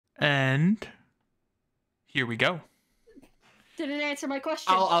And here we go. Didn't answer my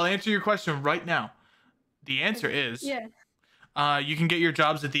question. I'll answer your question right now. The answer is you can get your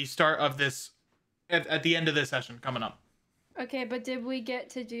jobs at the start of this, at the end of this session coming up. Okay, but did we get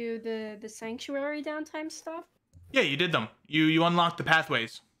to do the sanctuary downtime stuff? Yeah, you did them. You unlocked the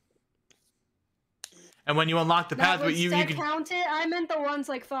pathways. And when you unlock the pathway, you can count it. I meant the ones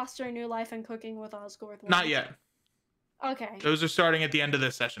like fostering new life and cooking with Osgore. Not yet. Okay. Those are starting at the end of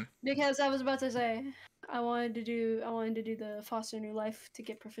this session. Because I was about to say, I wanted to do the foster new life to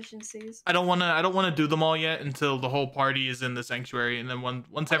get proficiencies. I don't wanna do them all yet until the whole party is in the sanctuary, and then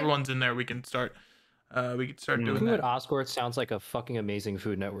once everyone's in there, we can start. We can start doing that. Osgore sounds like a fucking amazing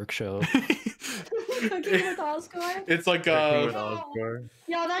Food Network show. Cooking with Osgore? It's like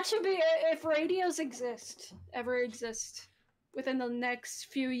Yeah, that should be if radios ever exist within the next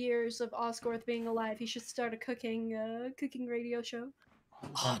few years of Osgore being alive. He should start a cooking radio show.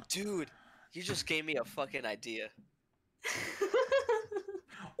 Oh, dude, you just gave me a fucking idea.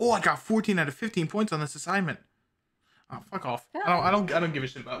 Oh, I got 14 out of 15 points on this assignment. Oh, fuck off. I don't give a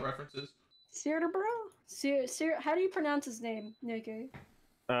shit about references. Cerebro? How do you pronounce his name, Nikki?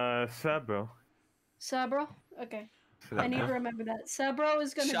 Sabro. Sabro? Okay. I need to remember that. Sabro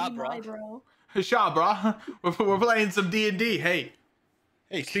is gonna be my bro. Shabra. We're playing some D&D. Hey,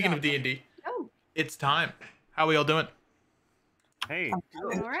 speaking of D&D. Oh. It's time. How we all doing? Hey.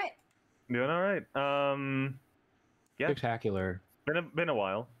 Doing alright. Doing alright. Yeah. Spectacular. Been a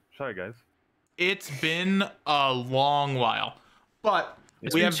while. Sorry, guys. It's been a long while. But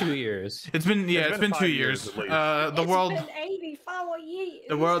it's been 2 years. It's been 2 years. The world. It's been 84 years.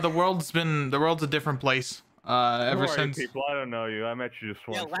 The world's a different place. Ever since. People, I don't know you. I met you just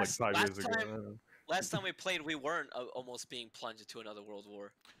once, like 5 years ago. Last time we played, we weren't almost being plunged into another world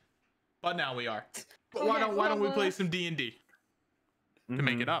war. But now we are. But why don't we play some D&D to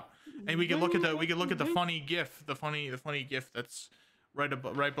make it up? And we can look at the funny GIF, the funny GIF that's right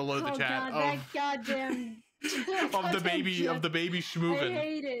below the chat God, that goddamn of the baby schmoovin'. I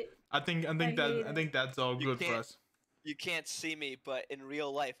hate it. I think that's all good for us. You can't see me, but in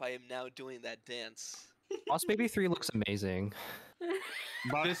real life, I am now doing that dance. Boss Baby 3 looks amazing.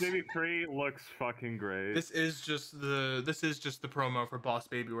 Boss Baby 3 looks fucking great. This is just the promo for Boss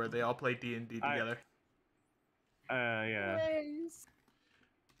Baby where they all play D&D together. Yeah. Nice.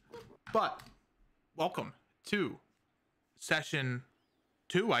 But welcome to session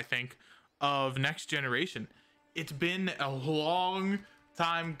 2, I think, of Next Generation. It's been a long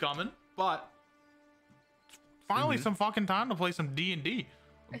time coming, but finally some fucking time to play some D&D.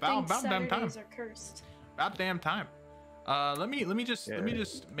 About damn time. Are cursed. About damn time. Let me just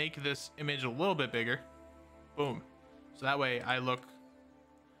make this image a little bit bigger. Boom. So that way I look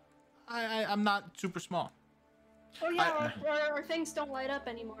I'm not super small. Oh yeah, our things don't light up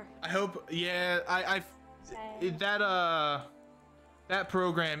anymore. I hope that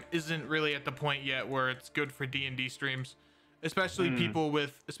program isn't really at the point yet where it's good for D&D streams, especially people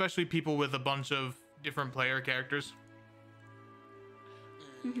with a bunch of different player characters.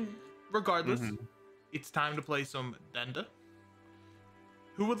 Regardless, it's time to play some Denda.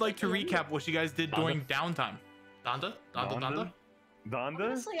 Who would like to recap what you guys did during downtime? Donda?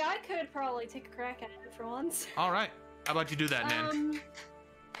 Honestly, I could probably take a crack at it for once. All right. How about you do that, Nan?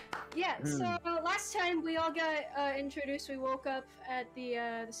 Yeah, so last time we all got introduced. We woke up at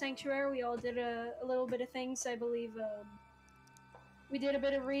the sanctuary. We all did a little bit of things. I believe we did a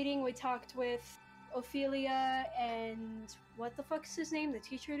bit of reading. We talked with Ophelia and what the fuck's his name? The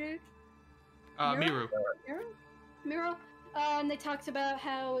teacher dude? Miru. Miru. They talked about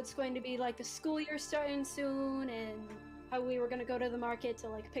how it's going to be like the school year starting soon, and how we were gonna go to the market to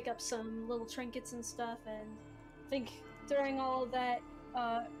like pick up some little trinkets and stuff. And I think during all of that,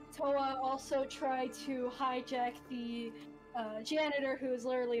 Toa also tried to hijack the janitor, who is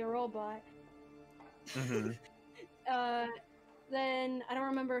literally a robot. Then I don't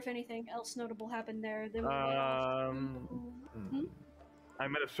remember if anything else notable happened there. Then we I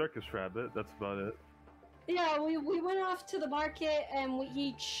met a circus rabbit. That's about it. Yeah, we went off to the market and we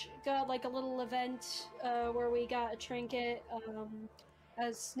each got like a little event where we got a trinket.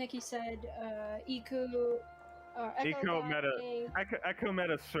 As Nikki said, Echo met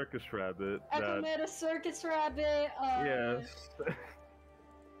a circus rabbit. Echo met a circus rabbit. Yes.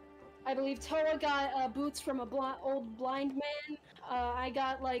 I believe Toa got boots from a old blind man. I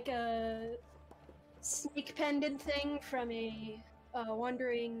got like a snake pendant thing from a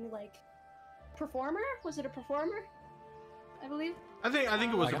wandering like performer. Was it a performer? I believe. I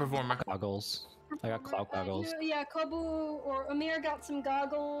think it was a performer. Goggles. I got clout goggles. Yeah, Kobu or Amir got some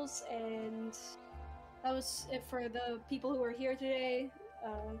goggles, and that was it for the people who were here today.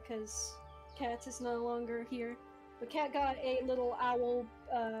 because Cat is no longer here. But Cat got a little owl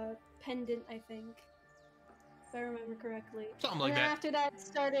pendant, I think, if I remember correctly. Something like and then that. after that, it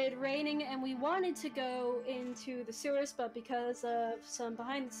started raining, and we wanted to go into the sewers, but because of some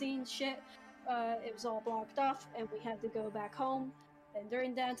behind-the-scenes shit, it was all blocked off, and we had to go back home. And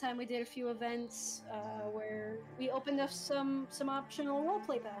during downtime, we did a few events where we opened up some optional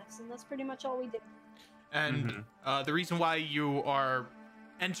roleplay paths, and that's pretty much all we did. And the reason why you are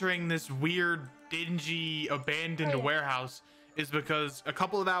entering this weird, dingy, abandoned warehouse is because a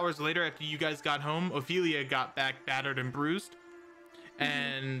couple of hours later, after you guys got home, Ophelia got back battered and bruised.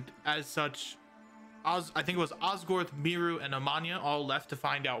 And as such, I think it was Osgorth, Miru, and Amanya all left to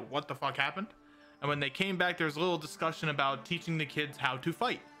find out what the fuck happened. And when they came back, there was a little discussion about teaching the kids how to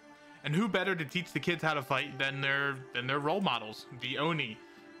fight. And who better to teach the kids how to fight than their role models, the Oni.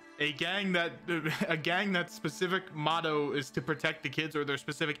 A gang that specific motto is to protect the kids, or their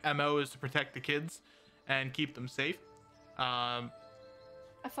specific MO is to protect the kids and keep them safe. I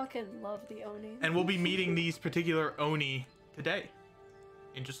fucking love the Oni. And we'll be meeting these particular Oni today,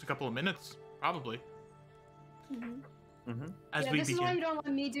 in just a couple of minutes, probably. As yeah, we this begin. is why you don't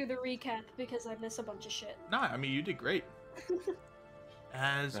let me do the recap, because I miss a bunch of shit. Nah, I mean, you did great.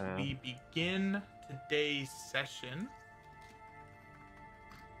 As we begin today's session,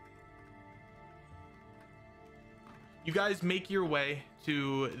 you guys make your way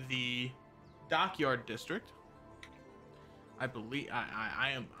to the dockyard district. I believe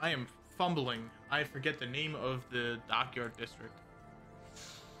I am fumbling. I forget the name of the dockyard district.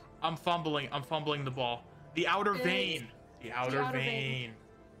 I'm fumbling the ball. The outer vein. The outer vein.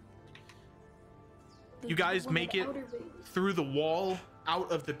 You guys make it through the wall,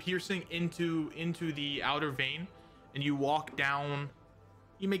 out of the piercing, into the outer vein, and you walk down.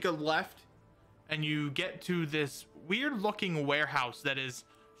 You make a left, and you get to this weird looking warehouse that is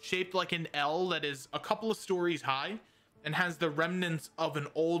shaped like an L, that is a couple of stories high and has the remnants of an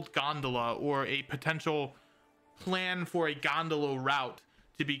old gondola, or a potential plan for a gondola route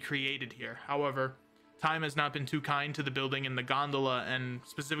to be created here. However, time has not been too kind to the building, and the gondola, and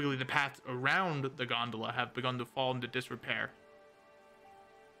specifically the paths around the gondola, have begun to fall into disrepair.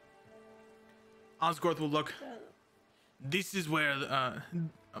 Osgorth will look. This is where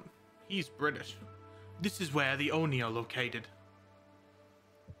he's British. This is where the Oni are located.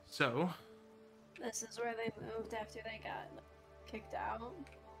 So, this is where they moved after they got kicked out.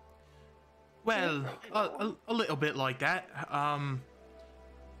 Well, a little bit like that.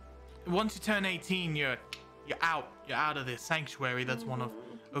 Once you turn 18, you're out of the sanctuary. That's one of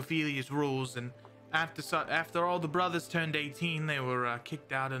Ophelia's rules. And after all the brothers turned 18, they were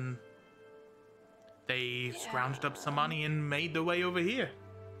kicked out, and they scrounged up some money and made their way over here.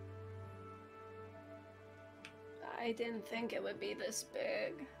 I didn't think it would be this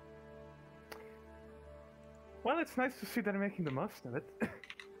big. Well, it's nice to see they're making the most of it.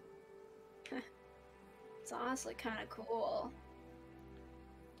 It's honestly kind of cool.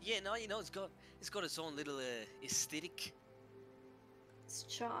 Yeah, no, you know, it's got its own little aesthetic. It's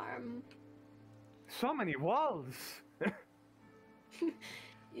charm. So many walls.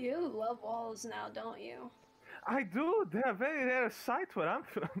 You love walls now, don't you? I do. They're a very rare sight where I'm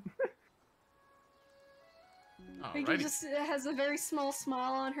from. Ricky just has a very small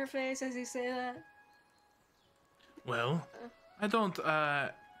smile on her face as you say that. Well, I don't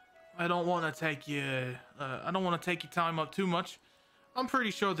want to take you. I don't want to take your time up too much. I'm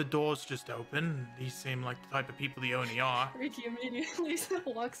pretty sure the door's just open. These seem like the type of people the Oni are. Ricky immediately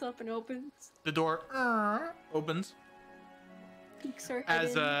walks up and opens. The door opens.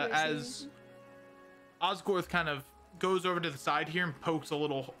 As Osgorth kind of goes over to the side here and pokes a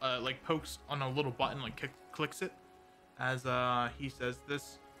little, pokes on a little button, clicks it. As he says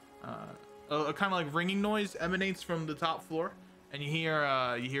this, a kind of like ringing noise emanates from the top floor, and you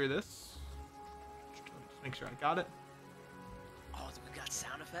hear this. Just make sure I got it. Oh, we got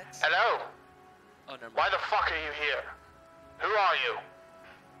sound effects? Hello? Oh, never mind. Why the fuck are you here? Who are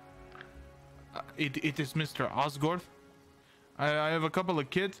you? It is Mr. Osgorth. I have a couple of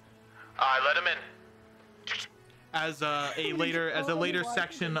kids. Alright, let him in. As a later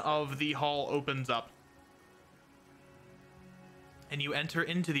section of the hall opens up, and you enter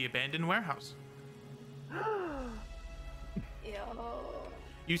into the abandoned warehouse. Yo.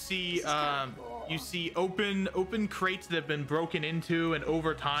 You see cool. you see open crates that have been broken into, and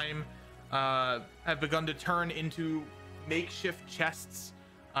over time have begun to turn into makeshift chests.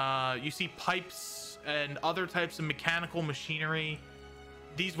 You see pipes and other types of mechanical machinery.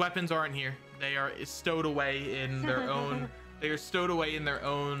 These weapons aren't here. They are stowed away in their own. They are stowed away in their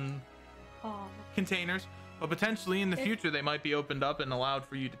own containers. But potentially in the future, they might be opened up and allowed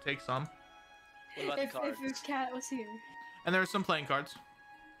for you to take some. What about the cards? If your cat was here. And there are some playing cards.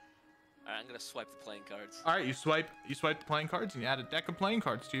 Alright, I'm gonna swipe the playing cards. All right, you swipe the playing cards, and you add a deck of playing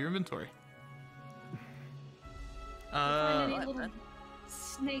cards to your inventory. Find any little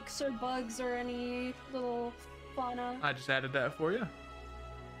snakes or bugs or any little fauna? I just added that for you.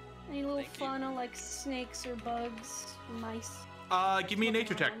 Any little Thank you. fauna like snakes or bugs, mice? Give me a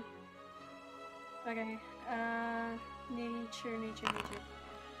nature check. Okay. Nature.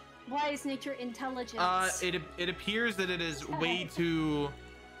 Why is nature intelligence? It appears that it is way too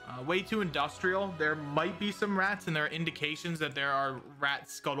industrial. There might be some rats, and there are indications that there are rat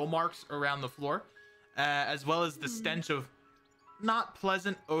scuttle marks around the floor, as well as the stench of not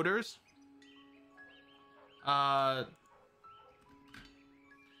pleasant odors. Hold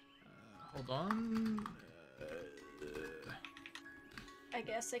on. I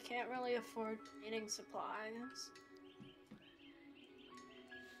guess I can't really afford cleaning supplies.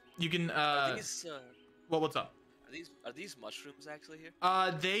 You can Are these, well, what's up? are these mushrooms actually here?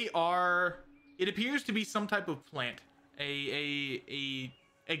 They are. It appears to be some type of plant, a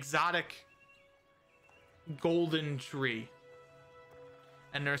exotic golden tree,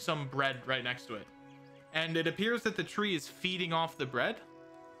 and there's some bread right next to it, and it appears that the tree is feeding off the bread.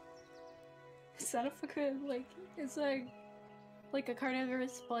 Is that a fucking it's like a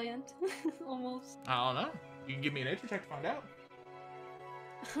carnivorous plant, almost? I don't know. You can give me a nature check to find out.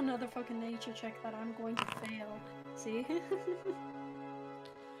 Another fucking nature check that I'm going to fail. See?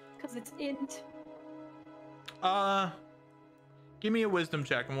 Because it's int. Give me a wisdom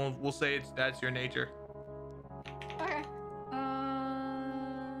check, and we'll say that's your nature. Okay.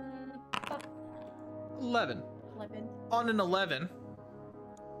 11. 11. On an 11,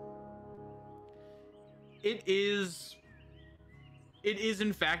 it is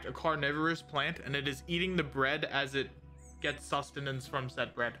in fact a carnivorous plant, and it is eating the bread as it gets sustenance from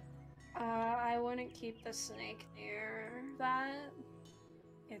said bread. I wouldn't keep the snake near that.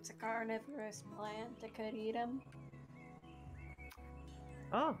 It's a carnivorous plant that could eat him.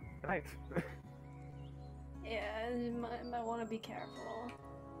 Oh, nice. Yeah, you might want to be careful.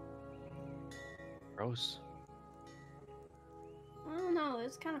 Gross. I don't know,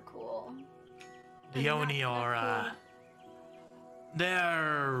 it's kind of cool. The Not Oni that are, cool.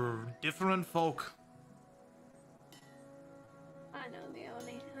 they're different folk. I know the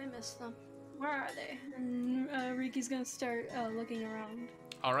Oni. I miss them. Where are they? And Riki's gonna start looking around.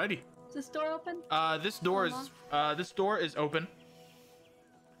 Alrighty. Is this door open? This door is open.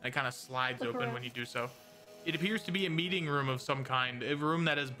 It kind of slides Look open around. when you do so. It appears to be a meeting room of some kind, a room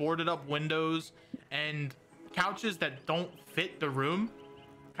that has boarded up windows and couches that don't fit the room,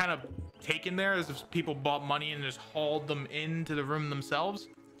 kind of taken there as if people bought money and just hauled them into the room themselves,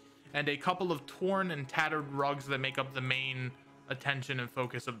 and a couple of torn and tattered rugs that make up the main attention and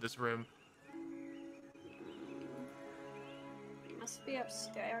focus of this room. Must be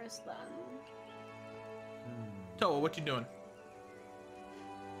upstairs then. Toa, what you doing?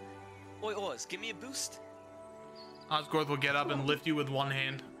 Oi, Oz, give me a boost. Osgorth will get up and lift you with one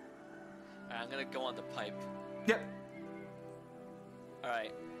hand. Alright, I'm gonna go on the pipe. Yep.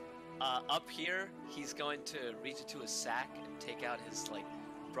 Alright. Up here, he's going to reach into his sack and take out his,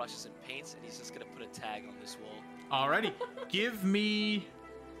 brushes and paints, and he's just gonna put a tag on this wall. Alrighty. Give me...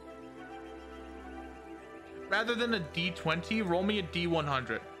 Rather than a D20, roll me a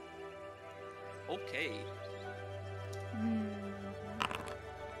D100. Okay.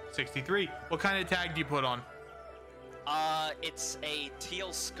 63. What kind of tag do you put on? It's a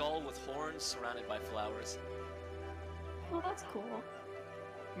teal skull with horns surrounded by flowers. Oh, that's cool.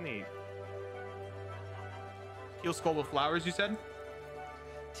 Neat. Teal skull with flowers, you said?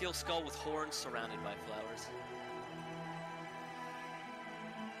 Teal skull with horns surrounded by flowers.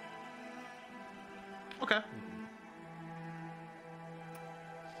 Okay.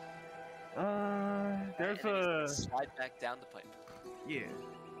 There's And then he's gonna a slide back down the pipe. yeah.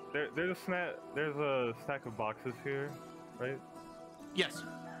 There's a stack of boxes here, right? Yes.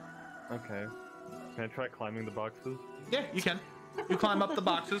 Okay. Can I try climbing the boxes? Yeah, you can. You climb up the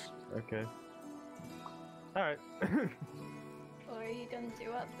boxes. Okay. All right. What are you gonna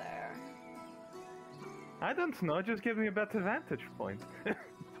do up there? I don't know. Just give me a better vantage point.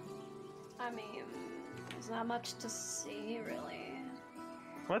 I mean, there's not much to see, really.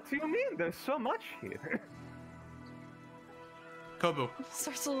 What do you mean? There's so much here. Kobu,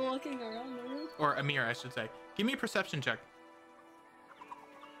 Starts looking around the room. or Amir, I should say. Give me a perception check.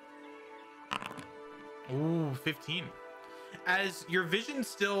 Ooh, 15. As your vision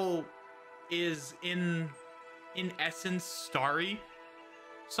still is in essence starry,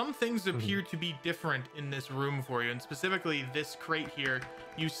 some things appear to be different in this room for you, and specifically this crate here.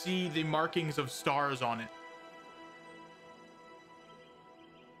 You see the markings of stars on it.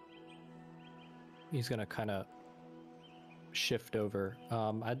 He's gonna kind of shift over.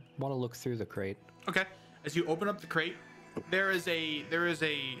 I'd want to look through the crate. Okay. As you open up the crate, there is a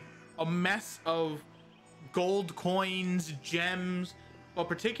mess of gold coins, gems, but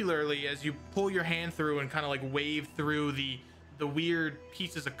particularly as you pull your hand through and kind of like wave through the weird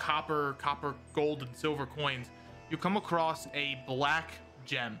pieces of copper, gold, and silver coins, you come across a black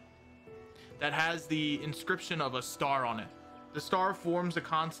gem that has the inscription of a star on it. The star forms a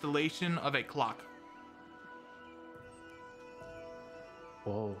constellation of a clock.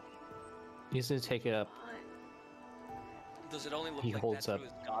 Whoa. He's gonna take it up. Does it only look He like holds that up. through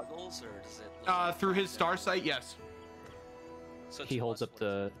his goggles, or does it? Look Through his star sight, yes. So He to holds us, up what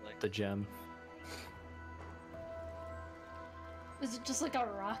does it look the like? gem. Is it just like a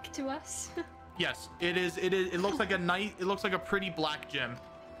rock to us? Yes, it is. It looks like a nice. It looks like a pretty black gem.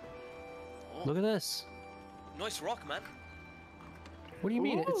 Oh, Look at this. nice rock, man. What do you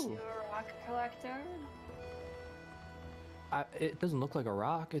mean? It's You're a rock collector? it doesn't look like a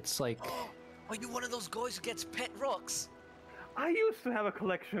rock. It's like Are you one of those guys who gets pet rocks? I used to have a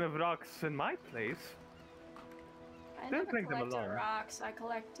collection of rocks in my place. I Don't never bring them collected along. rocks. I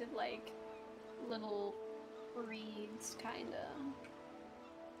collected like little reeds, kinda.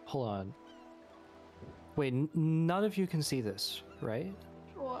 hold on. Wait, none of you can see this, right?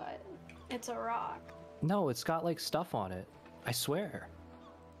 What? It's a rock. No, it's got like stuff on it. I swear.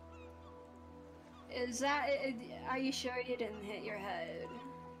 Is that? Are you sure you didn't hit your head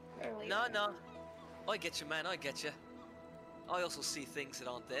earlier? No. I get you, man. I get you. I also see things that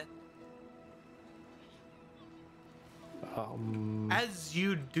aren't there. As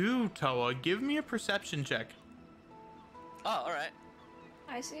you do, Toa, give me a perception check. Oh, all right.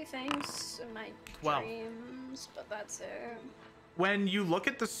 I see things in my 12. dreams, but that's it. When you look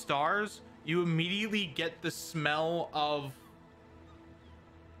at the stars, you immediately get the smell of...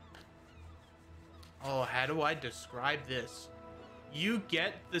 Oh, how do I describe this? You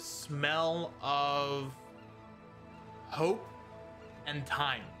get the smell of hope and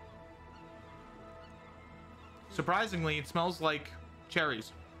time. Surprisingly, it smells like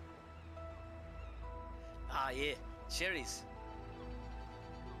cherries. Ah, yeah. Cherries.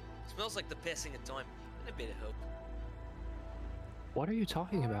 Smells like the passing of time and a bit of hope. What are you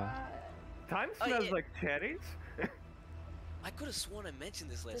talking about? Time Oh, smells yeah. like cherries. I could have sworn I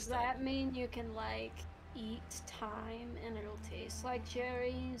mentioned this last Does time. that mean you can like eat time and it'll taste like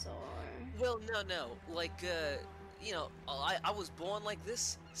cherries, or? Well, no. Like, you know, I was born like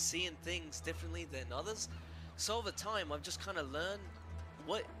this, seeing things differently than others. So over time, I've just kind of learned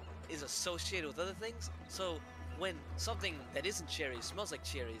what is associated with other things. So when something that isn't cherries smells like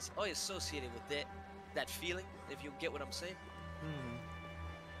cherries, I associate it with that feeling, if you get what I'm saying.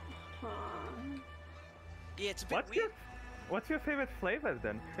 Huh. Yeah, it's a bit weird. What's your favorite flavor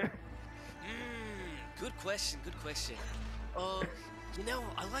then? Good question. You know,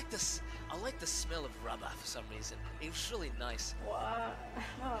 I like this. I like the smell of rubber for some reason. It was really nice. What?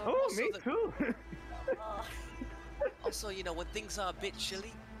 Oh, Also me the- too. Also, you know, when things are a bit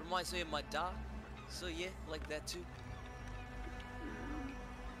chilly, reminds me of my dad. So yeah, like that too.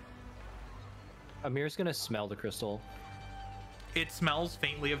 Amir's gonna smell the crystal. It smells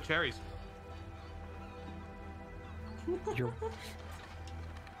faintly of cherries. You're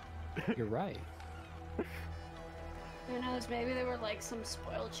right. Who knows? Maybe there were like some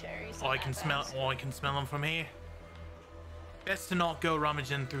spoiled cherries. Oh, in I that can smell. basket. Oh, I can smell them from here. Best to not go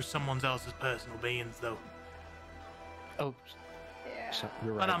rummaging through someone else's personal beans, though. Oh, Yeah. so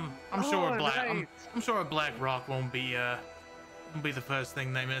you're right. But I'm sure Oh, black. right. I'm sure a black rock won't be the first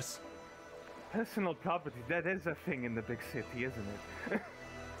thing they miss. Personal property, that is a thing in the big city, isn't it?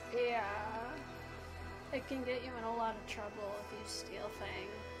 Yeah. It can get you in a lot of trouble if you steal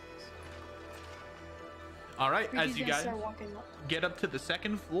things. All right, as Ricky's you gonna guys start walking up. get up to the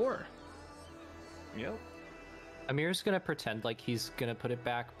second floor. Yep. Amir's gonna pretend like he's gonna put it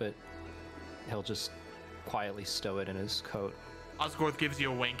back, but he'll just quietly stow it in his coat. Osgorth gives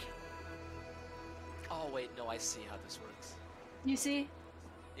you a wink. Oh wait, no, I see how this works. You see?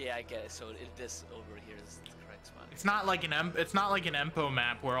 Yeah, I get it. So this over here is the correct spot. It's not like an Empo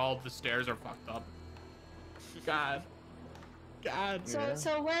map where all the stairs are fucked up. God.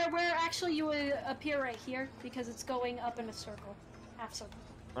 So where actually you would appear right here because it's going up in a circle, half circle.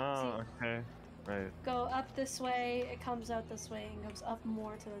 Oh, okay. Right. Go up this way, it comes out this way, and goes up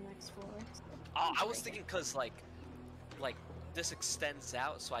more to the next floor. So Oh, I was right thinking because like this extends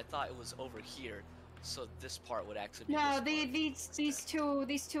out, so I thought it was over here, So this part would actually be No, this part.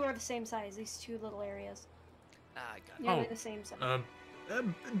 these two are the same size. These two little areas. Ah, I got it. Yeah, Oh, they're the same size.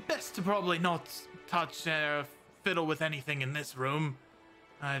 Best to probably not touch fiddle with anything in this room.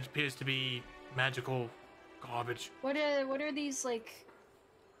 It appears to be magical garbage. What are these like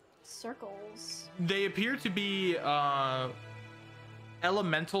circles? They appear to be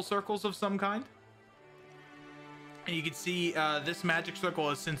elemental circles of some kind. And you can see this magic circle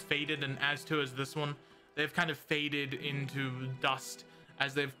has since faded, and as too as this one, they've kind of faded into dust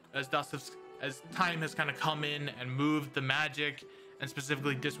as time has kind of come in and moved the magic and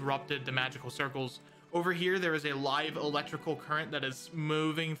specifically disrupted the magical circles. Over here, there is a live electrical current that is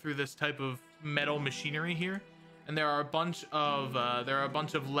moving through this type of metal machinery here, and there are a bunch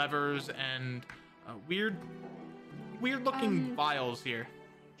of levers and weird looking vials here.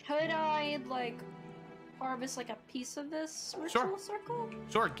 Could I like harvest like a piece of this ritual circle?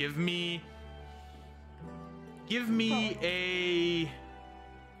 Sure, give me a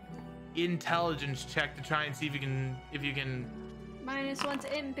intelligence check to try and see if you can -1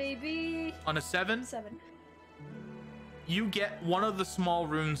 to int, baby. on a 7. 7. You get one of the small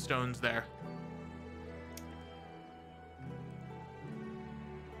rune stones there.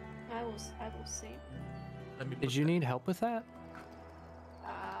 I will see. Let me put Did you that- need help with that?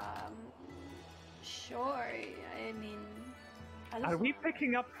 Sure. I mean, Are we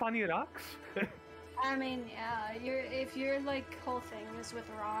picking up funny rocks? I mean, yeah. If your like whole thing is with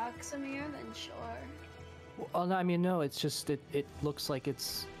rocks, Amir, then sure. Well, no, I mean, no. It's just it looks like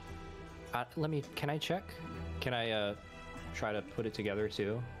it's. Can I check? Can I try to put it together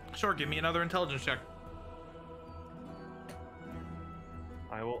too? Sure, give me another intelligence check.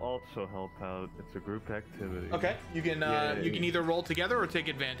 I will also help out. It's a group activity. Okay, you can either roll together or take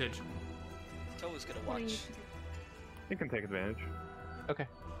advantage. Toa's gonna What do watch. You can take advantage. Okay.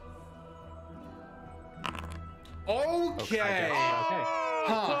 Okay. Okay.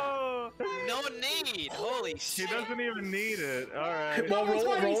 Huh. No need! Holy He shit! doesn't even need it. All right. Well, Double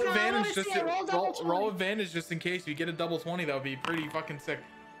roll 20, so I advantage wanna just see it. Roll double 20. roll advantage just in case. If you get a double 20, that would be pretty fucking sick.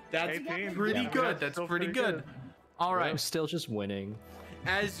 That's 18. pretty Yeah, good. that's That's still pretty pretty good. good. All I'm right. still just winning.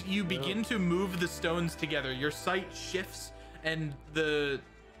 As you begin to move the stones together, your sight shifts, and the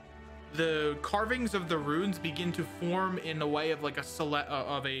carvings of the runes begin to form in a way of like a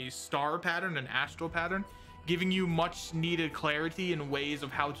star pattern, an astral pattern, giving you much needed clarity in ways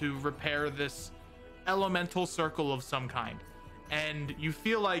of how to repair this elemental circle of some kind. And you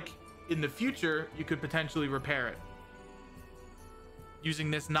feel like in the future you could potentially repair it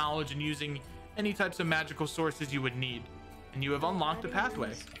using this knowledge and using any types of magical sources you would need. And you have unlocked a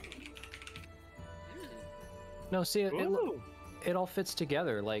pathway. No, see, Ooh. it all fits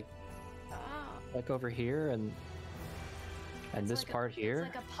together, like over here and this It's like part here.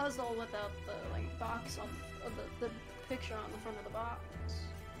 It's like a puzzle without the like box on the picture on the front of the box.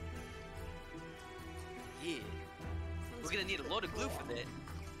 Yeah. We're gonna need a load of glue for that.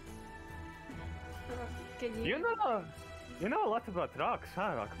 Can You know a lot about rocks,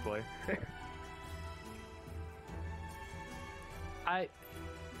 huh, Rock Boy?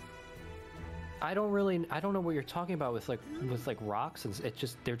 I don't know what you're talking about with rocks, and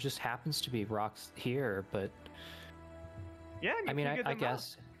there just happens to be rocks here, but Yeah. I mean, figured I them out.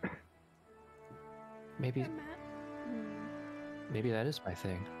 guess maybe that is my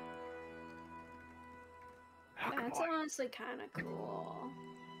thing. That's honestly kind of cool.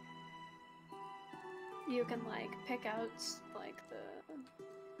 You can like pick out like the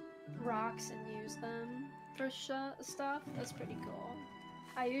rocks and use them for stuff. That's pretty cool.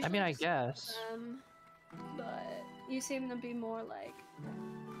 I usually I just guess. but you seem to be more like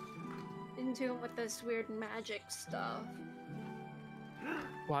in tune with this weird magic stuff.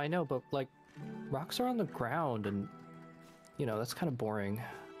 Well, I know, but like rocks are on the ground, and that's kind of boring,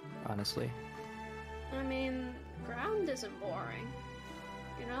 honestly. I mean, ground isn't boring.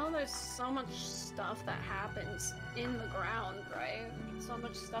 There's so much stuff that happens in the ground, right? So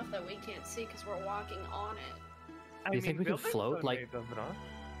much stuff that we can't see because we're walking on it. Do you think we could buildings float, are like- made of rock.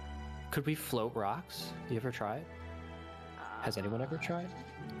 Could we float rocks? You ever try it? Has anyone ever tried?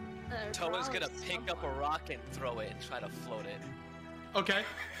 Toa's gonna Probably pick up a someone. rock and throw it and try to float it. Okay.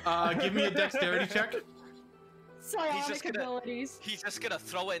 Give me a dexterity check. Psionic just gonna- abilities. He's just gonna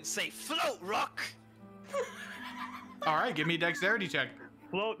throw it and say, "Float, rock!" All right, give me a dexterity check.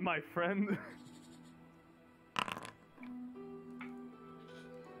 Float, my friend.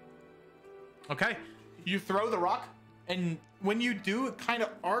 Okay. You throw the rock, and when you do, it kind of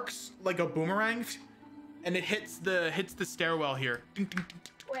arcs like a boomerang, and it hits the stairwell here. Ding, ding, ding,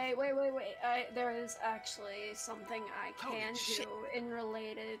 ding. Wait. There is actually something I Holy can shit. do in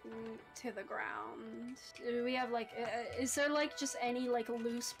related to the ground. Do we have like, is there like just any like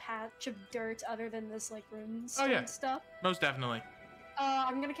loose patch of dirt other than this like runes Oh, yeah. stuff? Most definitely.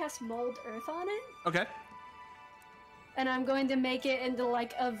 I'm gonna cast Mold Earth on it, Okay. and I'm going to make it into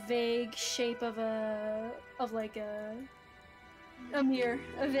like a vague shape of a mirror,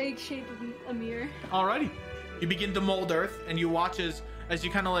 a vague shape of a mirror. Alrighty. You begin to mold earth, and you watch as you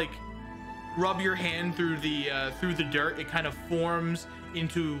kind of like rub your hand through the dirt. It kind of forms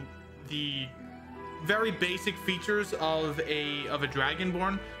into the very basic features of a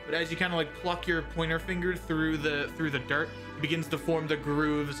dragonborn. But as you kind of like pluck your pointer finger through the dirt, it begins to form the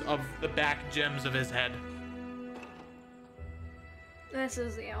grooves of the back gems of his head. This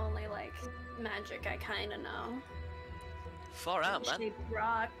is the only like magic I kind of know. Far out, man. Shape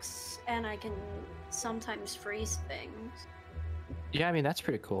rocks, and I can sometimes freeze things. Yeah, I mean, that's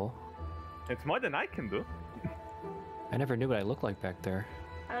pretty cool. It's more than I can do. I never knew what I looked like back there.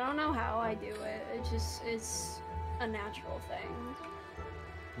 I don't know how I do it. It's a natural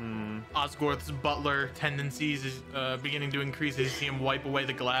thing. Osgorth's butler tendencies is beginning to increase as you see him wipe away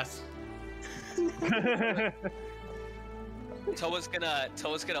the glass. Toa's gonna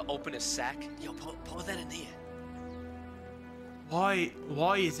open his sack. Yo, pour that in here.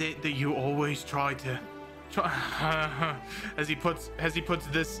 Why is it that you always try as he puts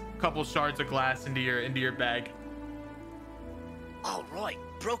this couple shards of glass into your bag? All right,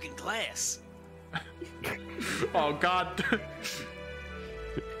 broken glass. Oh God.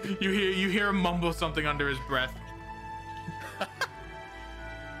 You hear him mumble something under his breath.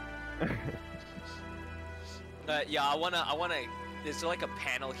 Yeah, I wanna. Is there like a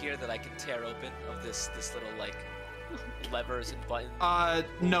panel here that I can tear open of this little like levers and buttons?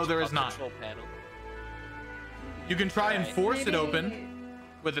 No, there is not. Control panel. You can try and Alright. force it open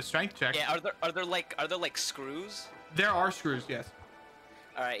with a strength check. Yeah, are there like screws? There are screws, yes.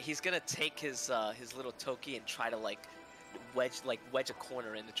 All right, he's gonna take his little toki and try to wedge a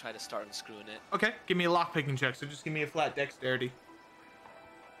corner in to try to start unscrewing it. Okay, give me a lockpicking check. So just give me a flat dexterity.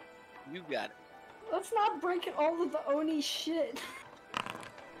 You got it. Let's not break all of the Oni shit.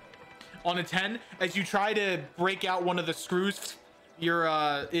 On a 10, as you try to break out one of the screws, you're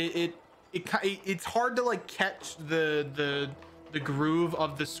it's hard to like catch the groove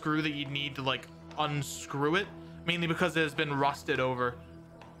of the screw that you need to like unscrew it, mainly because it has been rusted over.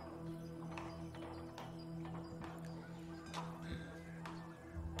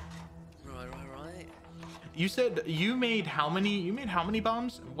 Right. You said you made how many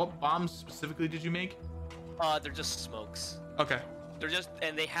bombs? What bombs specifically did you make? They're just smokes. Okay. They're just,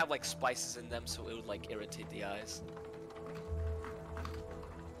 and they have like spices in them, so it would like irritate the eyes.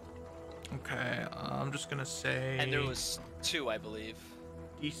 Okay, I'm just gonna say. And there was 2, I believe.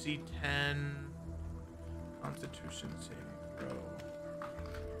 DC 10, Constitution saving throw,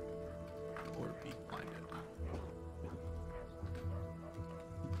 or be blinded.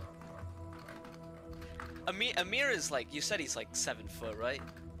 Amir is like, you said he's like 7 foot, right?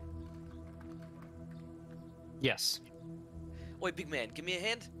 Yes. Wait, big man, give me a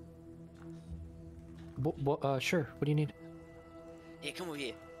hand. Sure. What do you need? Yeah, come over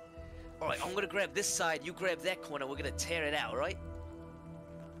here. All right, I'm gonna grab this side. You grab that corner. We're gonna tear it out, all right?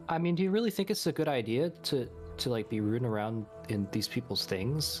 I mean, do you really think it's a good idea to like be rooting around in these people's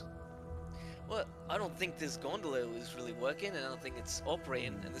things? Well, I don't think this gondola is really working, and I don't think it's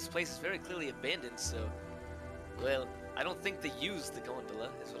operating, and this place is very clearly abandoned, so... Well, I don't think they used the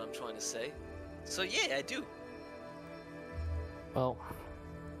gondola, is what I'm trying to say. So yeah, I do. Well,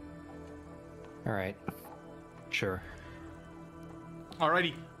 all right, sure.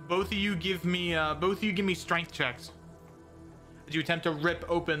 Alrighty, both of you give me strength checks as you attempt to rip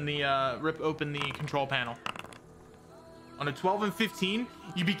open the control panel. On a 12 and 15,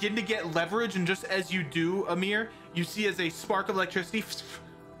 you begin to get leverage, and just as you do, Amir, you see as a spark of electricity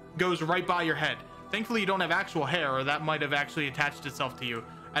goes right by your head. Thankfully, you don't have actual hair, or that might have actually attached itself to you,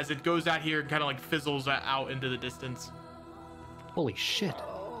 as it goes out here and kind of like fizzles out into the distance. Holy shit.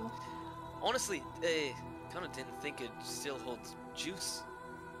 Honestly, kind of didn't think it still holds juice.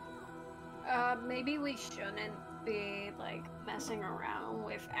 Maybe we shouldn't be like messing around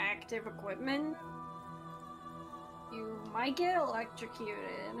with active equipment. You might get electrocuted.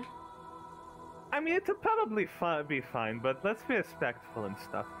 I mean, it'll probably be fine, but let's be respectful and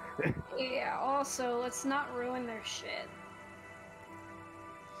stuff. Yeah, also, let's not ruin their shit.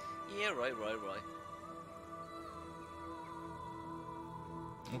 Yeah, right.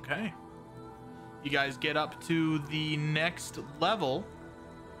 Okay. You guys get up to the next level.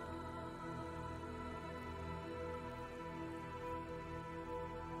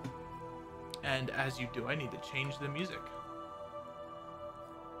 And as you do, I need to change the music.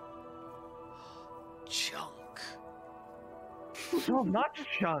 Junk. No, not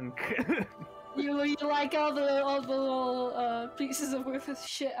junk. You like all the little pieces of worthless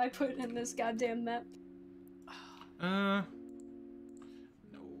shit I put in this goddamn map? No,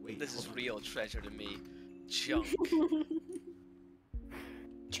 wait. This is hold on. real treasure to me. Junk.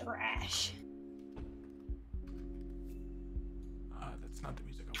 Trash. That's not the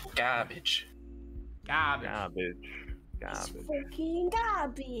music. Garbage. Garbage. Garbage. It's Garbage. fucking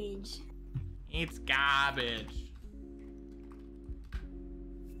garbage. It's garbage.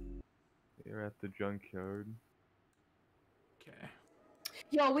 You're at the junkyard. Okay.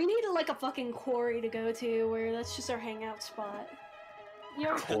 Yo, we need like a fucking quarry to go to where that's just our hangout spot. You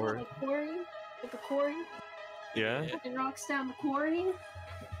ever been Quarry? to a quarry? Like a quarry? Yeah? Fucking rocks down the quarry?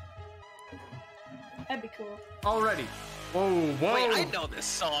 That'd be cool. Already. Whoa, whoa. Wait, I know this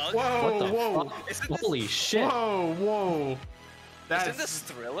song. Whoa, What the whoa. fuck? Isn't this, Holy shit! Whoa, whoa. isn't this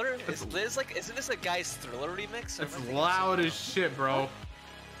Thriller? Isn't this a guy's Thriller remix? Or It's am I thinking loud of as shit, bro.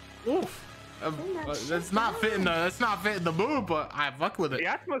 Oof. That's shit not down. fitting the mood, but I fuck with it. The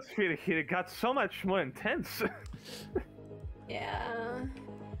atmosphere here got so much more intense. Yeah.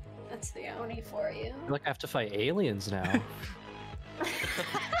 That's the Oni for you. I feel like I have to fight aliens now.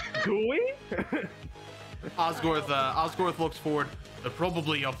 Do we? Osgorth looks forward. They're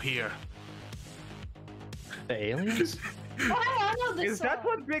probably up here. The aliens? I know this Is that song.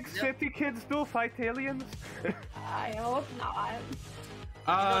 what big city kids do? Fight aliens? I hope not.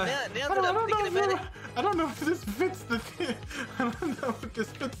 now that I'm thinking about it, I don't know if this fits the thing. I don't know if this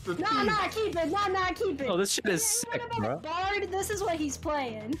fits the theme. Nah, keep it. Nah, keep it. Oh, this shit is What sick, about bro. a Bard? This is what he's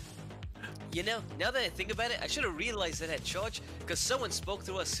playing. you know, now that I think about it, I should have realized that at church because someone spoke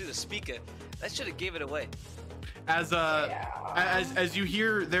to us through the speaker. That should have gave it away. As you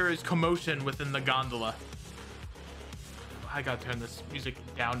hear, there is commotion within the gondola. I gotta turn this music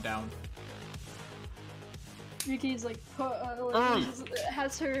down. Yuki's like,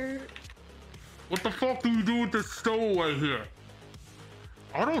 has her. What the fuck do you do with this stowaway here?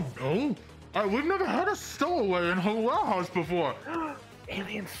 I don't know. We've never had a stowaway in a warehouse before.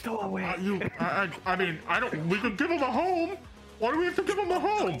 Alien stowaway. I mean, I don't. We could give him a home. Why do we have to give him a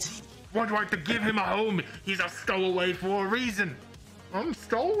home? Why do I have to give him a home? He's a stowaway for a reason.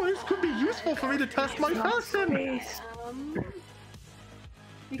 Stowaways could be useful for me to test my fashion.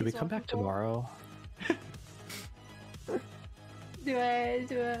 Do we come back tomorrow?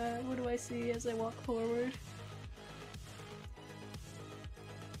 What do I see as I walk forward?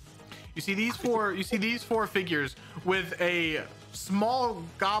 You see these four figures with a small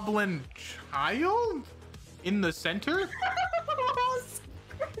goblin child in the center.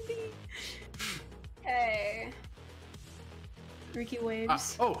 Hey. Ricky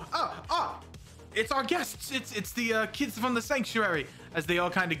waves. It's our guests. It's the kids from the sanctuary. As they all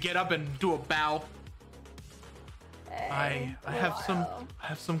kind of get up and do a bow. I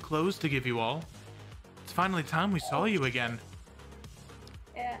have some clothes to give you all. It's finally time we saw you again.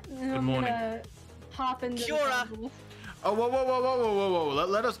 Yeah. Good morning. Gonna hop into the Kiora. gondola. Oh, whoa.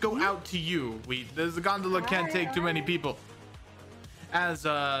 Let us go out to you. The gondola can't take too many people. As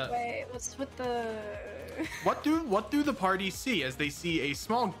Wait, what's with the? what do the party see as they see a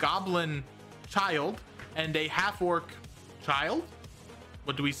small goblin child and a half-orc child?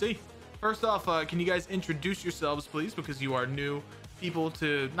 What do we see? First off, can you guys introduce yourselves, please, because you are new people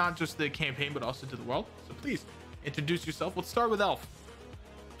to not just the campaign but also to the world. So please introduce yourself. Let's start with Elf.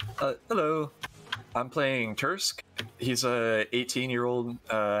 Hello. I'm playing Tursk. He's a 18-year-old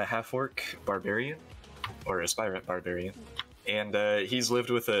half-orc barbarian, or aspirant barbarian, and he's lived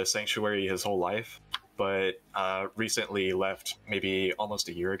with a sanctuary his whole life, but recently left maybe almost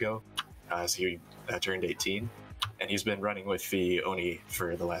a year ago, as he turned 18, and he's been running with the Oni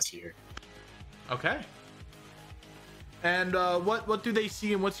for the last year. Okay. And what do they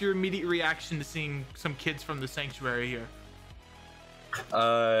see, and what's your immediate reaction to seeing some kids from the sanctuary here?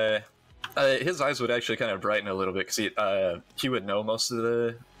 His eyes would actually kind of brighten a little bit because he would know most of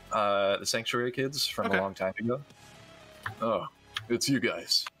the sanctuary kids from a long time ago. Oh, it's you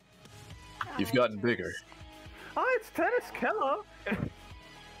guys. You've gotten bigger. Oh, it's Tennis Keller.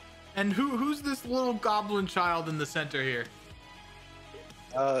 And who's this little goblin child in the center here?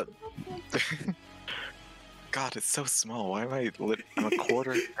 God, it's so small. Why am I'm a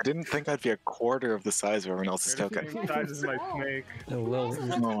quarter? I didn't think I'd be a quarter of the size of everyone else's You're the token. same size as my snake. Also,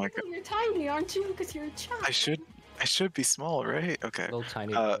 that's Oh my because you're tiny, aren't you? Because you're a child. I should be small, right? Okay. Little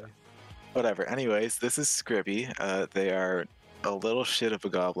tiny boy. Whatever. Anyways, this is Scribby. They are a little shit of a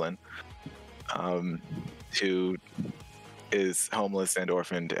goblin. Who is homeless and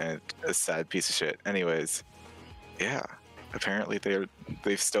orphaned and a sad piece of shit. Anyways, yeah. Apparently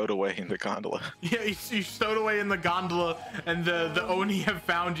they've stowed away in the gondola. Yeah, you stowed away in the gondola, and the Oni have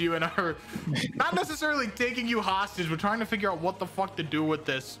found you and are not necessarily taking you hostage, but trying to figure out what the fuck to do with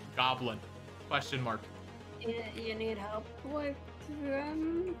this goblin. Question mark. You need help with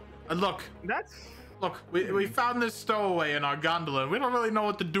Look, we found this stowaway in our gondola. We don't really know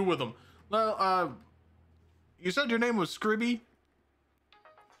what to do with him. Well, you said your name was Scribby?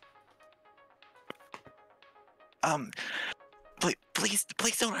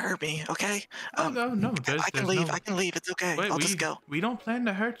 Please don't hurt me, okay? No. I can leave. I can leave. It's okay. Wait, I'll just go. We don't plan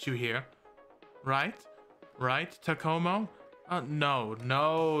to hurt you here, right? Right, Takomo? No.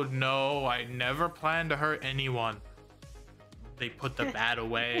 I never plan to hurt anyone. They put the bat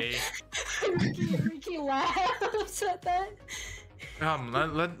away. Ricky laughs at that.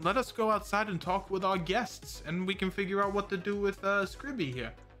 Let us go outside and talk with our guests, and we can figure out what to do with Scribby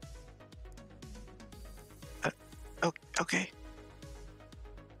here. Okay.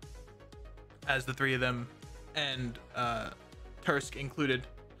 As the three of them and Tursk included,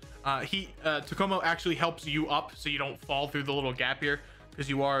 Takomo actually helps you up so you don't fall through the little gap here, because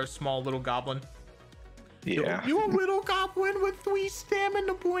you are a small little goblin. Yeah. You a little goblin with 3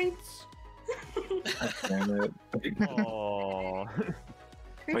 stamina points. Damn it. Oh.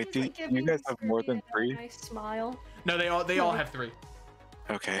 Wait, do you guys have more than 3? Nice smile. No, they all have 3.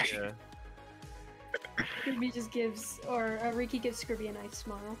 Okay. Yeah. Scrooby just gives, or Ricky gives Scrooby a nice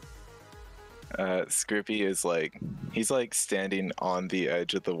smile. Scrippy is he's standing on the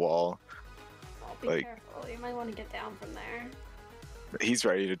edge of the wall. Oh, be careful. You might want to get down from there. He's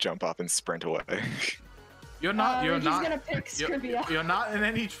ready to jump off and sprint away. You're not. Ricky's gonna pick Scrooby up. You're not in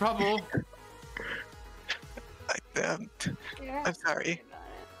any trouble. I'm sorry.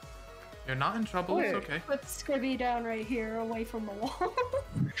 You're not in trouble. It's okay. Put Scrooby down right here, away from the wall.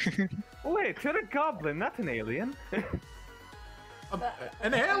 Wait, you're a goblin, not an alien.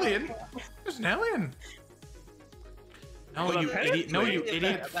 An alien? There's an alien. No, Well, you idiot. No, you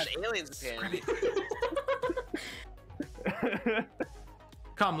idiot. About aliens apparently.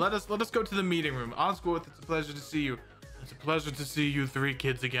 Come, let us go to the meeting room. Osgood, it's a pleasure to see you. It's a pleasure to see you 3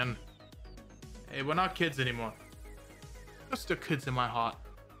 kids again. Hey, we're not kids anymore. We're still kids in my heart.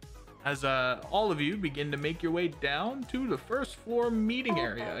 As all of you begin to make your way down to the first floor meeting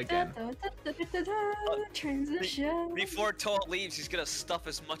area again. Transition. Before Toll leaves, he's gonna stuff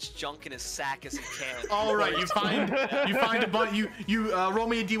as much junk in his sack as he can. All right, you find a bunch. You roll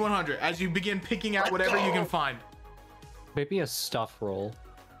me a d100 as you begin picking out whatever you can find. Maybe a stuff roll.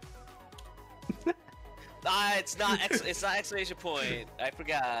 It's not exclamation point. I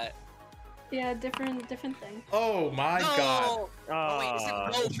forgot. Yeah, different thing. Oh my god. Oh, wait, is it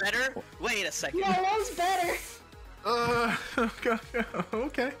no better? Wait a second. Yeah, love's better.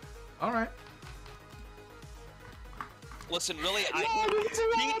 Okay. All right. Listen, really,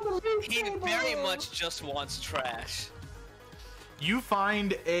 he very much just wants trash. You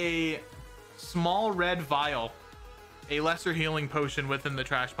find a small red vial, a lesser healing potion within the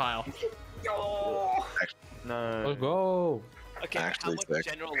trash pile. No. Let's go. Okay, Actually, how much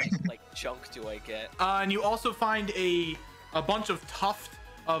general like junk do I get? And you also find a bunch of tuft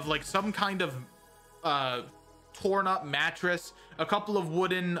of some kind of torn up mattress, a couple of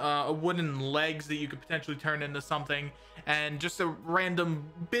wooden legs that you could potentially turn into something, and just a random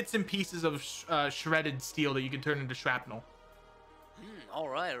bits and pieces of shredded steel that you can turn into shrapnel. All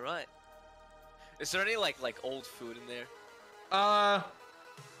right. Is there any like old food in there?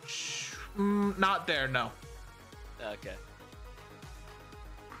 Not there, no. Okay.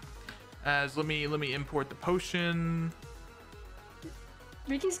 As let me import the potion.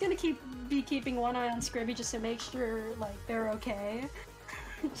 Ricky's gonna be keeping one eye on Scrubby just to make sure they're okay.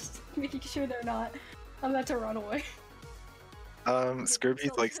 Just making sure they're not about to run away.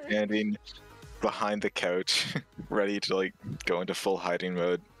 Scrooby's standing behind the couch, ready to go into full hiding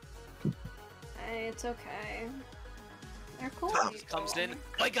mode. Hey, it's okay. They're cool. Comes in.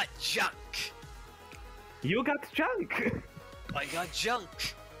 I got junk. You got junk. I got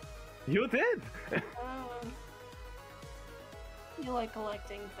junk. You did. You like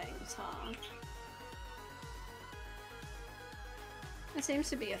collecting things, huh? It seems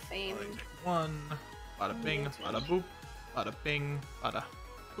to be a theme. One, bada bing, bada boop, bada bing, bada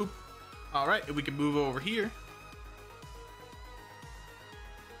boop. All right, we can move over here.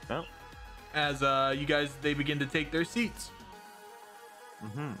 Oh. As you guys, they begin to take their seats.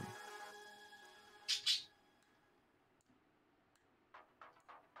 Mm-hmm.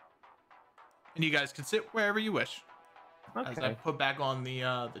 And you guys can sit wherever you wish. As I Okay. put back on the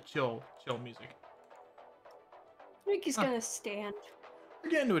chill music. Ricky's gonna stand. We're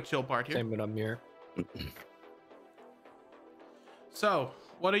getting to a chill part here. Same with Amir. So,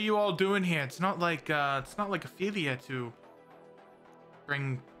 what are you all doing here? It's not like Ophelia to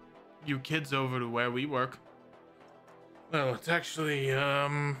bring you kids over to where we work. Well, it's actually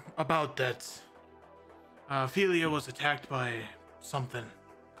about that. Ophelia was attacked by something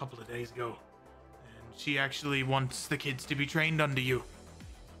a couple of days ago, and she actually wants the kids to be trained under you.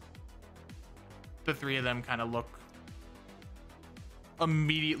 The three of them kind of look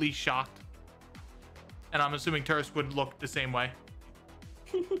immediately shocked, and I'm assuming Tursk would look the same way.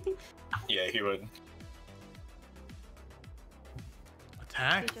 Yeah, he would. He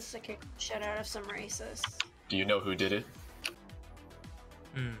Attacked? just like kicked the shit out of some racists. Do you know who did it?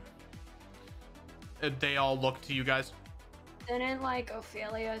 They all look to you guys. Didn't like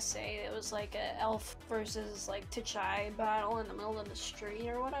Ophelia say it was like a elf versus like T'Chai battle in the middle of the street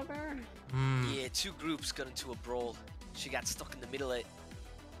or whatever? Yeah, two groups got into a brawl. She got stuck in the middle of it.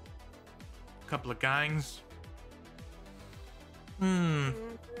 Couple of gangs.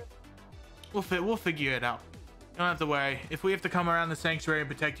 We'll figure it out. You don't have to worry. If we have to come around the sanctuary and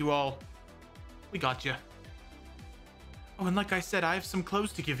protect you all, we got you. Oh, and like I said, I have some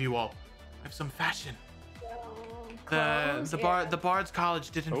clothes to give you all. I have some fashion. The Bard's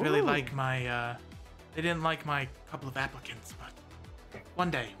College didn't really like my they didn't like my couple of applicants, but one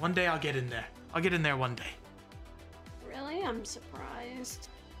day I'll get in there. I'll get in there one day. Really? I'm surprised.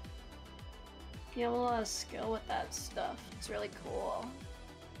 You have a lot of skill with that stuff. It's really cool.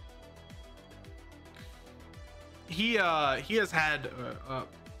 He has had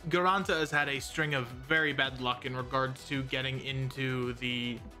Garanta has had a string of very bad luck in regards to getting into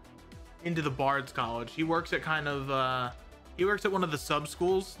the Bard's College. He works at he works at one of the sub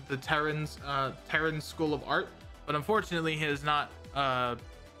schools, the Terran's School of Art, but unfortunately his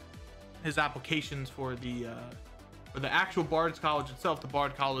applications for the actual Bard's College itself, the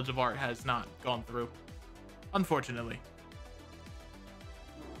Bard College of Art, has not gone through, unfortunately.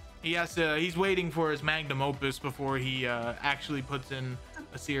 He's waiting for his magnum opus before he actually puts in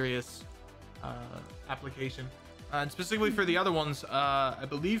a serious application. And specifically for the other ones, I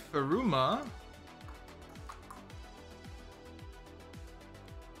believe Faruma.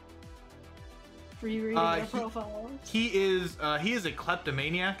 Rereading their profiles. He is a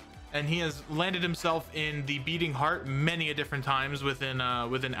kleptomaniac, and he has landed himself in the Beating Heart many a different times within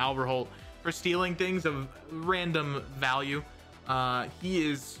Alverholdt for stealing things of random value. He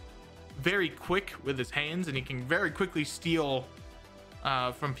is very quick with his hands, and he can very quickly steal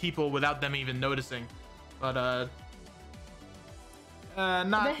from people without them even noticing. But not.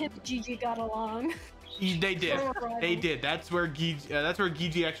 I bet him and Gigi got along. They did. That's where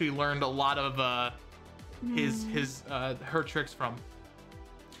Gigi actually learned a lot of her tricks from.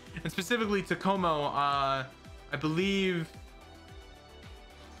 And specifically Takomo, I believe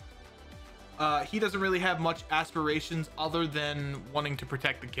he doesn't really have much aspirations other than wanting to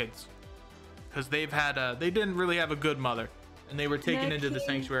protect the kids, because they didn't really have a good mother, and they were taken into the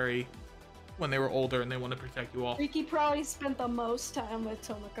sanctuary when they were older, and they want to protect you all. Ricky probably spent the most time with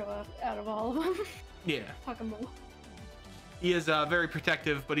Tomoko out of all of them. Yeah. Takamo. He is very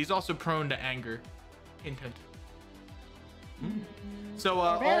protective, but he's also prone to anger. Hint, hint. So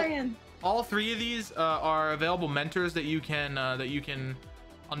all three of these are available mentors that you can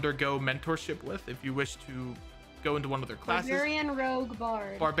undergo mentorship with if you wish to go into one of their classes. Barbarian Rogue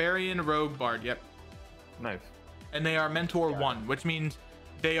Bard. Barbarian Rogue Bard. Yep. Nice. And they are mentor 1, which means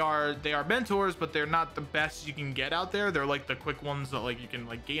they are mentors, but they're not the best you can get out there. They're like the quick ones that like you can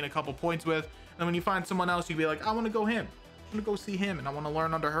like gain a couple points with. And when you find someone else, you'd be like, I want to go him. I want to go see him, and I want to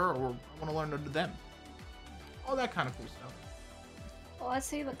learn under her, or I want to learn under them. All that kind of cool stuff. Well, let's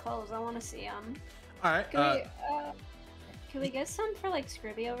see the clothes. I want to see them. All right. Can we get some for like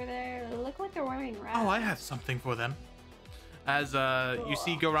Scribby over there? They look like they're wearing wraps. Oh, I have something for them. As you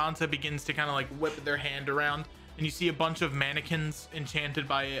see Garanta begins to kind of like whip their hand around, and you see a bunch of mannequins enchanted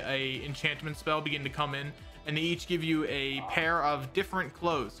by a enchantment spell begin to come in, and they each give you a pair of different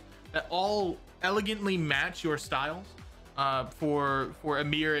clothes that all elegantly match your styles. For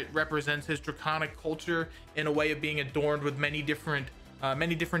Amir, it represents his draconic culture in a way of being adorned with many different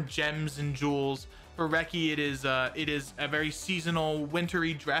gems and jewels. For Reki, it is a very seasonal,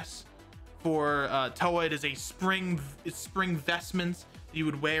 wintry dress. For Toa, it is a spring vestments that you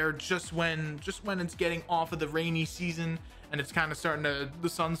would wear just when it's getting off of the rainy season and it's kind of the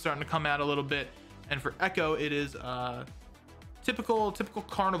sun's starting to come out a little bit. And for Echo, it is typical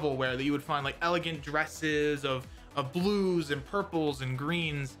carnival wear that you would find, like elegant dresses of blues and purples and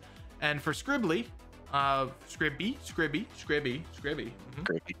greens. And for Scribby,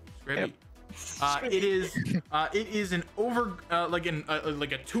 Yep. It is an over like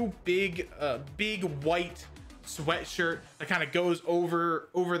a too big big white sweatshirt that kind of goes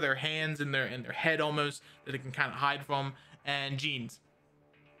over their hands and their head almost, that it can kind of hide from, and jeans.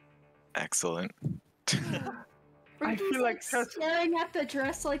 Excellent. I feel like just staring at the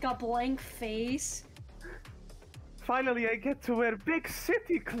dress like a blank face. finally I get to wear big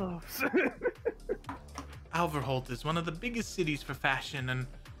city clothes. Alverholdt is one of the biggest cities for fashion, and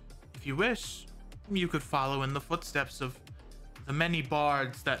if you wish, you could follow in the footsteps of the many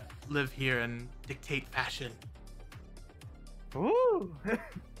bards that live here and dictate fashion. Ooh.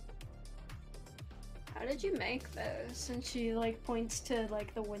 How did you make those? And she like points to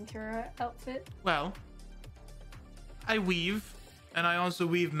like the winter outfit. Well, I weave, and I also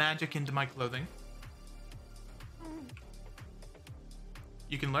weave magic into my clothing.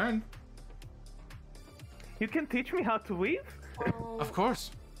 You can learn. You can teach me how to weave? Well, Of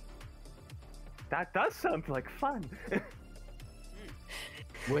course. That does sound like fun.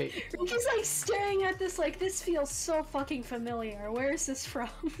 Wait, Ricky's like staring at this like, this feels so fucking familiar. Where is this from?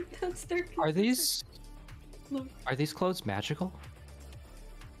 That's their. are these clothes magical?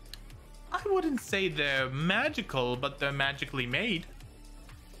 I wouldn't say they're magical, but they're magically made.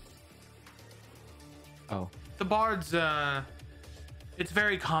 Oh, The bards, it's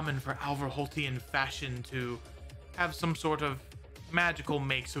very common for Alverholtian fashion to have some sort of magical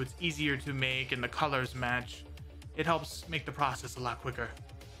make, so it's easier to make and the colors match. It helps make the process a lot quicker.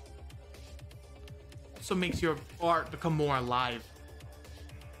 Also makes your art become more alive.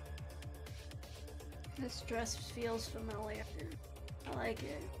 This dress feels familiar. I like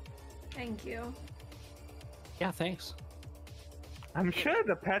it. Thank you. yeah, thanks. I'm sure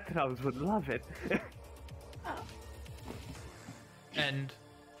the Petrovs would love it. Oh. And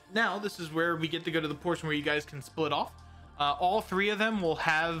now this is where we get to go to the portion where you guys can split off. All three of them will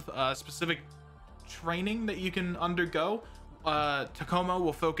have specific training that you can undergo. Takoma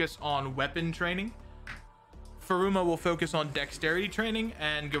will focus on weapon training. Faruma will focus on dexterity training,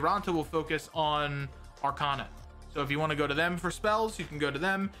 and Garanta will focus on arcana. So if you want to go to them for spells, you can go to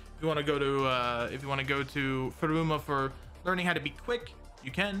them. If you want to go to Faruma for learning how to be quick,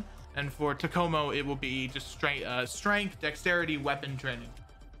 you can. And for Takomo, it will be just strength, dexterity, weapon training,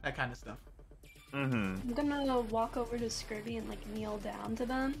 that kind of stuff. Mm-hmm. I'm gonna walk over to Scribby and like kneel down to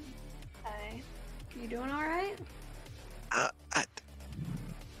them. Hey, you doing all right?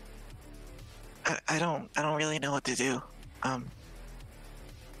 I don't really know what to do.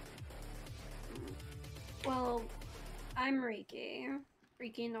 Well, I'm Riki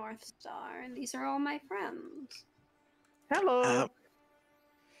Northstar, and these are all my friends. Hello.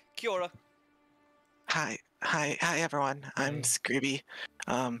 Kia ora. Hi everyone. I'm Hey. Scrooby.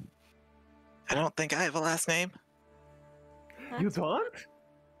 I don't think I have a last name. You That's- don't?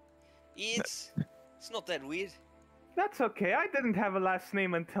 It's not that weird. That's okay. I didn't have a last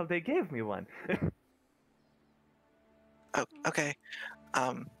name until they gave me one. Oh, okay.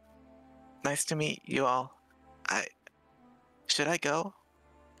 Nice to meet you all. Should I go?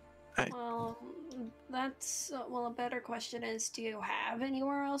 Well, that's well. A better question is, do you have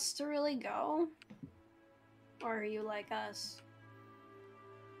anywhere else to really go, or are you like us,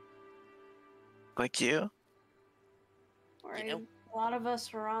 Like you? or You know- a lot of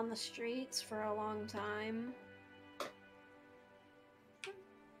us were on the streets for a long time?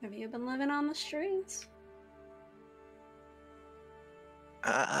 Have you been living on the streets?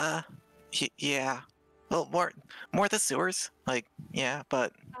 Yeah. Well, more the sewers. Like, yeah,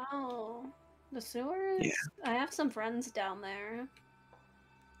 but Oh, the sewers? Yeah. I have some friends down there.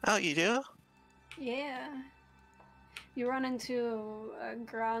 oh, you do? Yeah. You run into a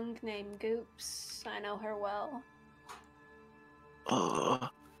grung named Goops. I know her well. Oh,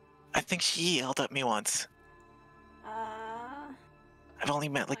 I think she yelled at me once. I've only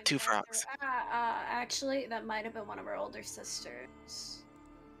met like my two brother- frogs. Actually, that might have been one of her older sisters.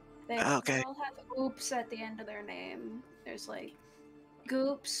 They Okay. all have oops at the end of their name. There's like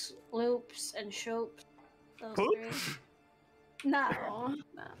Goops, Loops, and Shoops. Those Oops? three. No.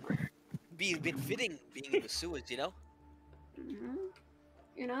 Be a bit fitting being in the sewers, you know? Hmm.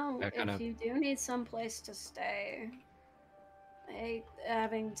 You know, That kind if of- you do need some place to stay, I hate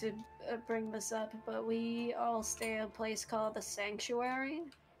having to bring this up, but we all stay at a place called the Sanctuary.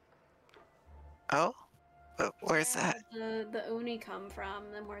 Oh, where's Where that? the Uni come from,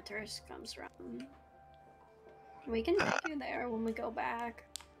 and where Tursk comes from. We can take you there when we go back.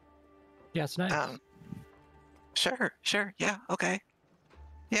 Yeah, it's nice. Sure, yeah, okay,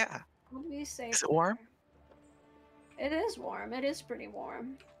 yeah. We'll be safe. Is it warm? there. It is warm. It is pretty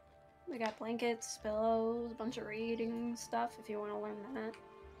warm. We got blankets, pillows, a bunch of reading stuff if you want to learn that.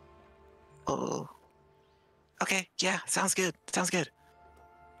 Oh. Okay, yeah, sounds good. Sounds good.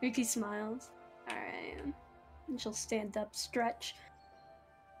 Ricky smiles. Alright. And she'll stand up, stretch.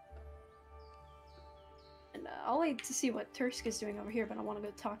 And I'll wait to see what Tursk is doing over here, but I want to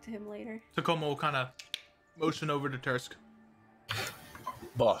go talk to him later. Tacoma will kind of motion over to Tursk.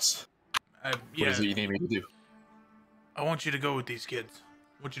 Boss, what Yeah, is it you need me to do? I want you to go with these kids.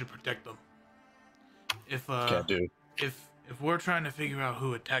 I want you to protect them. If Can't do it. if we're trying to figure out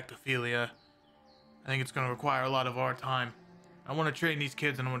who attacked Ophelia, I think it's going to require a lot of our time. I want to train these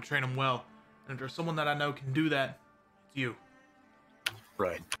kids, and I want to train them well. And if there's someone that I know can do that, it's you.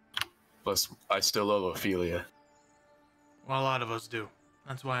 Right. Plus, I still love Ophelia. Well, a lot of us do.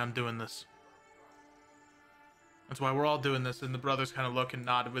 That's why I'm doing this. That's why we're all doing this, and the brothers kind of look and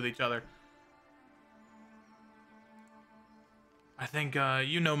nod with each other. I think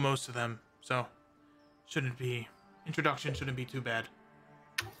you know most of them, so introduction shouldn't be too bad.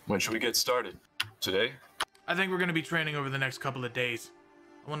 When should we get started? Today? I think we're gonna be training over the next couple of days.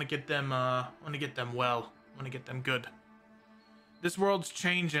 I want to get them well. I want to get them good. This world's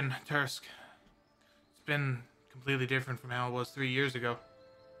changing, Tursk. It's been completely different from how it was 3 years ago.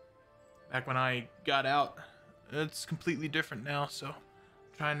 Back when I got out, it's completely different now. So,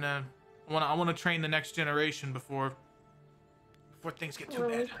 I want to train the next generation before things get too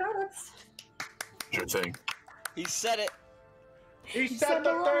bad. Sure thing. He said it. He said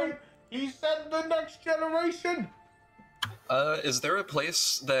the line. He said the next generation. Is there a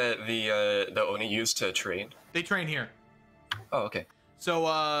place that the Oni used to train? They train here. Oh, okay. So,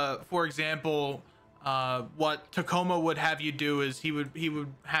 for example, what Tacoma would have you do is he would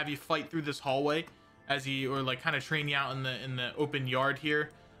have you fight through this hallway or like kind of train you out in the open yard here.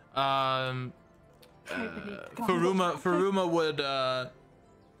 Faruma would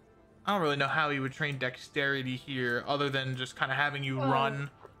I don't really know how he would train dexterity here, other than just kind of having you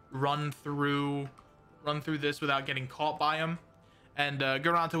run through this without getting caught by him. And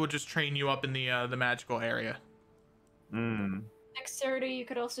Garanta would just train you up in the magical area. Dexterity, you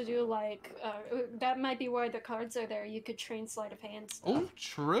could also do like that might be why the cards are there. You could train sleight of hand stuff. Oh,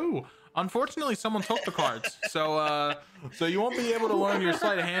 true. Unfortunately, someone took the cards, so you won't be able to learn your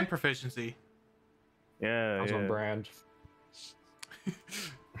sleight of hand proficiency. Yeah. I was on brand.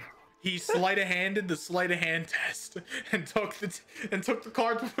 He sleight of handed the sleight of hand test and took the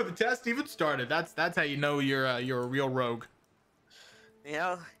cards before the test even started. That's how you know you're a real rogue.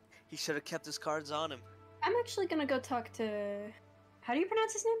 Yeah, he should have kept his cards on him. I'm actually gonna go talk to. How do you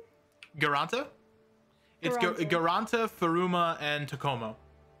pronounce his name? Garanta? It's Garanta. Garanta, Faruma, and Takomo.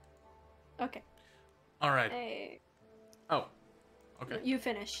 Okay. All right. Hey. Oh. Okay. You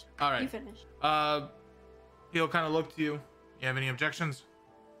finish. All right. You finish. He'll kind of look to you. You have any objections?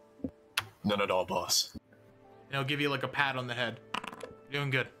 None at all, boss. And he'll give you like a pat on the head. You're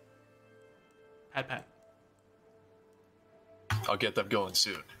doing good. Pat. I'll get them going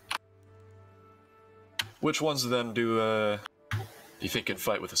soon. Which ones of them do you think can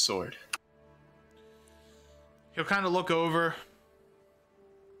fight with a sword? He'll kind of look over.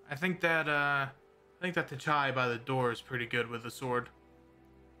 I think that the chai by the door is pretty good with a sword.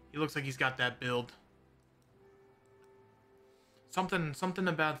 He looks like he's got that build. Something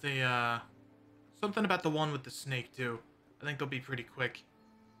about the one with the snake too. I think they'll be pretty quick.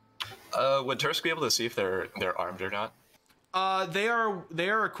 Would Tursk be able to see if they're armed or not? They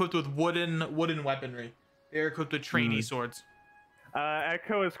are equipped with wooden weaponry. They're equipped with trainee swords.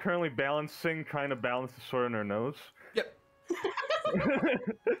 Echo is currently trying to balance the sword on her nose. Yep.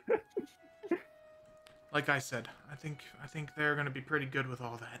 Like I said, I think they're gonna be pretty good with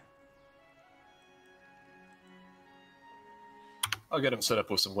all that. I'll get him set up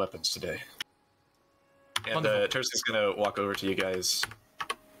with some weapons today. And Wonderful. Tursk is gonna walk over to you guys.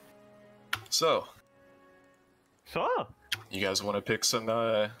 So, you guys want to pick some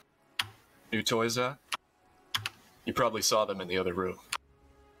new toys out? You probably saw them in the other room.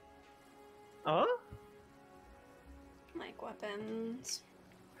 Like weapons.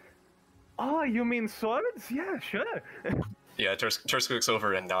 Oh, you mean swords? Yeah, sure. Yeah, Tursk looks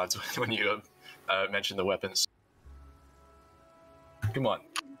over and nods when you mention the weapons. Come on.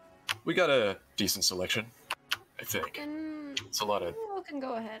 We got a decent selection, I think. It's a lot of... You can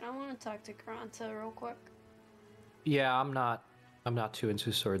go ahead. I want to talk to Granta real quick. Yeah, I'm not too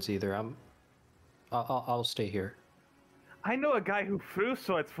into swords either. I'll stay here. I know a guy who threw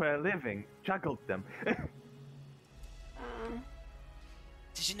swords for a living, juggled them.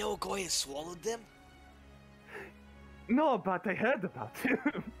 Did you know a guy has swallowed them? No, but I heard about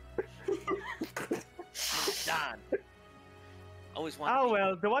him. Darn. Always wanted. Oh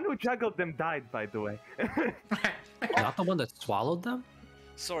well, the one who juggled them died, by the way. Not the one that swallowed them?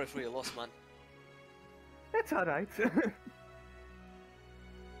 Sorry for your loss, man. That's alright.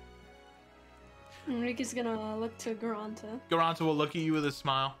 Enrique's gonna look to Garanta. Garanta will look at you with a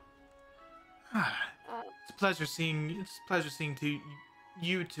smile. Uh, It's a pleasure seeing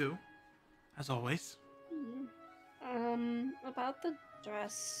you two, as always. About the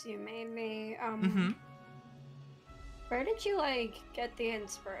dress you made me, Mm-hmm. where did you, like, get the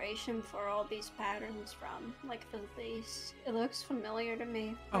inspiration for all these patterns from? Like, the face? It looks familiar to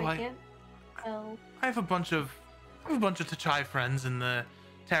me. Oh, I can't tell. I have a bunch of Tachai friends in the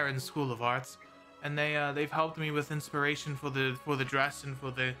Terran School of Arts, and they've helped me with inspiration for the dress and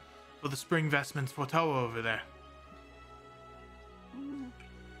for the spring vestments for Toa over there.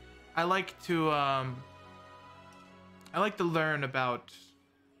 I like to learn about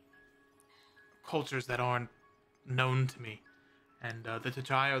cultures that aren't known to me, and the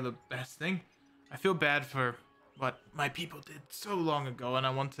Tachai are the best thing. I feel bad for what my people did so long ago, and I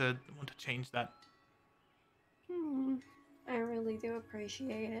want to change that. I really do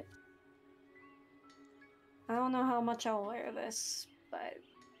appreciate it. I don't know how much I'll wear this, but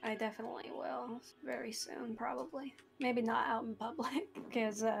I definitely will very soon, probably. Maybe not out in public,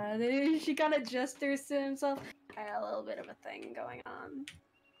 because she kind of gestures to himself. I got a little bit of a thing going on.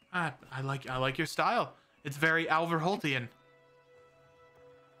 I like your style. It's very Alverholtian.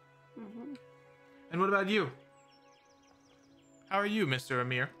 Mm-hmm. And what about you? How are you, Mr.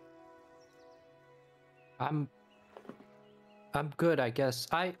 Amir? I'm good, I guess.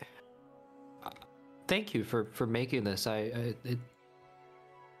 Thank you for making this. You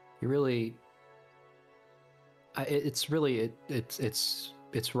really. It's really it's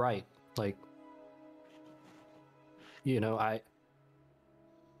right. Like, you know,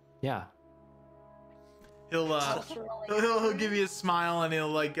 yeah. He'll give you a smile, and he'll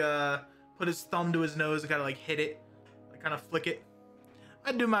like put his thumb to his nose and kind of like hit it, like kind of flick it.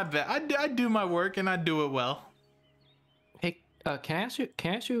 I do my best. I do my work, and I do it well. Hey, can I ask you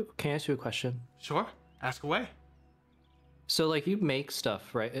a question? Sure, ask away. So, like, you make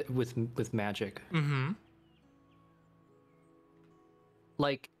stuff, right, with magic. Mm-hmm.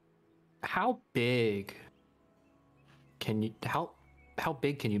 Like, how big can you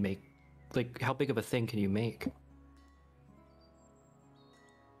make? Like, how big of a thing can you make?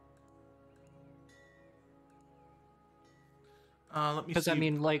 Let me see. Because I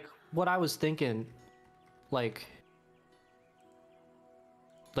mean, like, what I was thinking, like,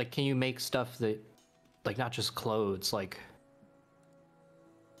 can you make stuff that, like, not just clothes, like,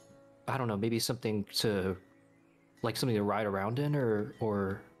 I don't know, maybe something to ride around in,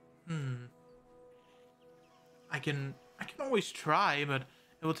 or. I can always try, but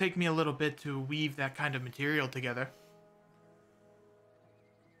it will take me a little bit to weave that kind of material together.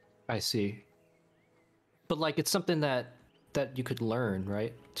 I see. But, like, it's something that you could learn,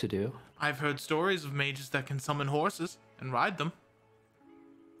 right, to do. I've heard stories of mages that can summon horses and ride them.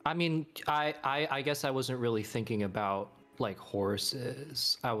 I mean, I guess I wasn't really thinking about, like,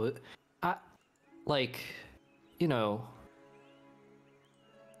 horses. Like, you know,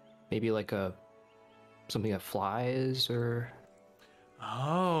 maybe like something that flies, or.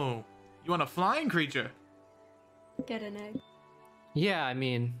 Oh, you want a flying creature? Get an egg. Yeah, I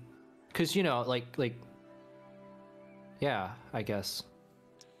mean, cause you know, like, yeah, I guess.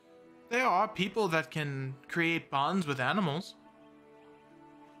 There are people that can create bonds with animals.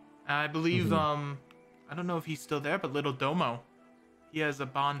 I believe, I don't know if he's still there, but Little Domo, he has a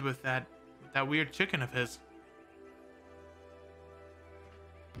bond with that weird chicken of his.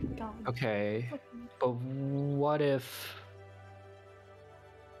 God. Okay, but what if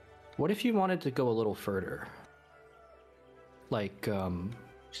you wanted to go a little further? Like, you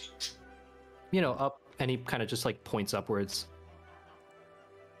know, up, and he kind of just like points upwards.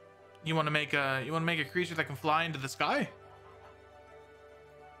 You want to make a creature that can fly into the sky?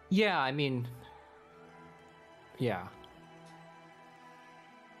 Yeah, I mean, yeah.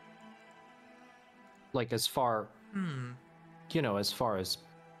 Like, as far, you know, as far as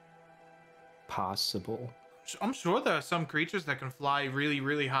possible. I'm sure there are some creatures that can fly really,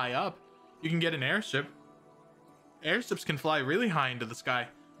 really high up. You can get an airship. Airships can fly really high into the sky.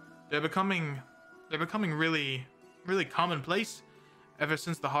 They're becoming really, really commonplace ever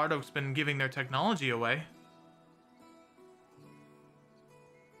since the Hard Oak's been giving their technology away.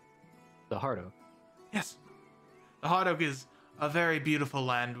 The Hard Oak. Yes. The Hard Oak is a very beautiful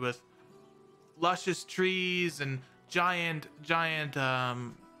land with luscious trees and giant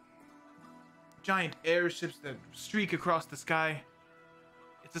airships that streak across the sky.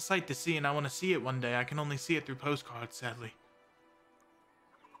 It's a sight to see, and I want to see it one day. I can only see it through postcards, sadly.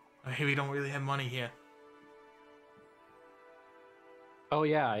 We don't really have money here. Oh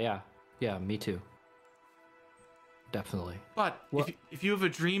yeah. Me too. Definitely. But What- if you have a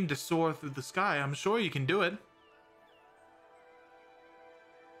dream to soar through the sky, I'm sure you can do it.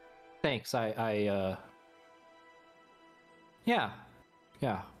 Thanks. Yeah.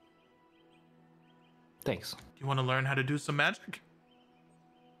 Thanks. Do you want to learn how to do some magic?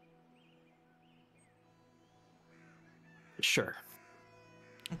 Sure.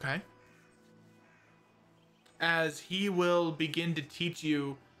 Okay. As he will begin to teach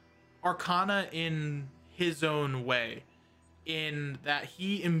you arcana in his own way, in that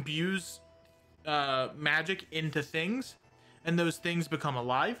he imbues magic into things, and those things become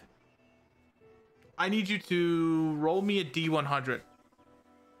alive. I need you to roll me a D100.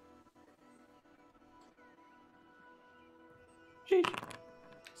 Sheesh.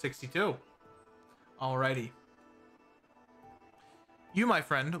 62. Alrighty. You, my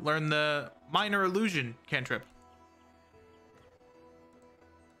friend, learn the minor illusion cantrip.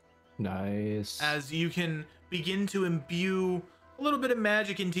 Nice. As you can begin to imbue a little bit of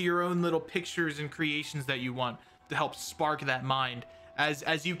magic into your own little pictures and creations that you want to help spark that mind.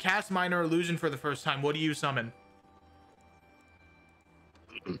 As you cast minor illusion for the first time, what do you summon?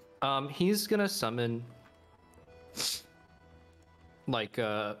 He's gonna summon like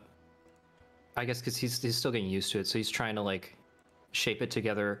I guess because he's still getting used to it, so he's trying to like shape it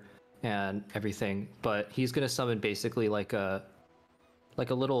together and everything. But he's gonna summon basically like a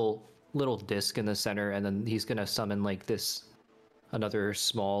little disc in the center, and then he's gonna summon like this another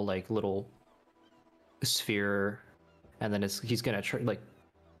small like little sphere, and then he's gonna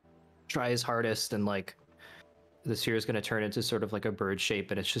try his hardest, and like the sphere is gonna turn into sort of like a bird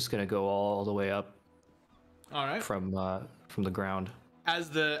shape, and it's just gonna go all the way up. All right. From the ground. As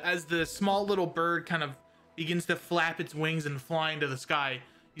the small little bird kind of begins to flap its wings and fly into the sky,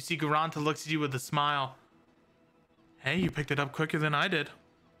 you see Garanta looks at you with a smile. Hey, you picked it up quicker than I did.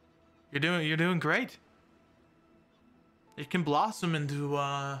 You're doing great. It can blossom into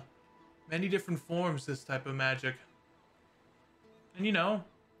many different forms, this type of magic. And you know,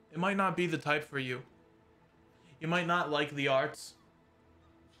 it might not be the type for you. You might not like the arts.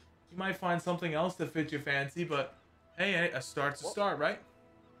 You might find something else that fits your fancy, but hey, a start's a start, right?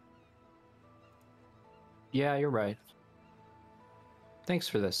 Yeah, you're right. Thanks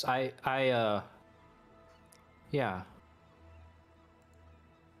for this. Yeah.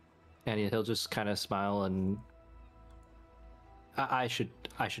 And he'll just kind of smile, and I should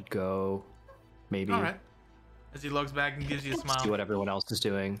go, maybe. All right. As he looks back and gives you a smile. See what everyone else is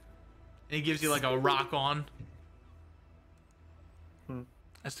doing. And he gives you like a rock on.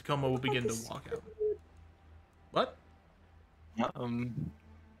 As Tacoma will begin to walk out. What?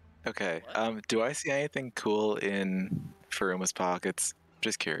 Okay. Do I see anything cool in Furuma's pockets?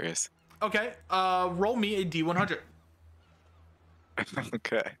 Just curious. Okay. Roll me a D100.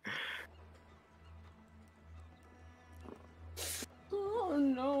 Okay. Oh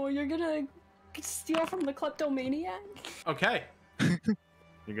no, you're gonna steal from the kleptomaniac? Okay.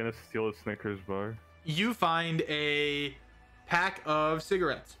 You're gonna steal a Snickers bar? You find a pack of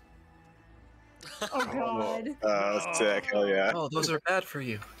cigarettes. Oh god. Sick. Hell yeah. Oh, those are bad for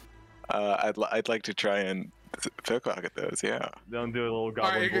you. I'd like to try and pickpocket those. Yeah. Don't do a little All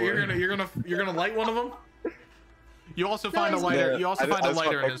goblin right, boy. you're gonna light one of them. You also find a Nice. lighter. Yeah, You also I find a just want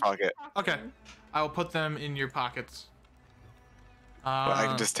lighter in his. pickpocket. Okay. I will put them in your pockets. But I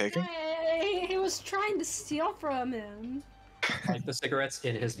can just take them. He was trying to steal from him. Like the cigarettes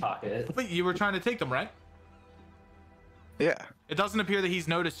in his pocket. But you were trying to take them, right? Yeah. It doesn't appear that he's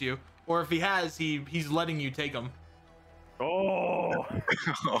noticed you, or if he has, he's letting you take them. Oh,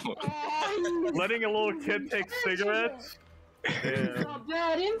 Oh, letting a little kid take cigarettes? Yeah. a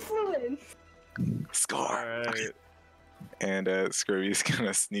bad influence. Score. Alright. And Scrooby's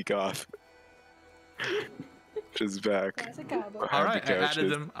gonna sneak off. Just back. That's a combo. All behind right, the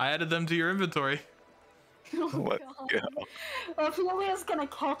couches. I added them to your inventory. Oh, Let's God. go. Ophelia's gonna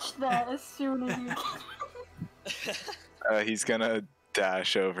catch that as soon as you He's gonna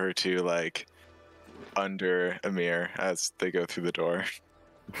dash over to like under Amir as they go through the door.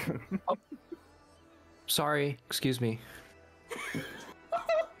 Sorry, excuse me.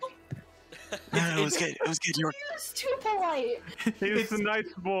 It was good. You're just too polite. He's a nice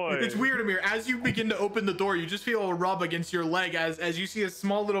boy. It's weird, Amir. As you begin to open the door, you just feel a rub against your leg as you see a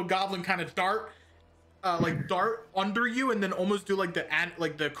small little goblin kind of dart under you, and then almost do like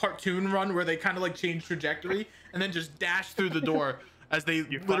the cartoon run where they kind of like change trajectory and then just dash through the door as they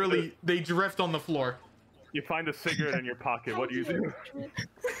literally they drift on the floor. You find a cigarette in your pocket. What do you do?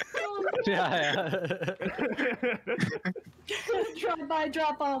 Yeah. Drop by,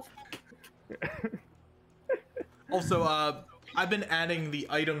 drop off. Also, I've been adding the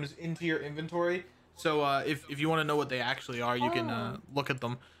items into your inventory. So if you want to know what they actually are, you can look at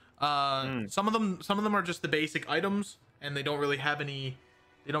them. Some of them are just the basic items, and they don't really have any.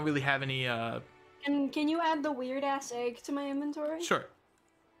 They don't really have any. And can you add the weird ass egg to my inventory? Sure.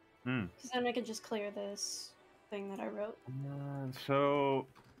 Because then I can just clear this thing that I wrote. So,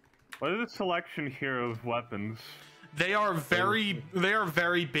 what is the selection here of weapons? They are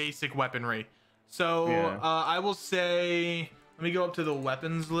very basic weaponry. So Yeah. I will say, let me go up to the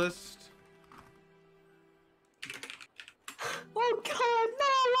weapons list. Oh god,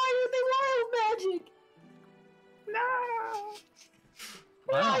 no! Why are they wild magic? No!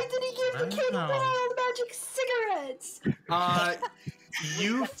 Why did he give the kid Wow. wild magic cigarettes?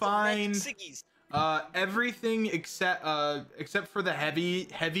 You find Ciggies. everything except for the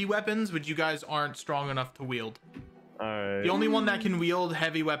heavy weapons, which you guys aren't strong enough to wield. Alright. The only one that can wield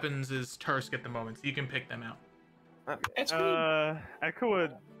heavy weapons is Tursk at the moment, so you can pick them out. Echo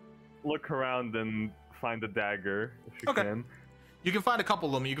would look around and find a dagger if she Okay. can. You can find a couple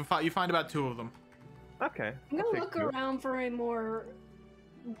of them. You find about 2 of them. Okay. I'm I'll gonna take look 2. around for a more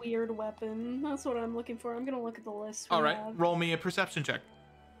weird weapon. That's what I'm looking for. I'm gonna look at the list. All right, roll me a perception check.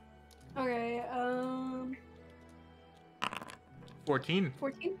 Okay, 14.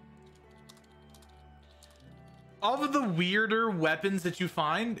 14? Of the weirder weapons that you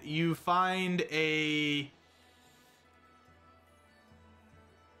find a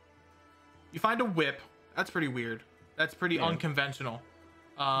whip. That's pretty weird. That's pretty unconventional.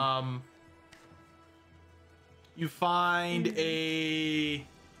 You find a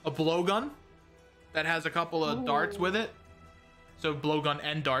blowgun that has a couple of darts with it. So blowgun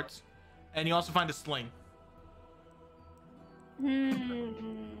and darts. And you also find a sling.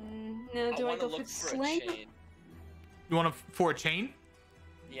 Now, do I wanna go for look the for sling? a chain. You want for a chain?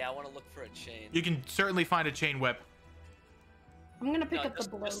 Yeah, I want to look for a chain. You can certainly find a chain whip. I'm gonna pick No, up the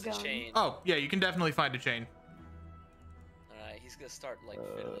just blowgun. chain. Oh, yeah, you can definitely find a chain. Alright, he's gonna start like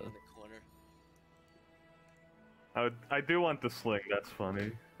fiddling in the corner. I do want the sling. That's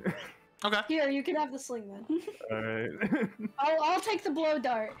funny. Okay. Here, you can have the sling then. Alright. I'll take the blow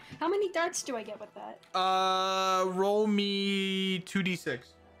dart. How many darts do I get with that? Roll me 2d6.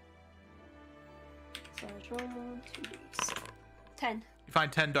 So I roll 2d6. 10. You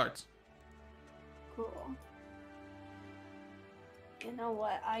find 10 darts. Cool. You know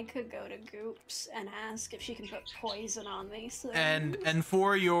what? I could go to Goops and ask if she can put poison on these things. And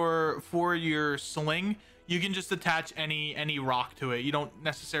for your sling, you can just attach any rock to it. You don't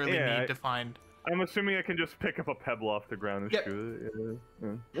necessarily need to find. I'm assuming I can just pick up a pebble off the ground and Yep. shoot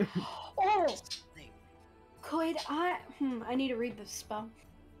it. Yeah. Oh! Could I? I need to read this spell.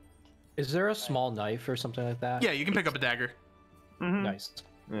 Is there a small knife or something like that? Yeah, you can pick up a dagger. Mhm. Nice.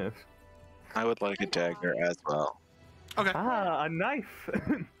 Yes. I would like a dagger as well. Okay. Ah, a knife.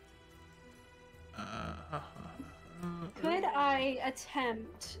 Could I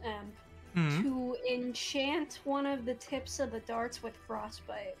attempt to enchant one of the tips of the darts with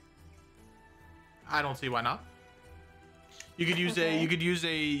frostbite? I don't see why not. You could use Okay. you could use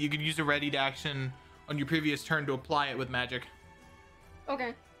a ready to action on your previous turn to apply it with magic.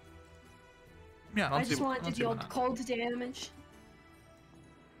 Okay. Yeah, I just I want to don't see why deal not. cold damage.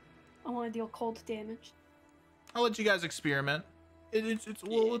 I want to deal cold damage. I'll let you guys experiment. It's a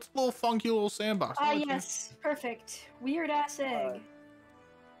little funky little sandbox. Ah, I'll let you- yes, perfect. Weird ass egg.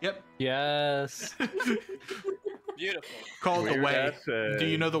 Yep. Yes. Beautiful. Called the Weird way. ass egg. Do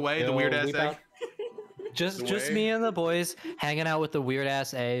you know the way? The Yo, weird ass we egg. found- Just way? me and the boys hanging out with the weird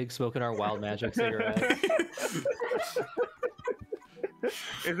ass egg, smoking our wild magic cigarettes.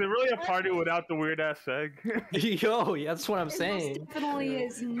 Is it really a party without the weird ass egg? Yo, yeah, that's what I'm It saying. most definitely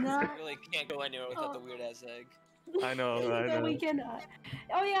is not. Really can't go anywhere without the weird ass egg. I know. No, we cannot.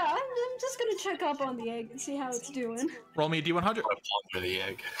 Oh yeah, I'm just gonna check up on the egg and see how it's doing. Roll me a d100. Under the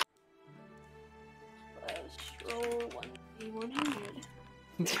egg. Let's roll 1d100.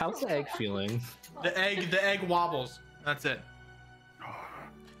 How's the egg feeling? The egg wobbles. That's it.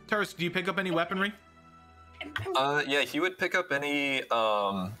 Tursk, do you pick up any weaponry? Yeah, he would pick up any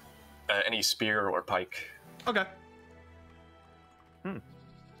spear or pike. Okay.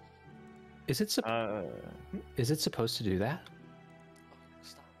 Is it supposed to do that?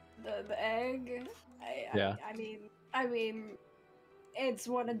 Stop. The egg. Yeah. I mean, it's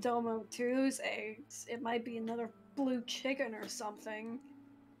one of Domo 2's eggs. It might be another blue chicken or something.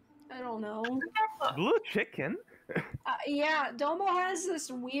 I don't know. Blue chicken? Yeah, Domo has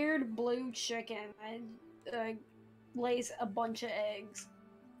this weird blue chicken and lays a bunch of eggs.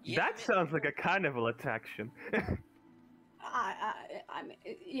 Yeah, That sounds like a carnival attraction. I mean,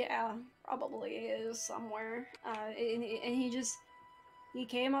 yeah, probably is somewhere. And he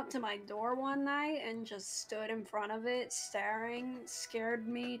came up to my door one night and just stood in front of it, staring, scared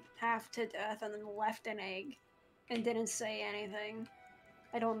me half to death, and then left an egg, and didn't say anything.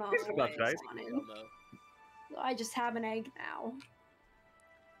 I don't know Seems about what's right. on it. Domo. I just have an egg now,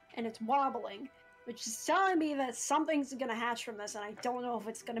 and it's wobbling, which is telling me that something's gonna hatch from this, and I don't know if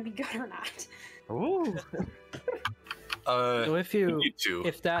it's gonna be good or not. Ooh. So if you two.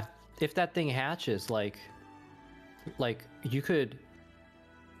 if that thing hatches, like you could.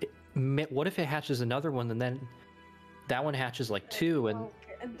 What if it hatches another one, and then that one hatches like two, and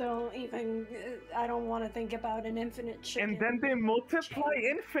Don't even. I don't want to think about an infinite chicken. And then they multiply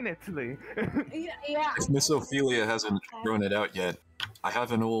infinitely. Yeah. If Miss Ophelia hasn't thrown it out yet, I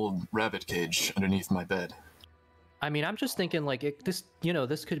have an old rabbit cage underneath my bed. I mean, I'm just thinking like this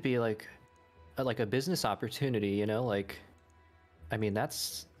could be like a business opportunity, you know, like, I mean,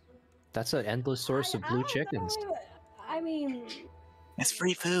 that's an endless source of blue chickens. I mean, It's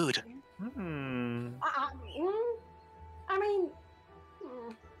free food. I mean,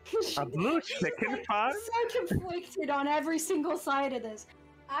 A blue chicken farm? so conflicted on every single side of this.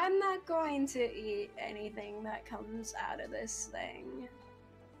 I'm not going to eat anything that comes out of this thing.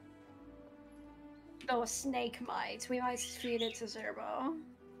 Though a snake might. We might feed it to Zerbo.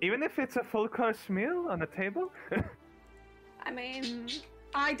 Even if it's a full course meal on the table? I mean,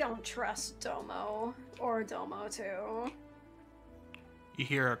 I don't trust Domo or Domo 2. You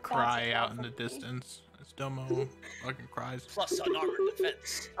hear a cry a out in the problem. distance as Domo fucking cries. Plus unarmored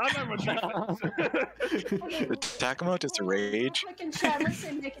defense. The Takamo just rage. Click in chat,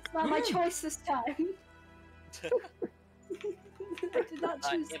 listen, Nick, it's not my choice this time. I did not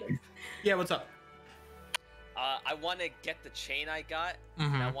choose if- this. Yeah, what's up? I want to get the chain I got,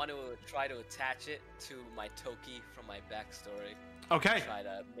 and I want to try to attach it to my Toki from my backstory. Okay. Try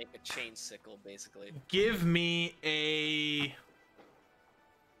to make a chain sickle, basically. Give me a...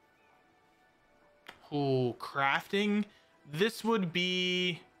 Oh, crafting. This would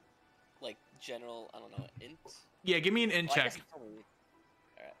be... Like, general, I don't know, int? Yeah, give me an int Well, I guess check. it's probably-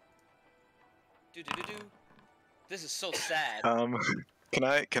 Alright. Do. This is so sad. Can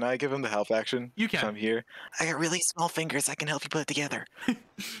I give him the help action? You can. I'm here. I got really small fingers. I can help you put it together.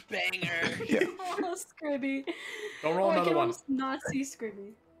 Banger! Yeah. Oh, Scribby. Don't roll I another can one. almost not see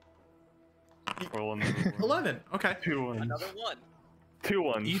Scribby. Roll another one. 11. Okay. 2 ones. Another one. 2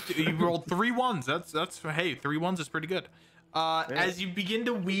 ones. You rolled 3 ones. That's hey, 3 ones is pretty good. As you begin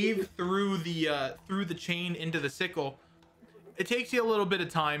to weave through the chain into the sickle, it takes you a little bit of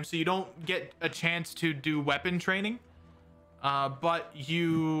time, so you don't get a chance to do weapon training. But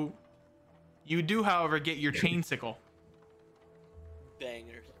you do, however, get your chain sickle.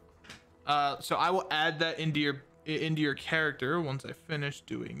 Banger. So I will add that into your character once I finish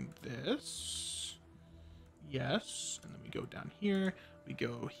doing this. Yes, and then we go down here. We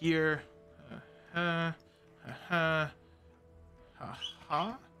go here.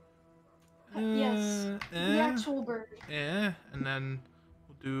 Yes, the actual bird. Yeah, and then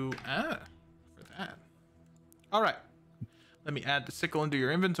we'll do for that. All right. Let me add the sickle into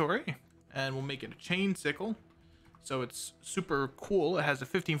your inventory, and we'll make it a chain sickle. So it's super cool. It has a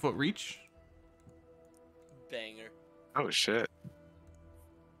 15-foot reach. Banger. Oh shit.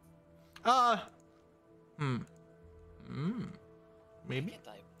 Maybe. Can't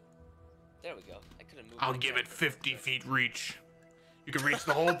I? There we go. I couldn't move. I'll my give it character. 50 feet reach. You can reach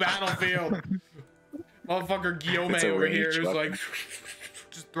the whole battlefield. Motherfucker Guillaume It's a over here ranged is weapon. like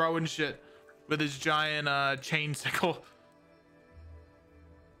just throwing shit with his giant chain sickle.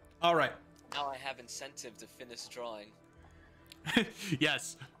 All right. Now I have incentive to finish drawing.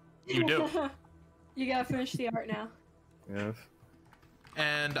 Yes, you do. You gotta finish the art now. Yes.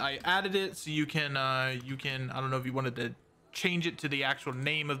 And I added it so you can I don't know if you wanted to change it to the actual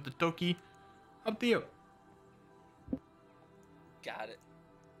name of the Toki. Up to you. Got it.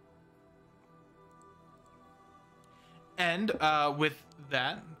 And with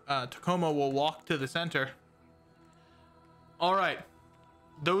that, Takomo will walk to the center. All right.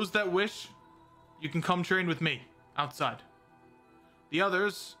 Those that wish, you can come train with me outside. The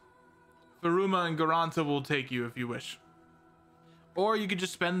others, Faruma and Garanta will take you if you wish. Or you could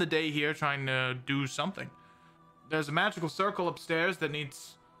just spend the day here trying to do something. There's a magical circle upstairs that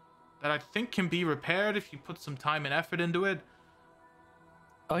I think can be repaired if you put some time and effort into it.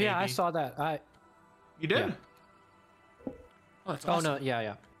 Oh yeah, I Maybe. saw that. You did? Yeah. Oh, that's Oh awesome. no,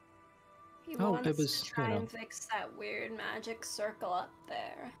 yeah. He Oh, wants it was, to try you know. and fix that weird magic circle up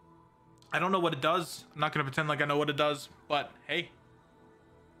there. I don't know what it does. I'm not gonna pretend like I know what it does, but hey,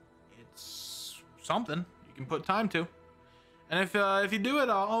 it's something you can put time to. And if you do it,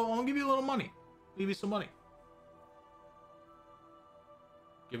 I'll give you a little money. Give you some money.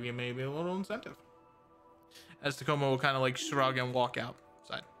 Give you maybe a little incentive. As Tacoma will kind of like shrug and walk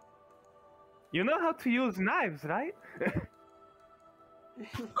outside. You know how to use knives, right?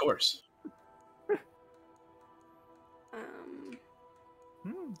 Of course.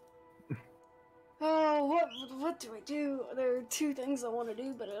 Oh, what do I do? There are two things I want to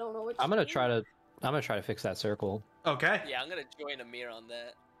do, but I don't know which. I'm gonna try to fix that circle. Okay. Yeah, I'm gonna join Amir on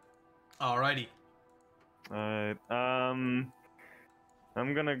that. Alrighty. Alright, I'm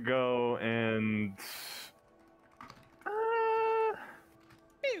gonna go and...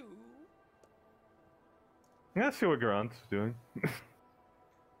 Pew. I'm gonna see what Grant's doing.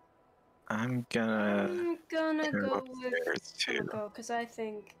 I'm gonna go upstairs too. because I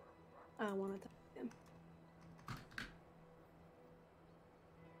think I want to talk to him.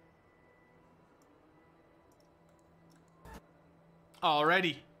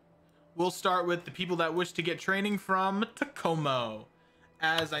 Alrighty. We'll start with the people that wish to get training from Tacoma.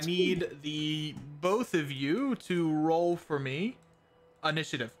 As I need the both of you to roll for me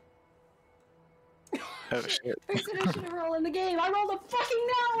initiative. Oh shit. First initiative roll in the game. I rolled a fucking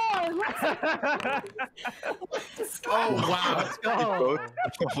nat one. Let's go. Oh wow. Let's go.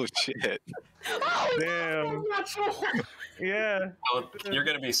 Oh shit. Oh, Damn. natural. Yeah. Well, you're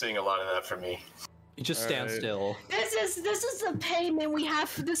gonna be seeing a lot of that from me. You just stand Alright. still. This is the payment we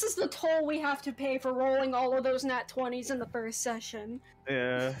have. This is the toll we have to pay for rolling all of those nat 20s in the first session.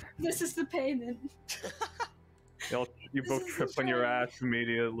 Yeah. This is the payment. You This both is trip a on your challenge. ass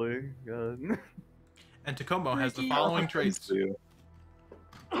immediately. God. And Tacoma has the Ricky. following traits.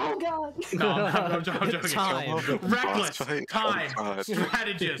 Oh god. No, I'm joking. Time. Reckless, Boss fight. time, Oh, God.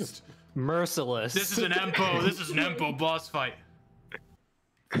 strategist. Merciless. This is an Empo. This is an Empo boss fight.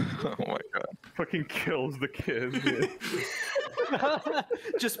 Oh my god. Fucking kills the kid.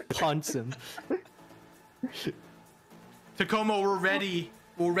 Just punts him. Tacoma will ready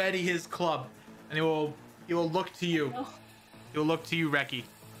his club, and he will look to you. Oh. He'll look to you, Reki.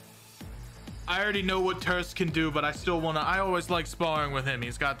 I already know what Tursk can do, but I always like sparring with him.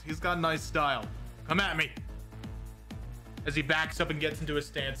 He's got nice style. Come at me. As he backs up and gets into his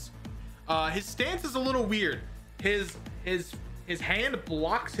stance. His stance is a little weird. His hand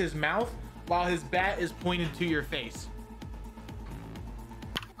blocks his mouth while his bat is pointed to your face.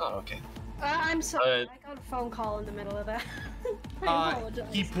 Oh, okay. I'm sorry. I got a phone call in the middle of that. I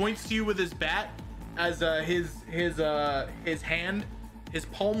apologize. He points to you with his bat as his hand, his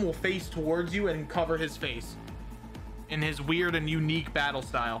palm will face towards you and cover his face in his weird and unique battle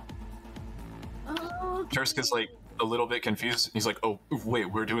style. Okay. Tursk is like a little bit confused. He's like, "Oh, wait,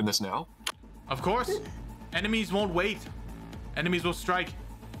 we're doing this now?" Of course, enemies won't wait. Enemies will strike.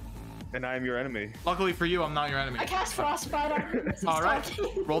 And I am your enemy. Luckily for you, I'm not your enemy. I cast Frostbite on him. as he's All right,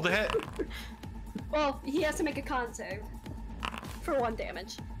 talking. roll the hit. Well, he has to make a con save for 1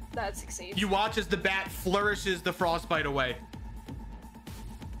 damage. That succeeds. You watch as the bat flourishes the frostbite away.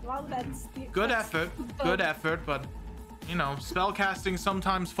 Well, that's Good effort, but you know, spell casting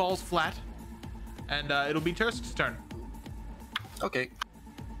sometimes falls flat. And it'll be Tursk's turn. Okay.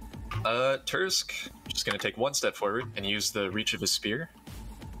 Tursk just gonna take one step forward and use the reach of his spear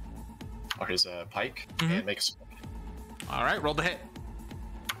or his pike and make a swing. All right, roll the hit.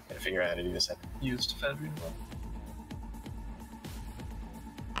 Gotta figure out how to do this. Use defend.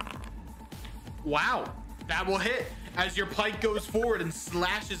 Wow, that will hit as your pike goes forward and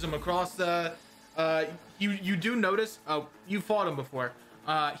slashes him across the. You do notice. You fought him before.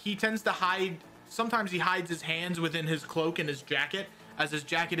 He tends to hide. Sometimes he hides his hands within his cloak and his jacket, as his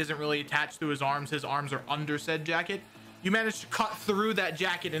jacket isn't really attached to his arms. His arms are under said jacket. You manage to cut through that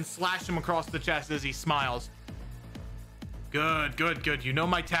jacket and slash him across the chest as he smiles. Good, good, good. You know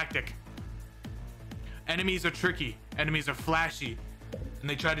my tactic. Enemies are tricky. Enemies are flashy, and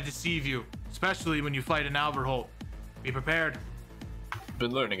they try to deceive you, especially when you fight an Alverholdt. Be prepared.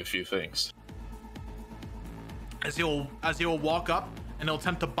 Been learning a few things. As he'll walk up and he'll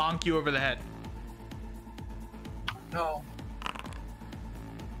attempt to bonk you over the head. No.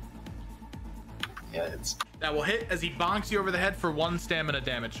 Yeah, it's That will hit as he bonks you over the head for 1 stamina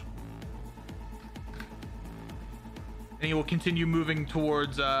damage. And he will continue moving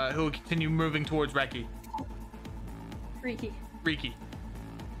towards Reki. Freaky. Riki.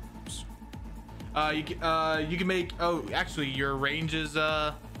 You can make. Oh, actually, your range is.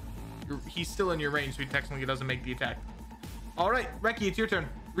 He's still in your range, so he technically doesn't make the attack. All right, Reki, it's your turn.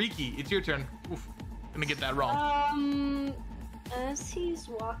 Riki, it's your turn. Oof, gonna get that wrong. As he's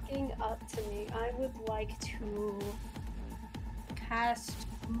walking up to me, I would like to cast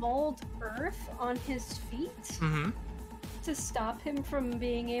Mold Earth on his feet. Mm-hmm. enough to stop him from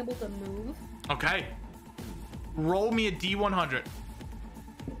being able to move. Okay. Roll me a D100.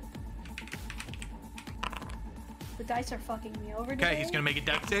 The dice are fucking me over. Okay, he's gonna make a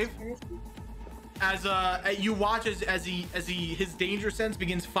dex save. As you watch as his danger sense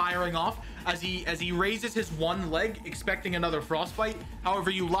begins firing off, as he raises his one leg expecting another frostbite.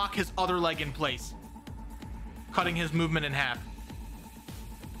 However, you lock his other leg in place, cutting his movement in half.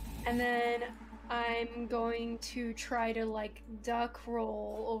 And then I'm going to try to like duck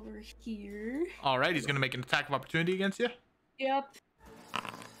roll over here. All right, he's gonna make an attack of opportunity against you. Yep.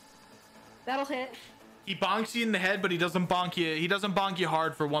 That'll hit. He bonks you in the head, but he doesn't bonk you. He doesn't bonk you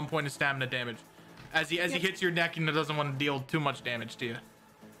hard for 1 point of stamina damage. As he hits your neck and doesn't want to deal too much damage to you.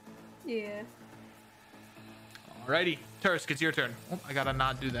 Yeah. Alrighty, Tursk, it's your turn. Oh, I gotta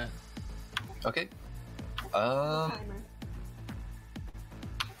not do that. Okay. Timer.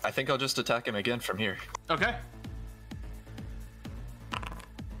 I think I'll just attack him again from here. Okay.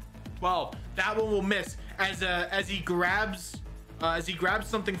 12. That one will miss as he grabs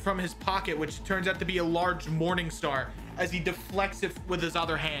something from his pocket, which turns out to be a large morning star. As he deflects it with his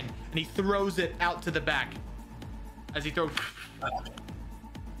other hand, and he throws it out to the back. As he throws.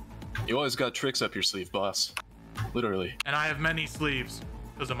 You always got tricks up your sleeve, boss. Literally. And I have many sleeves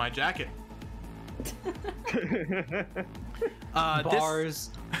because of my jacket.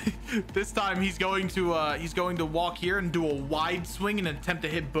 Bars. This time he's going to walk here and do a wide swing and attempt to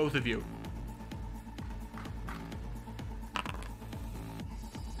hit both of you.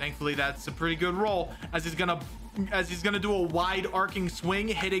 Thankfully, that's a pretty good roll. As he's gonna do a wide arcing swing,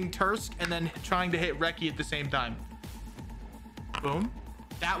 hitting Tursk and then trying to hit Reki at the same time. Boom.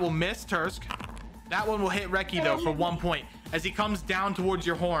 That will miss Tursk. That one will hit Reki though for 1 point. As he comes down towards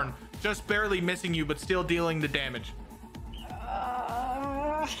your horn, just barely missing you, but still dealing the damage.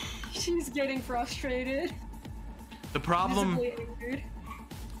 She's getting frustrated. The problem Visibly angered.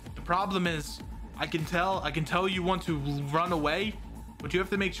 The problem is, I can tell you want to run away, but you have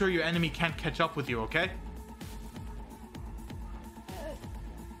to make sure your enemy can't catch up with you, okay?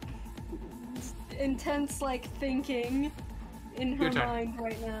 Intense, like, thinking in her Your turn. mind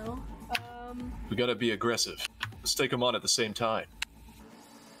right now. We gotta be aggressive. Let's take them on at the same time.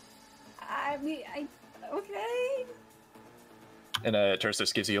 I mean, okay. And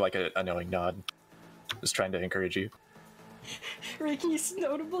Tursus gives you like a knowing nod. Just trying to encourage you. Ricky's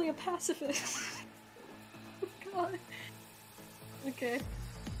notably a pacifist. Oh, God. Okay.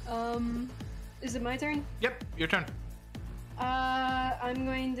 Is it my turn? Yep, your turn. I'm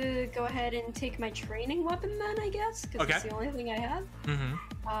going to go ahead and take my training weapon then, I guess, because Okay. it's the only thing I have. Mm-hmm.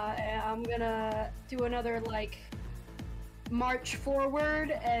 And I'm gonna do another, like, march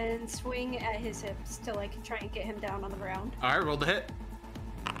forward and swing at his hips to, like, try and get him down on the ground. All right, roll the hit.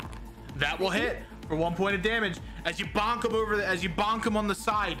 That will hit for 1 point of damage as you bonk him as you bonk him on the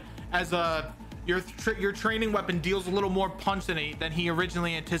side. As your training weapon deals a little more punch than he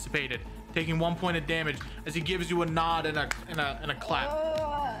originally anticipated, taking 1 point of damage as he gives you a nod and a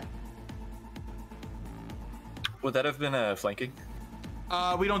clap. Would that have been flanking?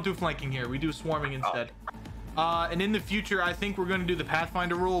 We don't do flanking here. We do swarming instead. And in the future, I think we're going to do the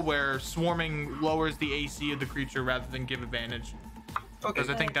Pathfinder rule where swarming lowers the AC of the creature rather than give advantage. Okay. Because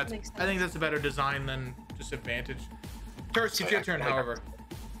I think that's a better design than just advantage. Tursk, it's your turn, however.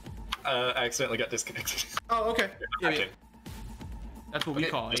 I accidentally got disconnected. Oh, okay. Yeah, Okay. that's what we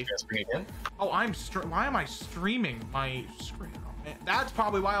call it. Again. Oh, why am I streaming my screen? Oh, man. That's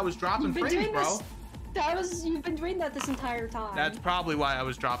probably why I was dropping You've been frames, doing bro. you've been doing that this entire time. That's probably why I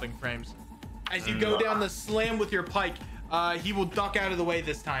was dropping frames. As you go down the slam with your pike, he will duck out of the way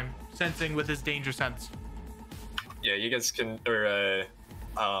this time, sensing with his danger sense. Yeah, you guys can, or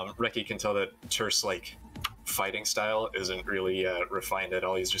Reki can tell that Tur's like fighting style isn't really refined at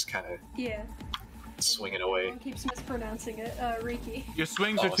all. He's just kind of swinging away. Everyone keeps mispronouncing it. Riki. Your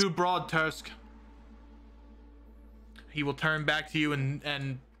swings are too broad, Tursk. He will turn back to you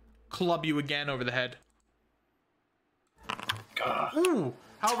and club you again over the head. Ooh.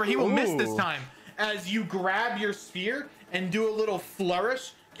 However, he will miss this time as you grab your spear and do a little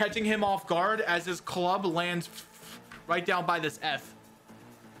flourish, catching him off guard as his club lands right down by this F.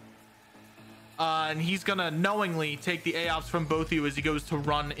 And he's gonna knowingly take the AOPs from both of you as he goes to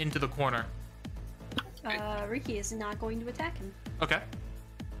run into the corner. Riki is not going to attack him. Okay.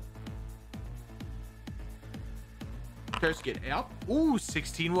 Tursk, get up. Ooh,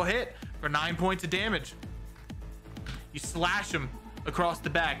 16 will hit for 9 points of damage. You slash him across the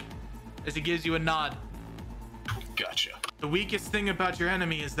back as he gives you a nod. Gotcha. The weakest thing about your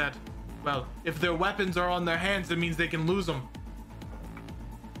enemy is that, well, if their weapons are on their hands, it means they can lose them.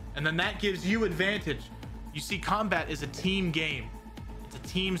 And then that gives you advantage You see, combat is a team game. It's a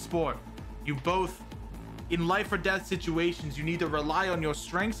team sport. You both, in life or death situations, you need to rely on your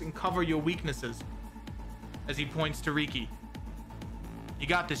strengths and cover your weaknesses. As he points to Riki. You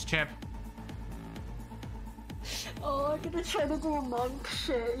got this, champ. Oh, I'm gonna try to do a monk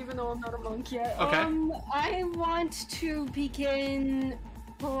shit, even though I'm not a monk yet. Okay. I want to begin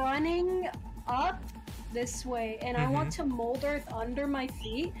running up this way, and I want to mold earth under my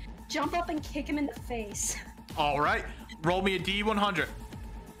feet, jump up and kick him in the face. All right. Roll me a D100.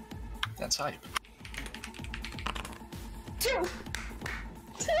 That's hype. 2.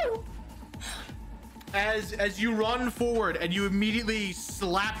 As you run forward and you immediately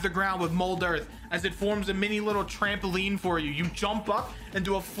slap the ground with mold earth as it forms a mini little trampoline for you, you jump up and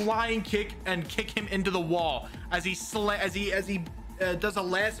do a flying kick and kick him into the wall as he does a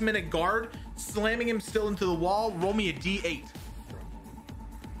last minute guard, slamming him still into the wall. Roll me a D8.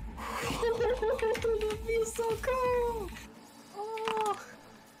 That'd be so cool. Oh.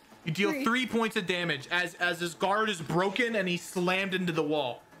 You deal 3 points of damage as his guard is broken and he's slammed into the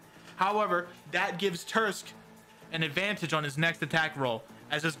wall. However, that gives Tursk an advantage on his next attack roll,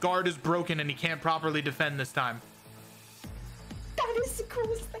 as his guard is broken and he can't properly defend this time. That is the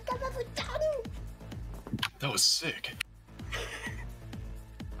coolest thing I've ever done. That was sick.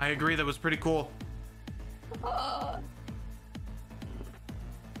 I agree, that was pretty cool. Uh,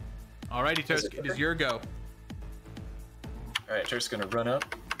 Alrighty, Tursk, it is your go. Alright, Tursk's gonna run up.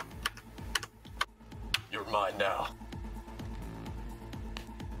 You're mine now.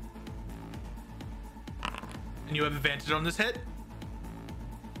 And you have advantage on this hit.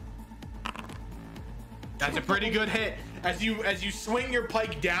 That's a pretty good hit. As you swing your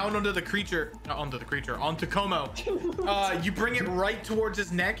pike down onto Como, you bring it right towards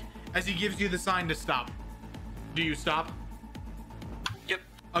his neck as he gives you the sign to stop. Do you stop? Yep.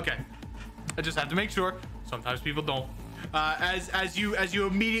 Okay. I just have to make sure. Sometimes people don't. As you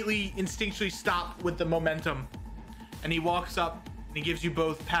immediately instinctually stop with the momentum, and he walks up and he gives you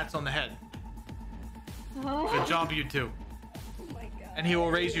both pats on the head. Good job, you two. Oh my god. And he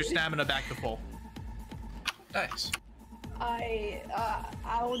will raise your stamina back to full. Nice. I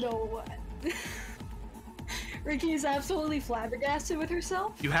don't know what. Riki is absolutely flabbergasted with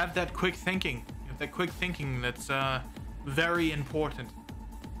herself. You have that quick thinking. You have that quick thinking that's very important.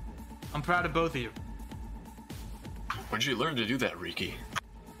 I'm proud of both of you. Where'd you learn to do that, Riki?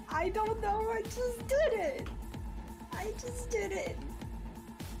 I don't know, I just did it.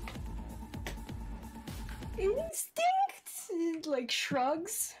 Instinct? Like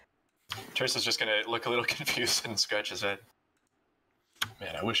shrugs. Tursk is just gonna look a little confused and scratch his head.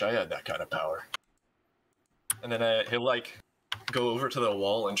 Man, I wish I had that kind of power. And then he'll like go over to the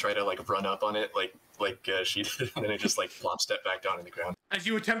wall and try to like run up on it like she did, and then it just like plop step back down in the ground. As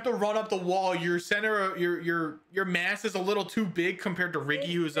you attempt to run up the wall, your center, your mass is a little too big compared to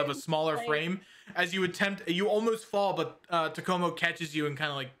Riki, who's of a smaller frame. As you attempt, you almost fall, but Takomo catches you and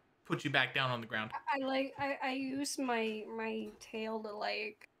kind of like puts you back down on the ground. I use my tail to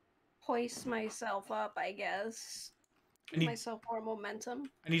like hoist myself up, I guess. Give myself more momentum.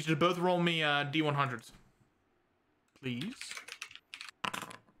 I need you to both roll me D100s, please.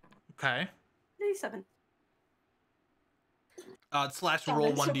 Okay. 97. Slash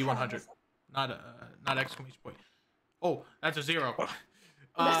roll 1D100, not exclamation point. Oh, that's a 0.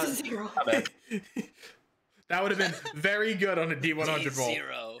 That's a 0. That would have been very good on a D100 roll.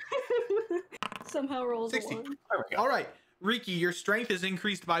 0. Somehow rolls 60. a 1. All right, Riki, your strength is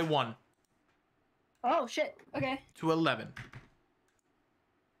increased by 1 Oh shit. Okay. to 11.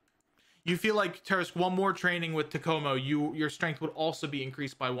 You feel like, Tursk, one more training with Takomo, your strength would also be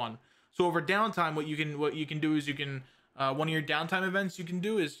increased by 1. So over downtime, what you can do is you can one of your downtime events you can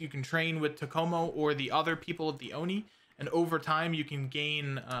do is you can train with Takomo or the other people of the Oni, and over time you can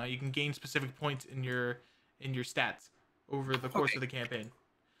gain specific points in your stats over the course of the campaign.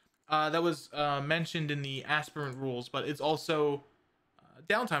 That was mentioned in the aspirant rules, but it's also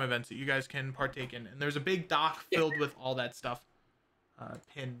downtime events that you guys can partake in, and there's a big doc filled with all that stuff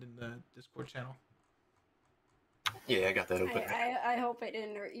pinned in the Discord channel. Yeah, I got that open. I hope I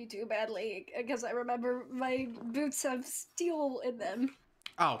didn't hurt you too badly, because I remember my boots have steel in them.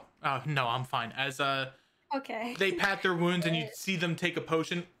 Oh no, I'm fine. As Okay. they pat their wounds and you see them take a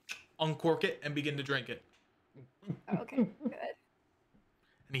potion, uncork it, and begin to drink it. Okay, good.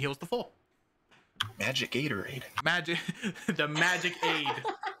 And he heals the full. Magic Gatorade. Magic, the magic aid.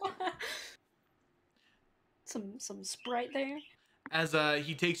 Some Sprite there. As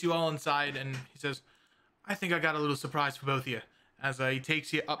he takes you all inside and he says, "I think I got a little surprise for both of you." As he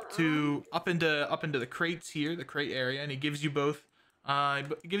takes you up into the crates here, the crate area, and he gives you both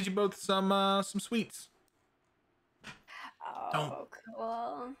some sweets. Oh,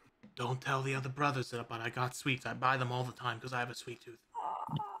 cool. Don't tell the other brothers that, but I got sweets. I buy them all the time because I have a sweet tooth.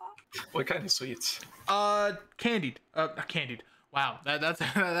 What kind of sweets? Candied. Not candied. Wow, that's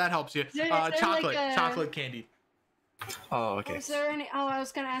that helps you. Is there Chocolate, like a- chocolate candy. Oh, okay. Is there any? Oh, I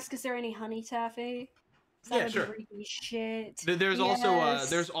was gonna ask. Is there any honey taffy? Yeah, That'd be sure. freaky shit. There's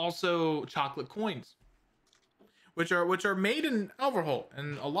Yes. also chocolate coins, which are made in Alverholdt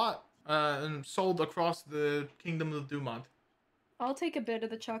and a lot and sold across the Kingdom of Dumont. I'll take a bit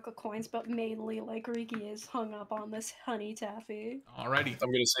of the chocolate coins, but mainly, like Riki is hung up on this honey taffy. Alrighty,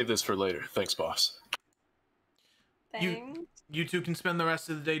 I'm gonna save this for later. Thanks, boss. Thanks. you two can spend the rest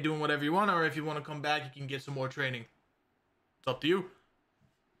of the day doing whatever you want, or if you want to come back, you can get some more training. It's up to you.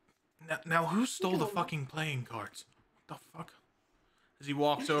 Now who stole the fucking playing cards? What the fuck? As he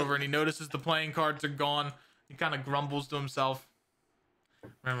walks over and he notices the playing cards are gone, he kind of grumbles to himself.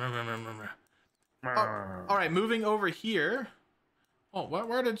 All right, moving over here. Oh,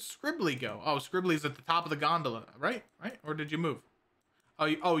 where did Scribbly go? Oh, Scribbly's at the top of the gondola, right? Right? Or did you move?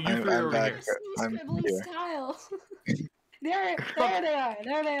 You I'm three are over back. here. I'm Scribbling here. style. there they are.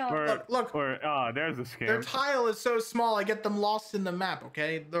 There they are. Look. There's a Their scam. tile is so small, I get them lost in the map,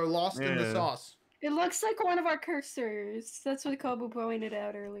 okay? They're lost in the Yeah. sauce. It looks like one of our cursors. That's what Kobu pointed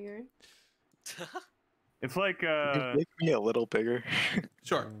out earlier. It's like Can you make me a little bigger?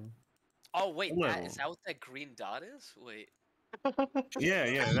 Sure. Oh wait, Well. is that what that green dot is? Wait.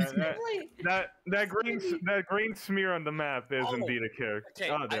 yeah. Scribbly. That green smear on the map is Oh, indeed a character. okay,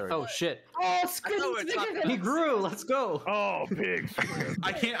 Oh, there it Oh is. shit. Oh, I Scribbly's thought we were bigger talking than He about- grew. Let's go. Oh, big square.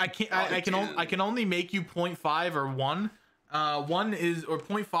 I can only make you 0.5 or 1. 1 is or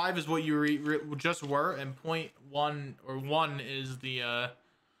 0.5 is what you just were, and 0.1 or 1 is the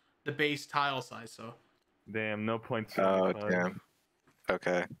base tile size. So Damn, no points. Oh, damn.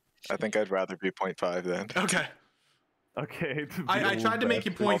 Okay. I think I'd rather be 0.5 then. okay, Okay. I tried to make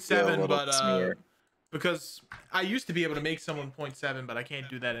you I'll feel a 0.7, little but smear. because I used to be able to make someone 0.7, but I can't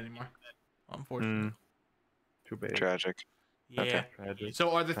do that anymore, unfortunately. Too bad. Tragic. Yeah. Okay. Tragic.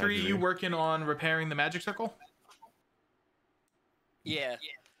 So are the three of you Tragedy. working on repairing the magic circle? Yeah.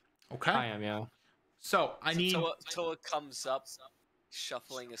 Okay. I am, yeah. So I need. Toa comes up,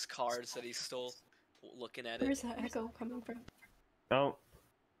 shuffling his cards that he stole, looking at it. Where's that echo coming from? Oh,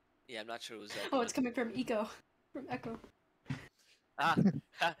 Yeah, I'm not sure it was that. Oh, it's coming from Eco. From Echo.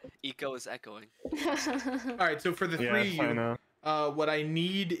 Eco is echoing. All right. So for the yes, three of I you, know. what I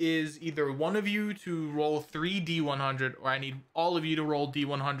need is either one of you to roll 3 D100, or I need all of you to roll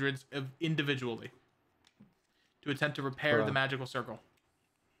D100s individually to attempt to repair the Bruh. magical circle.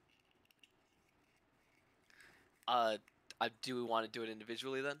 Do we want to do it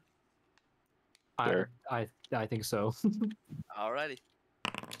individually then? Sure. I think so. Alrighty.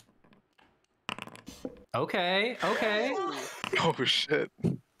 Okay. Oh shit.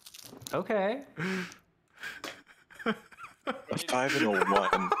 Okay. A 5 and a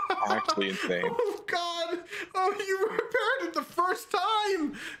 1. Actually insane. Oh God! Oh, you repaired it the first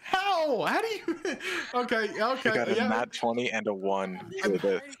time. How? How do you? Okay. I got a Yeah. nat 20 and a 1 for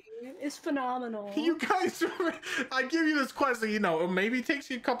this. It's phenomenal. You guys, I give you this quest, you know, maybe it takes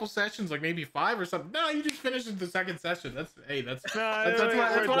you a couple sessions, like maybe 5 or something. No, you just finished it the second session. That's what I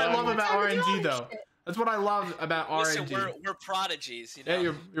love about RNG though. That's what I love about Listen, RNG. we're prodigies, you know.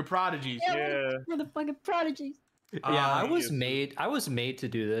 Yeah, you're prodigies. Yeah, Yeah. we're the fucking prodigies. Yeah, I Um, was made to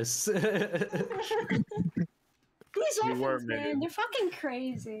do this. These You were orphans, man, made. they're fucking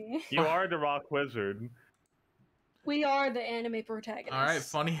crazy. You are the rock wizard. We are the anime protagonists.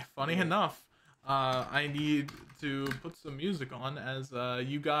 All right, funny enough. I need to put some music on as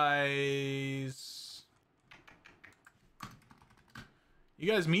you guys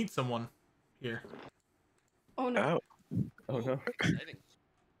meet someone here. Oh no. Oh. Oh no. Exciting.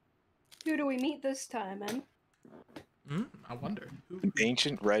 Who do we meet this time, man? I wonder. Who? An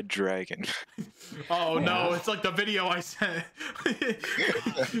ancient red dragon. Oh no, it's like the video I sent. you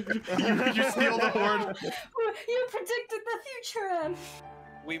steal the horde. You predicted the future, Em.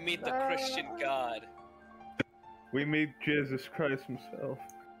 We meet the Christian God. We meet Jesus Christ himself.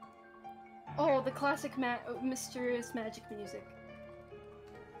 Oh, the classic mysterious magic music.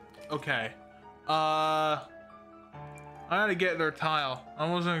 Okay. I gotta get their tile. I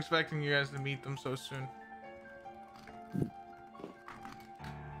wasn't expecting you guys to meet them so soon.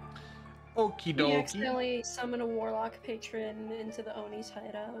 Okie We dokie. accidentally summon a warlock patron into the Oni's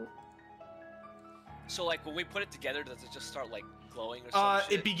hideout. So like when we put it together, does it just start like glowing or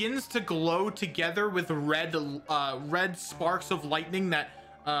something? It begins to glow together with red sparks of lightning that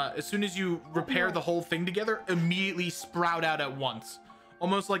as soon as you repair the whole thing together, immediately sprout out at once.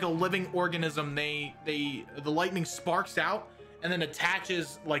 almost like a living organism. The lightning sparks out and then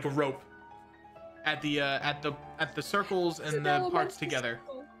attaches like a rope at the circles and the parts together.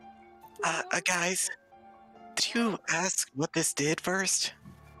 Guys, did you ask what this did first?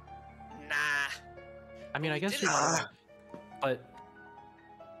 Nah. I mean, I guess did we it. should, but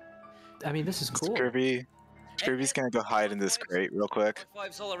I mean, this is cool. Scurvy's gonna go hide in this crate real quick. High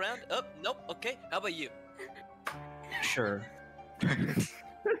fives all around. Oh, nope. Okay. How about you? Sure.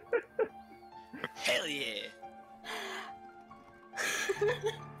 Hell yeah.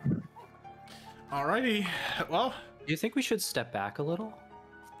 Alrighty, well, Do you think we should step back a little?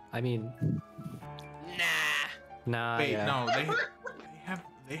 I mean, Nah. wait, yeah. no,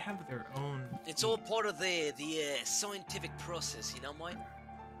 they have their own. It's all part of the scientific process, you know, mate?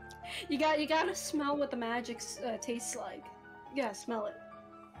 You gotta smell what the magic tastes like. You gotta smell it.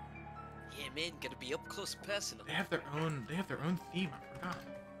 Yeah, man, gotta be up close and personal. They have their own theme. I forgot.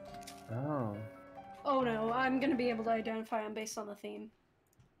 Oh. Oh no, I'm gonna be able to identify them based on the theme.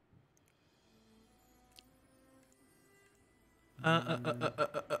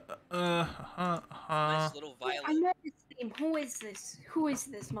 Nice little Wait, I violin. know this theme. Who is this? Who is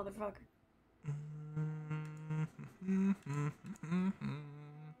this motherfucker?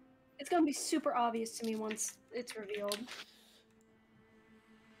 It's gonna be super obvious to me once it's revealed.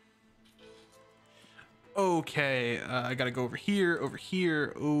 Okay, I gotta go over here,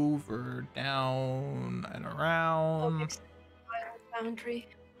 over, down, and around. Okay, boundary.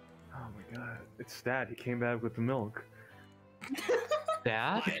 Oh my god. It's Dad. He came back with the milk.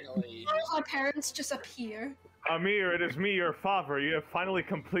 Dad? Finally. Our parents just appear. Amir, it is me, your father. You have finally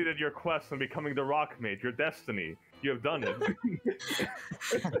completed your quest on becoming the Rock Mage, your destiny. You have done it.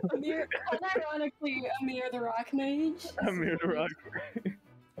 Amir, unironically, Amir the Rock Mage. Amir the Rock Mage.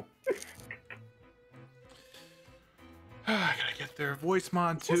 I gotta get their voice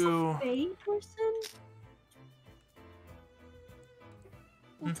mod Is this too. a Fae person?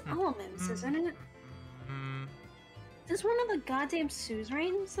 It's Mhm. elements, isn't it? Mm, Is this one of the goddamn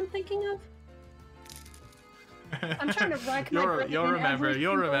suzerains I'm thinking of? I'm trying to rack my brain. You'll in remember. every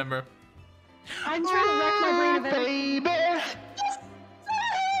You'll single- remember. I'm trying to rack my brain of every... Baby!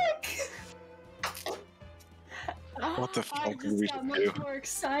 What the I fuck did just we got do? much more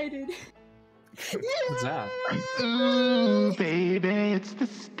excited. What's that? Ooh, baby, it's the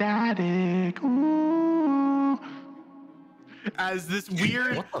static. Ooh. As this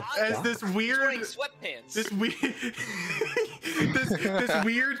weird, What the as fuck? this He's weird, wearing sweatpants. this weird, this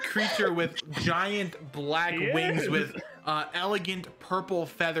weird creature with giant black He wings is. with elegant purple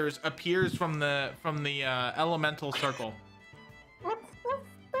feathers appears from the elemental circle.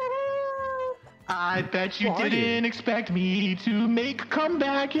 I bet you Who are you? didn't expect me to make a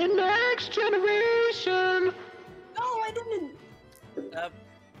comeback in next generation. No, I didn't.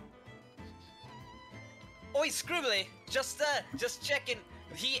 Oi, Scribbly, just checking.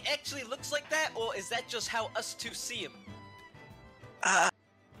 He actually looks like that, or is that just how us two see him? I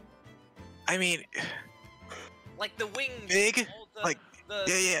mean, Like the wings, Big? all the, Like,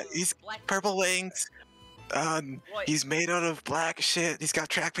 yeah, the he's black purple wings. Right. He's made out of black shit. He's got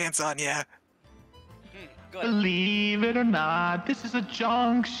track pants on, yeah. Good. Believe it or not, this is a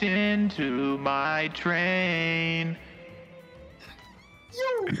junction to my train.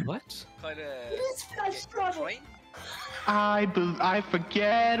 What? Kinda. It is fast travel. Train? I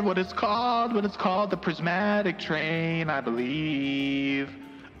forget what it's called. The prismatic train, I believe.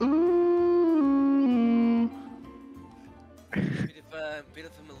 Ooh. Bit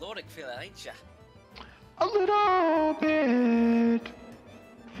of a melodic fella, ain't ya? A little bit.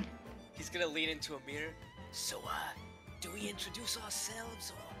 He's gonna lean into a mirror. So, do we introduce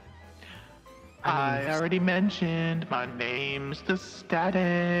ourselves, or? I already mentioned my name's the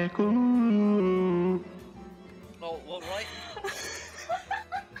static. Ooh. Oh, all right.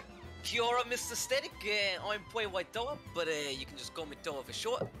 Kia ora, Mr. Static. I'm Pui Waitoa, but you can just call me Toa for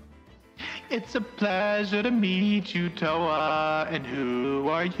short. It's a pleasure to meet you, Toa. And who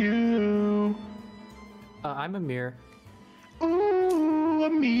are you? I'm Amir. Ooh,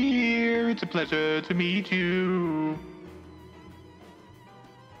 Amir, it's a pleasure to meet you.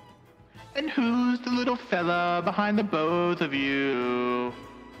 And who's the little fella behind the both of you?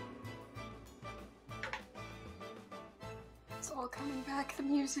 It's all coming back. The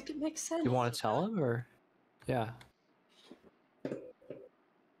music, it makes sense. You want to tell him, or? Yeah.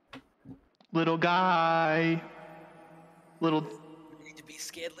 Little guy. Little You need to be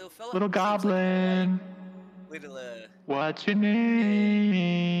scared, little fella. little Seems like goblin. little What's your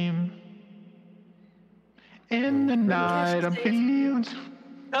name? In the night, I'm feeling.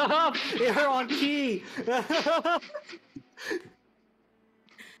 You're on key!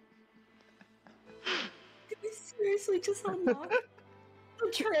 Seriously, just unlock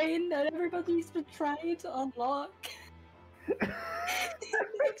the train that everybody's been trying to unlock.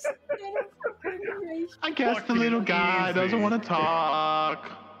 I guess the little guy doesn't want to talk.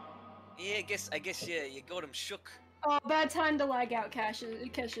 Yeah, I guess you got him shook. Oh, bad time to lag out. Cash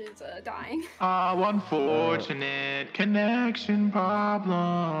is dying. Unfortunate connection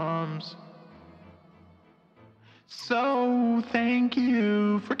problems. So, thank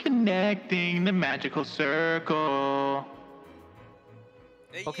you for connecting the magical circle.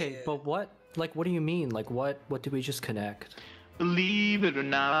 Okay, Yeah. but what? Like, what do you mean? Like, what did we just connect? Believe it or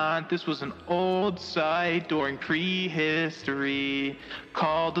not, this was an old site during prehistory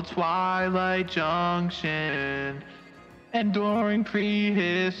called the Twilight Junction. And during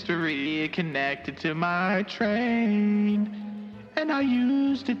prehistory, it connected to my train. And I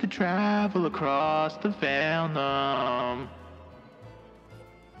used it to travel across the Vellum.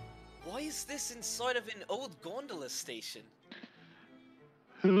 Why is this inside of an old gondola station?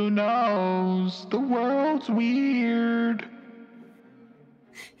 Who knows? The world's weird.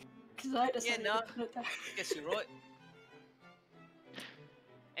 Because I decided no. to put it there. I guess you're right.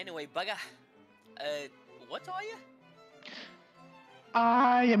 Anyway, bugger. What are you?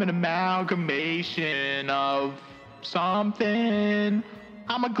 I am an amalgamation of something.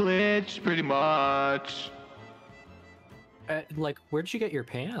 I'm a glitch, pretty much. Like, where'd you get your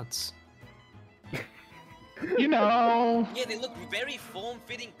pants? You know, Yeah, they look very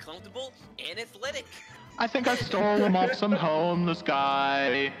form-fitting, comfortable, and athletic. I think I stole them off some homeless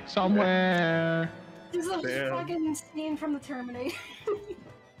guy somewhere. This is a Damn. fucking scene from the Terminator.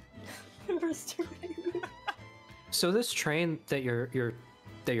 First Terminator. So this train that you're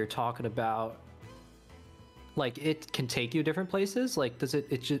talking about, like, it can take you different places? Like, does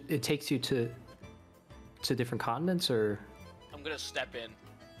it takes you to different continents, or? I'm gonna step in.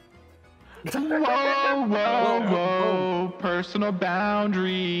 Whoa, whoa, whoa. Personal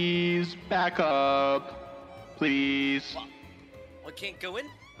boundaries. Back up. Please. I can't go in?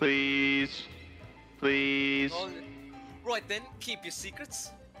 Please. Please. Oh, right then, keep your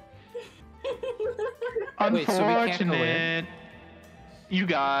secrets. Wait, so we can't go in? Unfortunate. You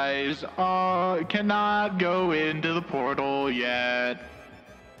guys cannot go into the portal yet.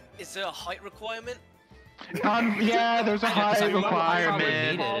 Is there a height requirement? Yeah, there's a height I would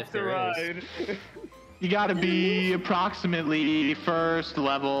requirement. need it if there is. You gotta be approximately first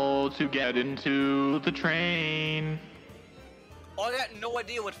level to get into the train. I got no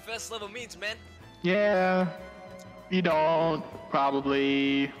idea what first level means, man. Yeah, you don't,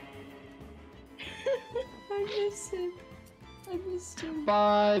 probably. I miss him. I missed him.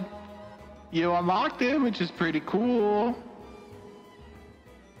 But you unlocked it, which is pretty cool.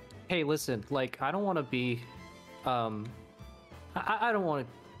 Hey, listen, like, I don't want to be, I don't want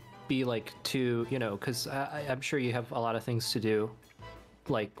to be, like, too, you know, because I'm sure you have a lot of things to do,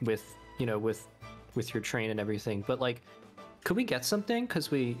 like, with, you know, with your train and everything, but, like, could we get something?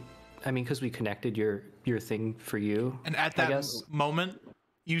 Because we connected your thing for you. And at I that guess. moment,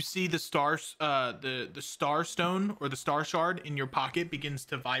 you see the stars, the star stone or the star shard in your pocket begins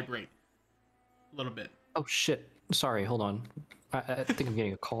to vibrate a little bit. Oh, shit. Sorry, hold on. I think I'm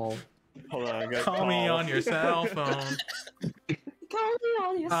getting a call. Hold on, I got Call me call. on your cell phone. Call me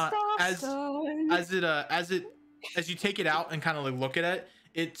on your star stone. As you take it out and kind of like look at it,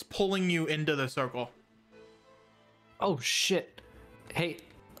 it's pulling you into the circle. Oh, shit. Hey,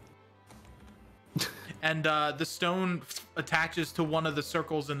 And the stone attaches to one of the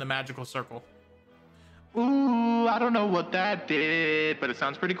circles in the magical circle. Ooh, I don't know what that did, but it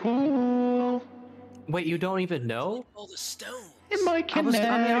sounds pretty cool. wait, you don't even know? All the stones. It might I was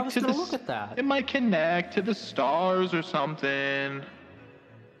connect to gonna the. look at that. It might connect to the stars or something.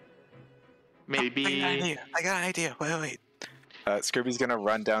 Maybe. I got an idea. Wait. Scrooby's gonna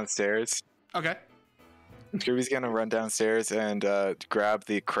run downstairs. Okay. Scrooby's gonna run downstairs and grab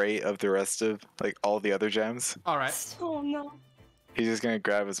the crate of the rest of, like, all the other gems. All right. Oh no. He's just gonna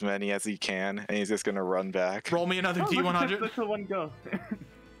grab as many as he can, and he's just gonna run back. Roll me another Oh, look at this, D100. Let the one go.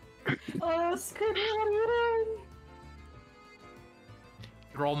 Oh, Scooby, what are you doing?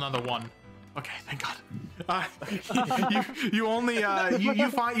 Roll another one. Okay, thank God. You only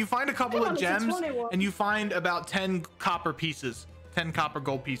you find a couple Come on, of it's a gems 21. and you find about 10 copper pieces, 10 copper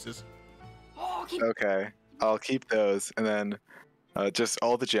gold pieces. Oh, keep Okay, I'll keep those, and then just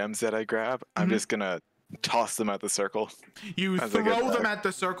all the gems that I grab, I'm just gonna toss them at the circle. You As I get throw them back. at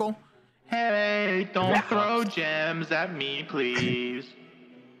the circle. Hey, don't throw gems at me, please.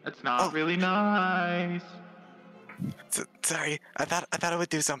 That's not really nice. Sorry, I thought I would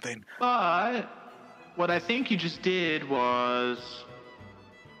do something. But what I think you just did was,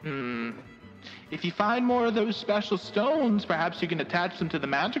 If you find more of those special stones, perhaps you can attach them to the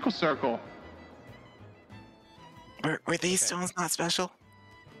magical circle. Were these stones not special?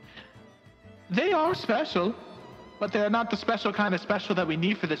 They are special, but they're not the special kind of special that we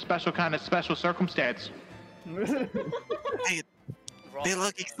need for this special kind of special circumstance. They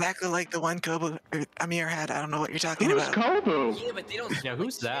look exactly like the one Kobu or Amir had. I don't know what you're talking Who's about. Kobu? Yeah, but they don't. Yeah,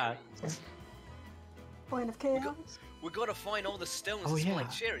 who's that? Point of chaos. We gotta find all the stones Oh, that smell yeah.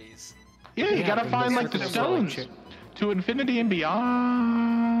 like cherries. Yeah, you gotta bring find the like the circle of stones to infinity and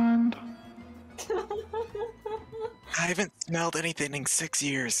beyond. I haven't smelled anything in 6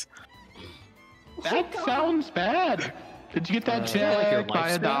 years. That sounds bad. Did you get that Is that like your checked by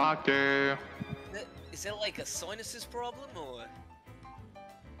a lifespan? doctor? Is that like a sinuses problem or?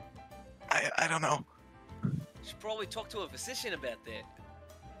 I don't know. You should probably talk to a physician about that.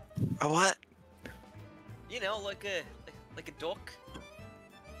 A what? You know, like a doc,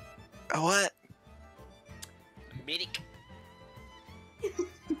 A what? a medic.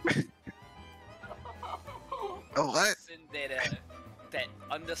 A what? Person that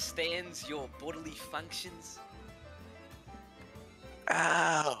understands your bodily functions.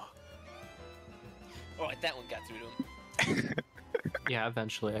 Oh. Alright, that one got through to him. Yeah,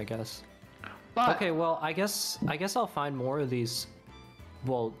 eventually, I guess. But Okay, well, I guess I'll find more of these.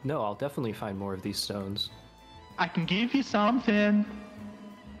 Well, no, I'll definitely find more of these stones. I can give you something.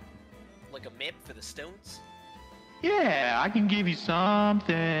 Like a map for the stones. Yeah, I can give you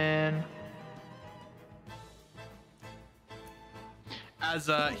something. As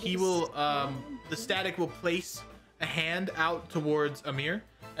he will, the static will place a hand out towards Amir,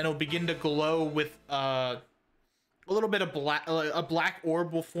 and it'll begin to glow with a little bit of black. A black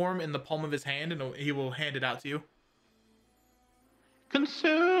orb will form in the palm of his hand, and he will hand it out to you.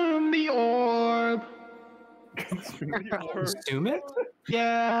 Consume the orb. Consume it?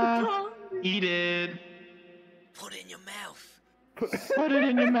 Yeah, eat it. Put it in your mouth. Put it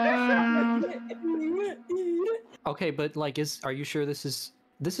in your mouth. Okay, but like, are you sure this is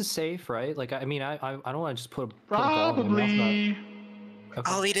safe, right? Like, I mean, I don't want to just put a ball in your mouth, Probably. Okay.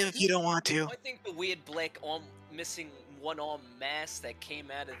 I'll eat it if you don't want to. I think the weird black arm, missing one arm mass that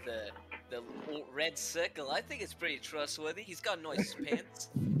came out of the red circle, I think it's pretty trustworthy. He's got nice pants.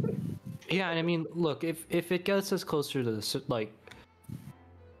 Yeah, and I mean, look, if it gets us closer to the like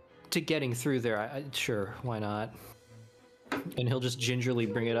to getting through there, I sure, why not? And he'll just gingerly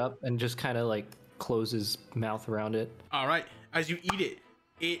bring it up and just kind of like close his mouth around it. All right. As you eat it,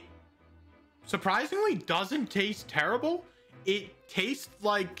 it surprisingly doesn't taste terrible. It tastes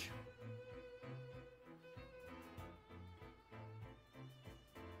like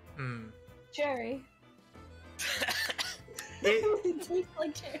Cherry. it Tastes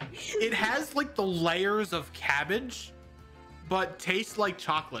like cherry. it has like the layers of cabbage, but tastes like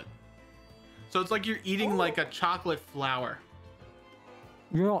chocolate. So it's like you're eating like a chocolate flour.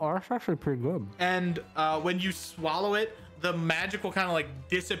 You know, that's actually pretty good. And when you swallow it, the magic will kind of like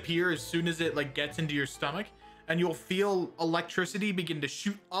disappear as soon as it like gets into your stomach, and you'll feel electricity begin to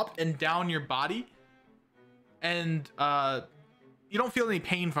shoot up and down your body, and you don't feel any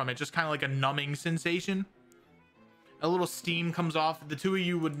pain from it, just kind of like a numbing sensation. A little steam comes off. The two of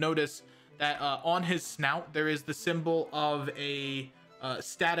you would notice that on his snout there is the symbol of a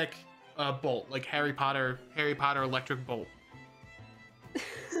static bolt, like Harry Potter electric bolt.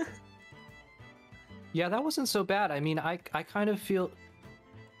 Yeah, that wasn't so bad. I mean, I kind of feel.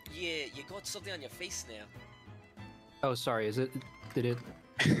 Yeah, you got something on your face now. Oh, sorry. Did it?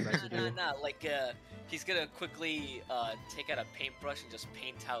 Nah, like, he's gonna quickly, take out a paintbrush and just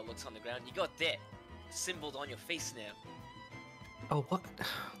paint how it looks on the ground. You got that symboled on your face now. Oh, what?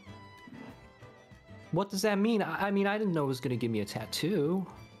 What does that mean? I mean, I didn't know it was gonna give me a tattoo.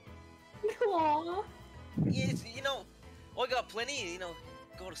 Aww. Yeah, you know, I got plenty, you know,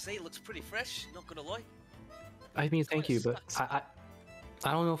 gotta say, it looks pretty fresh, not gonna lie. I mean, thank you, but Sucks.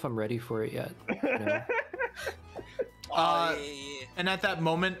 I don't know if I'm ready for it yet. You know? Yeah. And at that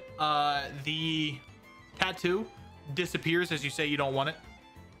moment, the tattoo disappears as you say you don't want it.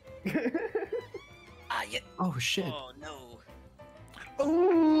 Yeah. Oh shit! Oh, no.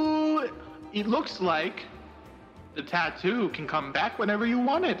 Ooh, it looks like the tattoo can come back whenever you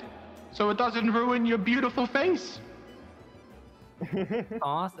want it, so it doesn't ruin your beautiful face.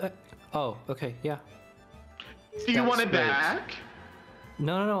 Oh, okay, yeah. Do you That's want it great. back?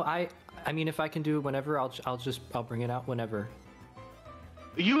 No. I mean, if I can do it whenever, I'll bring it out whenever.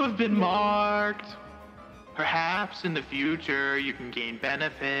 You have been marked. Perhaps in the future you can gain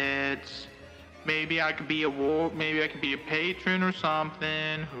benefits. Maybe I could be maybe I could be a patron or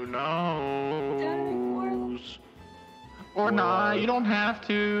something. Who knows? Or not. You don't have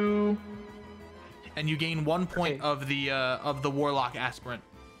to. and you gain 1 point of the warlock aspirant.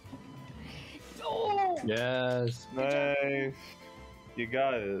 Oh! Yes. Nice. You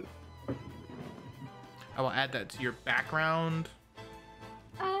got it. I will add that to your background.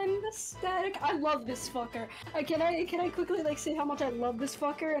 I'm ecstatic. I love this fucker. Can I quickly like say how much I love this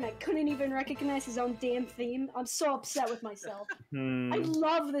fucker and I couldn't even recognize his own damn theme? I'm so upset with myself. I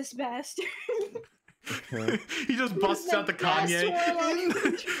love this bastard. He just busts out the Kanye.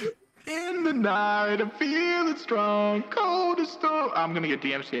 In the night, I'm feeling strong, cold as stone. I'm gonna get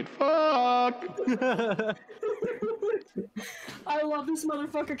DMCA'd. Fuck. I love this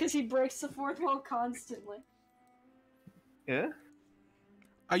motherfucker because he breaks the fourth wall constantly. Yeah?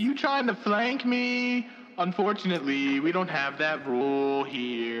 Are you trying to flank me? Unfortunately, we don't have that rule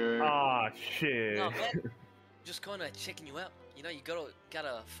here. Ah, shit. No, man. Just kind of checking you out. You know, you got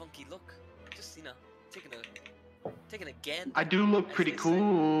a funky look. Just, you know, taking a gander. I do look pretty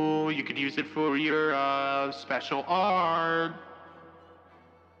cool. You could use it for your special art.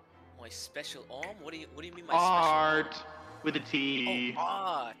 My special arm? What do you mean my Art special arm? with a T. Oh,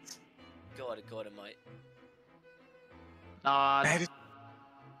 art. Got it, mate.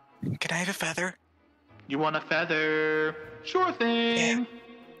 Can I have a feather? You want a feather? Sure thing.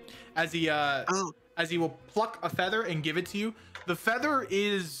 As he will pluck a feather and give it to you. The feather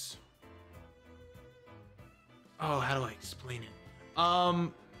is, oh, how do I explain it?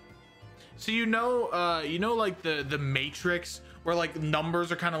 So you know like the Matrix where like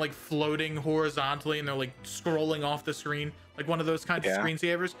numbers are kind of like floating horizontally and they're like scrolling off the screen, like one of those kinds of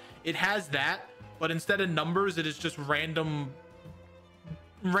screensavers. It has that, but instead of numbers, it is just random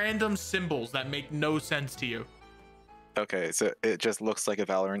symbols that make no sense to you. Okay, so it just looks like a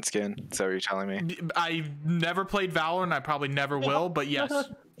Valorant skin. Is that what you're telling me? I've never played Valorant. I probably never will, but yes,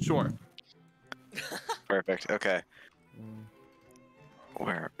 sure. Perfect. Okay.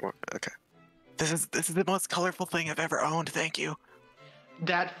 Where? Okay. This is the most colorful thing I've ever owned. Thank you.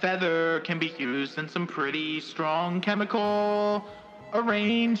 That feather can be used in some pretty strong chemical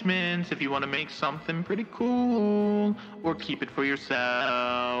arrangements if you want to make something pretty cool, or keep it for yourself.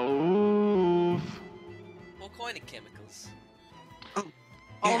 What kind of chemicals?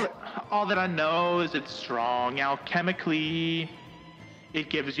 All that I know is it's strong alchemically. It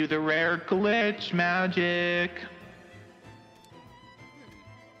gives you the rare glitch magic.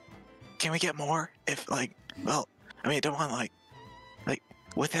 Can we get more? If like, well, I mean, I don't want like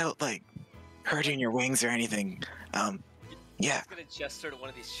without like hurting your wings or anything. Yeah. I'm gonna gesture to one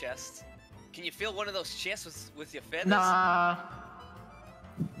of these chests. Can you feel one of those chests with your feathers? Nah.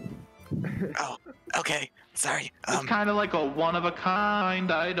 Oh, okay. Sorry. It's kind of like a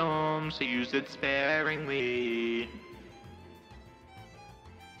one-of-a-kind item, so use it sparingly.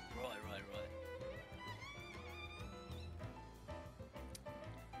 Right.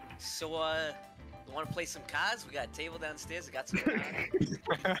 So, you want to play some cards? We got a table downstairs. I got some cards.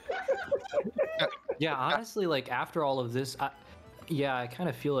 Yeah, honestly, like after all of this, I kind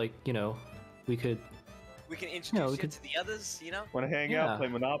of feel like, you know, we can introduce you to the others, you know? Want to hang out, play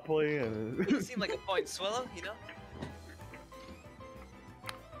Monopoly, and You seem like a point swallow, you know?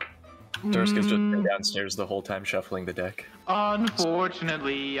 Dursk has just been downstairs the whole time shuffling the deck.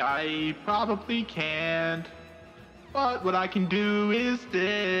 Unfortunately, I probably can't. But what I can do is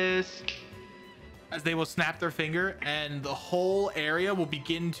this. As they will snap their finger and the whole area will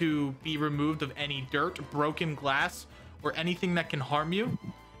begin to be removed of any dirt, broken glass, or anything that can harm you.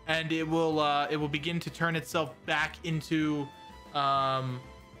 And it will begin to turn itself back into a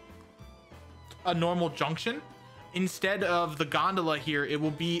normal junction. Instead of the gondola here, it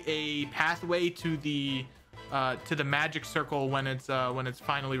will be a pathway to the magic circle when it's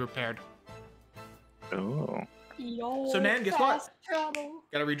finally repaired. Oh. Yo, So Nan, guess what? Trouble.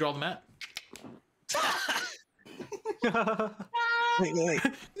 Gotta redraw the map. Wait. Is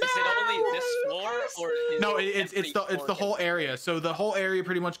it only this floor, or is No, it it's the whole area. So the whole area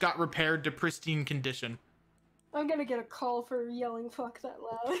pretty much got repaired to pristine condition. I'm gonna get a call for yelling fuck that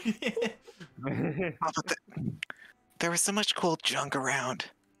loud. Oh, but there was so much cool junk around.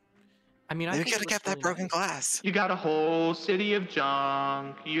 I mean, I We think could have it was kept that really broken nice. glass. You got a whole city of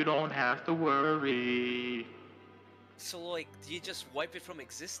junk. You don't have to worry. So, like, do you just wipe it from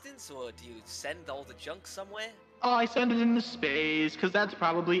existence, or do you send all the junk somewhere? Oh, I send it into space, because that's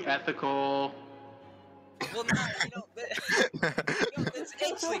probably ethical. Well, no, that's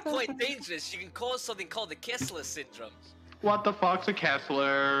actually quite dangerous. You can cause something called the Kessler syndrome. What the fuck's a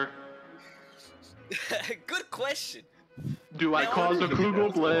Kessler? Good question. Do I Now, cause a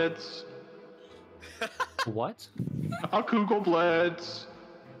Kugel Blitz? What? A Kugel Blitz.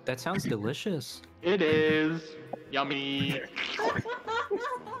 That sounds delicious. It is. Yummy.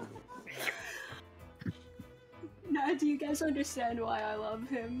 do you guys understand why I love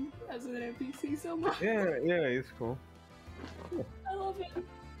him as an NPC so much? Yeah, he's cool. I love him.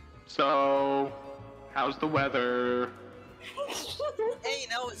 So, how's the weather? Hey,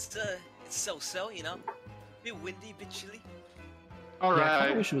 it's so-so, A bit windy, a bit chilly. Yeah, I kind of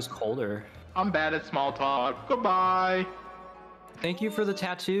Alright, wish it was colder. I'm bad at small talk. Goodbye. Thank you for the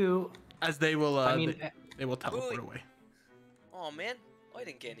tattoo. As they will, I mean, they will teleport Wait. away. Oh man, I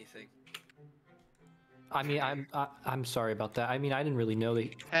didn't get anything. I'm sorry about that. I mean, I didn't really know that.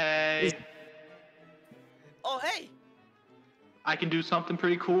 Hey, Oh hey, I can do something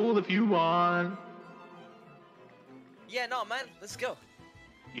pretty cool if you want. yeah, no man, let's go.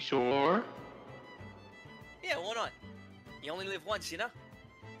 You sure? Yeah, why not? You only live once, Well,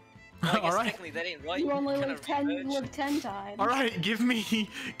 I guess All right. technically that ain't right. You only Kinda live 10, remerge. live 10 times. All right, give me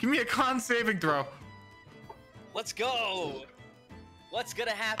a con saving throw. Let's go. What's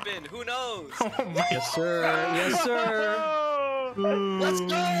gonna happen? Who knows? Oh my, Yes, sir. Yes, sir. Let's go!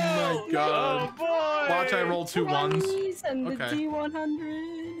 Oh my god. Oh boy! Watch, I roll 2 ones. 20s and the Okay.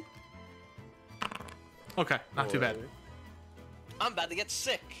 D100. Okay, not too bad. I'm about to get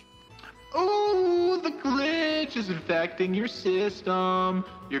sick. Ooh, the glitch is infecting your system.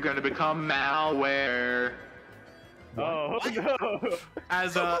 You're gonna become malware. Oh no!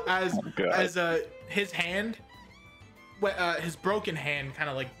 As his hand, his broken hand, kind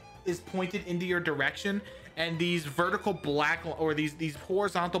of like is pointed into your direction, and these vertical black or these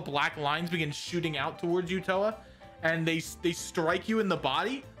horizontal black lines begin shooting out towards you, Toa, and they strike you in the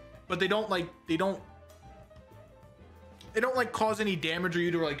body, but they don't cause any damage or you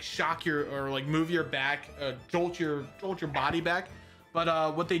to like shock your or like move your back, jolt your body back.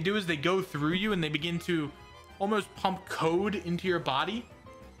 But what they do is they go through you and they begin to almost pump code into your body.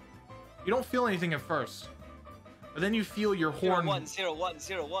 You don't feel anything at first, but then you feel your horn.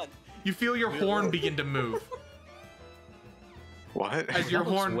 010101. You feel your horn begin to move. What? As your That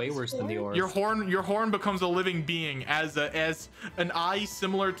looks horn, way worse than the orb. your horn becomes a living being as an eye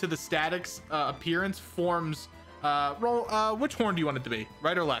similar to the static's appearance forms. Roll. Which horn do you want it to be?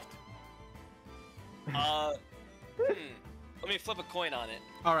 Right or left? Let me flip a coin on it.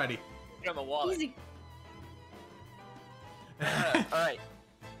 Alrighty. Put it on my wallet. Easy. All right.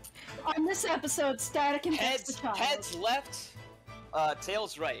 On this episode, Static and Heads left,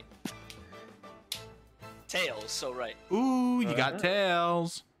 tails right. Tails, so right. Ooh, you got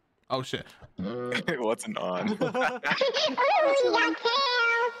tails. Oh shit. It wasn't on.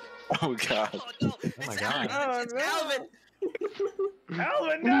 Oh god. Oh no, my it's God. Alvin! It's Alvin!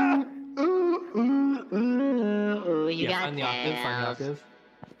 Alvin, no! Ooh, you Yeah, got find the octave. Find the tails. octave.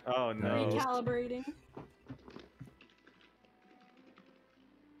 Oh no! Recalibrating.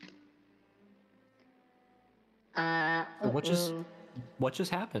 What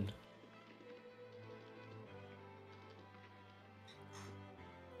just happened?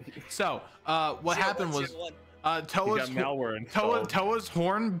 So, what happened was, You Toa's got malware installed. Toa's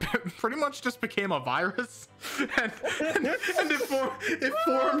horn pretty much just became a virus, and it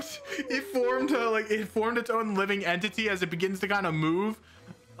formed its own living entity as it begins to kind of move,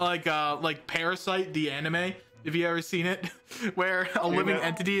 like Parasite the anime. If you ever seen it, where a living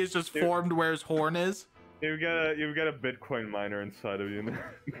entity is just formed where his horn is. You've got a Bitcoin miner inside of you now.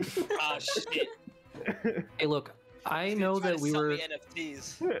 Ah, shit. Hey, look. I know Trying that to we sell were. me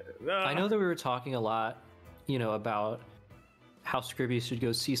NFTs. I know that we were talking a lot, about how Scribby should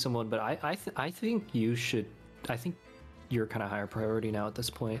go see someone, but I think you should. I think you're kind of higher priority now at this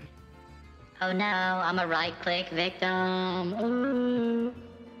point. Oh no, I'm a right-click victim. Ooh.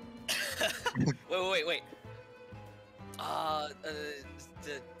 Wait.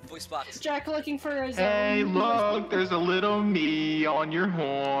 The voice box. Jack looking for his Hey, own. look, there's a little me on your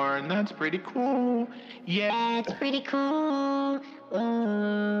horn. That's pretty cool. Yeah. That's pretty cool.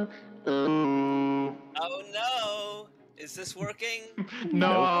 Ooh. Ooh. Oh no! Is this working?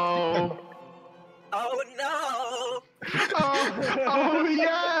 No. Oh no! Oh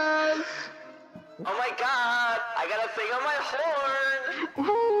yes. Oh my god! I got a thing on my horn!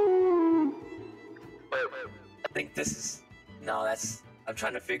 Ooh. Wait. I think this is... No, that's... I'm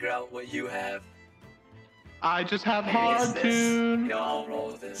trying to figure out what you have. I just have Maybe it's hard this. tune. Yo, I'll roll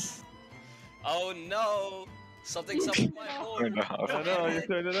with this. Oh no! Something's up with my horn. Oh no, you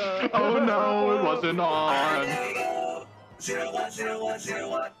turned it up. Oh no, it wasn't on. There we go.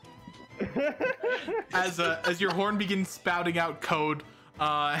 010101. As your horn begins spouting out code,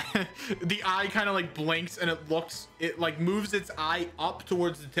 the eye kind of like blinks and it like moves its eye up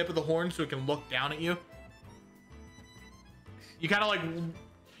towards the tip of the horn so it can look down at you. You kind of like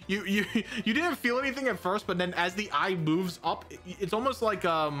you didn't feel anything at first, but then as the eye moves up, it's almost like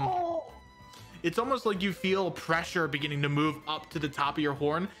it's almost like you feel pressure beginning to move up to the top of your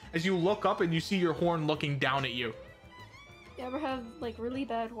horn as you look up and you see your horn looking down at you. You ever have like really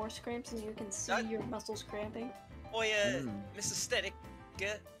bad horse cramps and you can see your muscles cramping? Oh yeah, Mr. Static.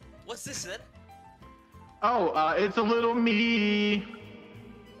 What's this then? Oh, it's a little me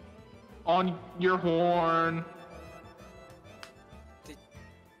on your horn.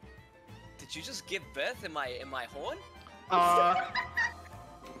 Did you just give birth in my horn?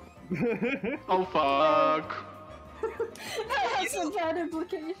 Oh fuck. That has some bad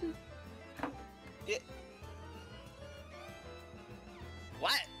implications.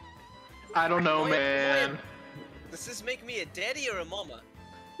 What? I don't know, man. Does this make me a daddy or a mama?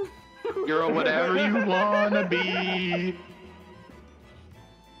 You're whatever you wanna be.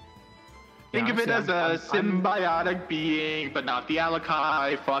 Think of it as a symbiotic being, but not the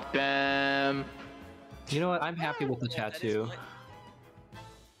Alakai. Fuck them. You know what? I'm happy with the tattoo.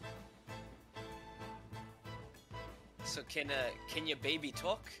 So can your baby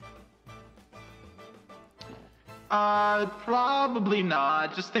talk? Probably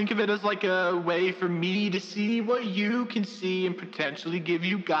not. Just think of it as like a way for me to see what you can see and potentially give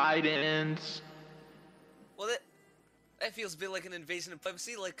you guidance. Well, that feels a bit like an invasion of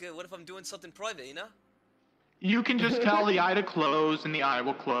privacy. Like, what if I'm doing something private, you know? You can just tell the eye to close and the eye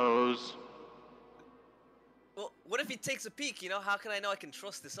will close. Well, what if he takes a peek, you know? How can I know I can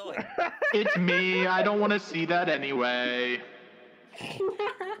trust this eye? It's me. I don't want to see that anyway.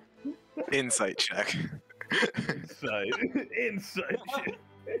 Insight check. Insight check.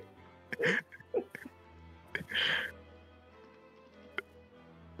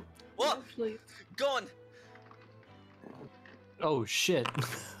 What? Actually, Gone. Oh shit.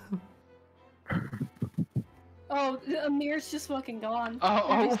 oh, Amir's just fucking gone.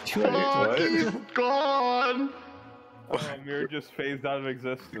 Oh, fuck, he's gone. Oh, Mir just phased out of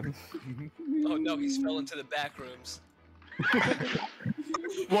existence. Oh no, he's fell into the back rooms.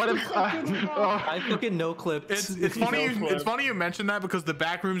 What if I fucking no clip. It's funny. It's funny you mentioned that because the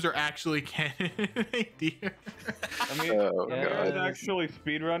back rooms are actually canon. Dear. I mean, Mir is actually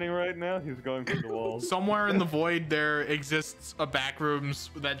speedrunning right now. He's going through the walls. Somewhere in the void there exists a back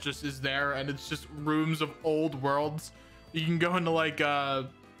rooms that just is there, and it's just rooms of old worlds. You can go into like you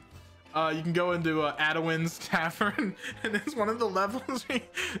can go into Adowin's tavern, and it's one of the levels.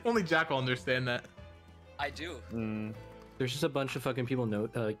 Only Jack will understand that. I do. There's just a bunch of fucking people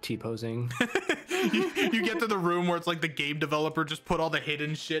like T-posing. you get to the room where it's like the game developer just put all the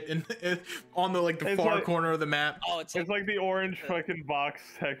hidden shit on the like the far like, corner of the map. Oh, it's like the orange fucking box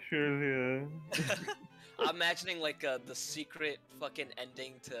textures, yeah. I'm imagining like the secret fucking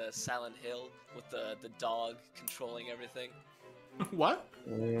ending to Silent Hill with the dog controlling everything. What?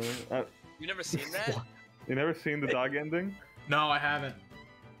 You never seen that? You never seen the dog ending? No, I haven't.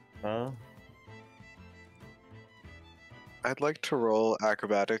 Oh. I'd like to roll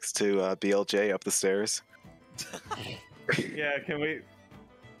acrobatics to BLJ up the stairs. Yeah, can we?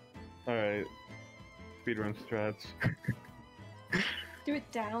 Alright. Speedrun strats. Do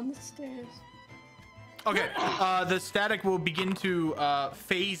it down the stairs. Okay, the static will begin to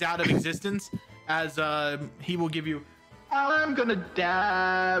phase out of existence as he will give you I'm gonna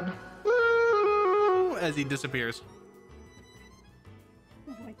dab. Woo! as he disappears.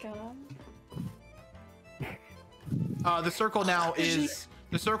 Oh my god. The circle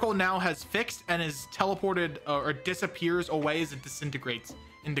now has fixed and is teleported or disappears away as it disintegrates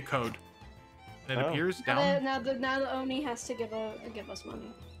into code. And it appears down. Now the Oni has to give us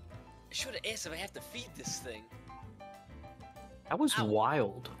money. I should have asked if I have to feed this thing. That was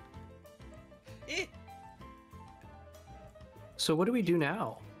wild. Eh. So what do we do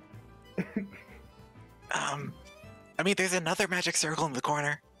now? I mean, there's another magic circle in the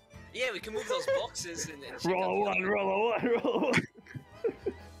corner. Yeah, we can move those boxes and roll a one, roll a one, roll a one.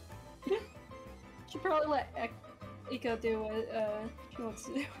 Should probably let Eco do what she wants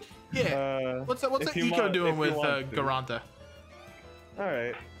to do. Yeah. What's Eco doing with Garanta?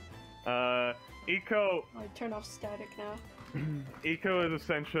 Alright. Eco. I turn off static now. Eco is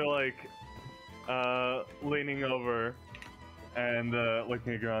essentially like leaning over and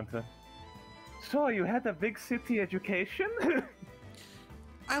looking at Garanta. So you had a big city education?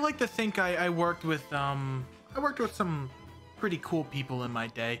 I like to think I worked with some pretty cool people in my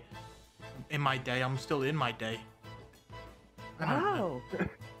day. I'm still in my day. Wow.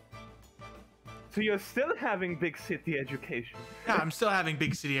 So you're still having big city education? Yeah, I'm still having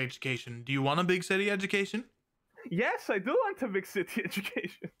big city education. Do you want a big city education? Yes, I do want a big city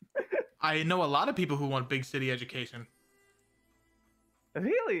education. I know a lot of people who want big city education.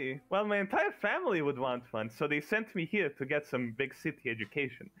 Really? Well, my entire family would want one, so they sent me here to get some big city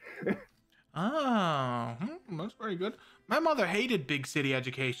education. Oh, that's very good. My mother hated big city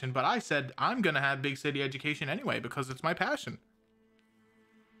education, but I said I'm gonna have big city education anyway because it's my passion.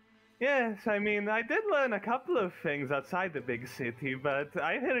 Yes, I mean, I did learn a couple of things outside the big city, but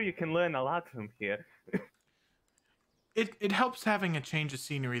I hear you can learn a lot from here. It helps having a change of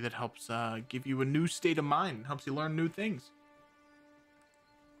scenery that helps give you a new state of mind, helps you learn new things.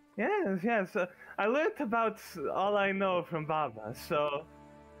 Yes, yes. I learned about all I know from Baba, so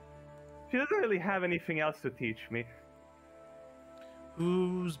she doesn't really have anything else to teach me.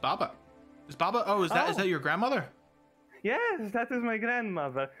 Who's Baba? Is Baba? Oh, is that your grandmother? Yes, that is my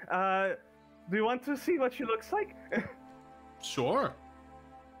grandmother. Do you want to see what she looks like? Sure.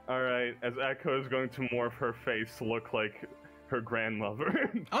 Alright, as Echo is going to morph her face to look like her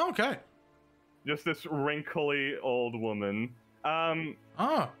grandmother. Oh, okay. Just this wrinkly old woman. Her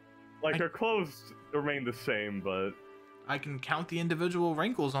clothes remain the same, but... I can count the individual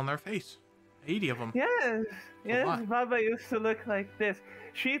wrinkles on their face. 80 of them. Yes, yes, lot. Baba used to look like this.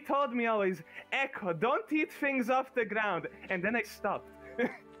 She told me always, Echo, don't eat things off the ground. And then I stopped.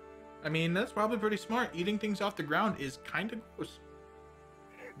 I mean, that's probably pretty smart. Eating things off the ground is kind of gross.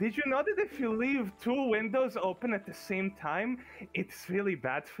 Did you know that if you leave 2 windows open at the same time, it's really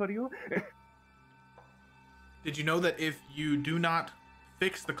bad for you? Did you know that if you do not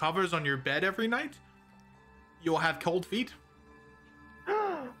fix the covers on your bed every night, you'll have cold feet?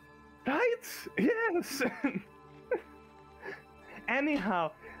 Right? Yes.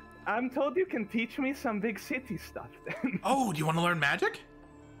 Anyhow, I'm told you can teach me some big city stuff. Oh, do you want to learn magic?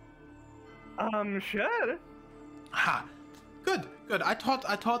 Sure. Ha. Good, good. I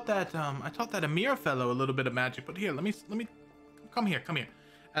taught that Amir fellow a little bit of magic, but here, let me come here.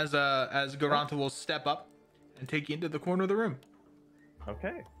 As Garanta will step up and take you into the corner of the room.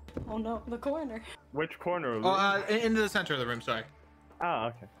 Okay. Oh no, the corner. Which corner of the room? Into the center of the room, sorry. Oh,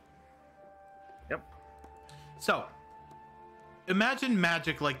 okay. Yep. So, imagine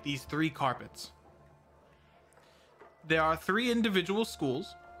magic like these 3 carpets. There are 3 individual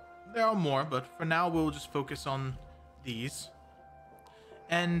schools. There are more, but for now we'll just focus on these.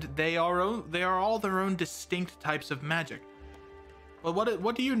 And they are all their own distinct types of magic. But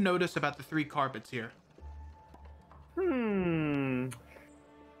what do you notice about the 3 carpets here?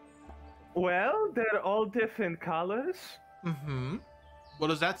 Well, they're all different colors. Mm-hmm. What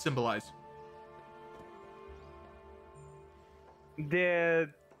does that symbolize?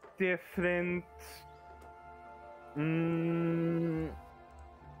 They're different.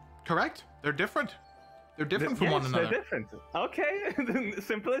 Correct. They're different. They're different from one another. They're different. Okay,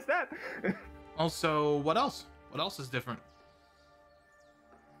 simple as that. Also, what else? What else is different?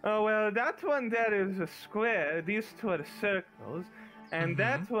 Oh, well, that one there is a square. These 2 are circles. And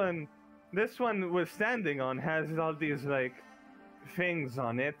that one, this one we're standing on has all these, like, things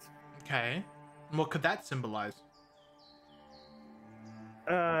on it. Okay. What could that symbolize?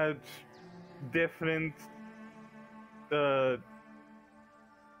 Different, they're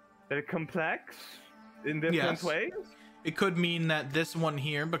complex in different ways. It could mean that this one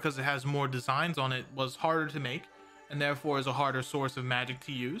here, because it has more designs on it, was harder to make, and therefore is a harder source of magic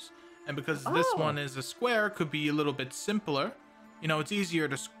to use. And because this one is a square, could be a little bit simpler. You know, it's easier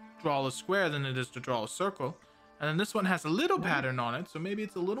to draw a square than it is to draw a circle. And then this one has a little pattern on it, so maybe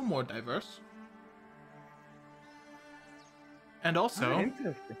it's a little more diverse. And also,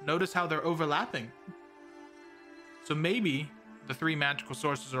 notice how they're overlapping. So maybe the 3 magical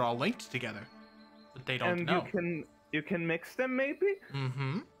sources are all linked together, but they don't know. And you can mix them, maybe?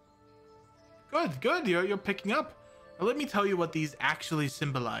 Mm-hmm. Good. You're picking up. Now let me tell you what these actually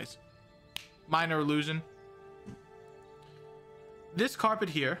symbolize. Minor illusion. This carpet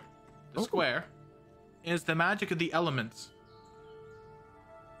here, the square, is the magic of the elements.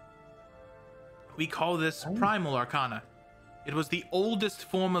 We call this primal arcana. It was the oldest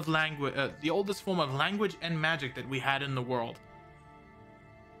form of language, and magic that we had in the world.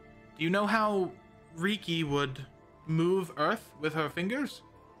 Do you know how Riki would move Earth with her fingers?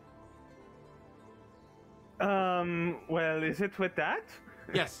 Well, is it with that?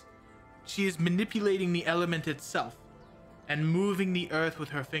 Yes. She is manipulating the element itself and moving the Earth with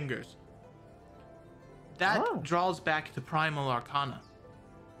her fingers. That draws back to primal arcana,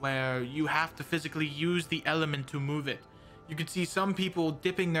 where you have to physically use the element to move it. You can see some people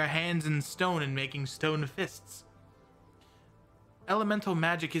dipping their hands in stone and making stone fists. Elemental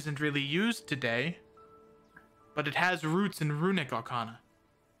magic isn't really used today, but it has roots in runic arcana.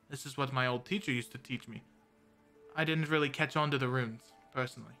 This is what my old teacher used to teach me. I didn't really catch on to the runes,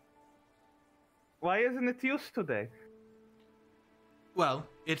 personally. Why isn't it used today? Well,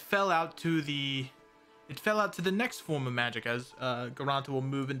 it fell out to the next form of magic, as Garanta will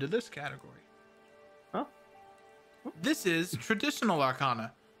move into this category. This is traditional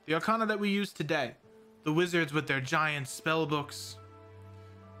arcana, the arcana that we use today. The wizards with their giant spell books,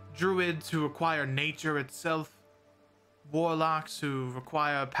 druids who require nature itself, warlocks who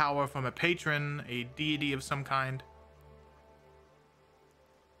require power from a patron, a deity of some kind.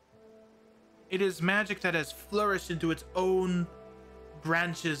 It is magic that has flourished into its own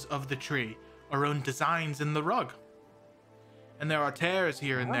branches of the tree, our own designs in the rug. And there are tears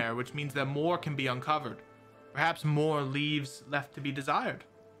here and there, which means that more can be uncovered. Perhaps more leaves left to be desired.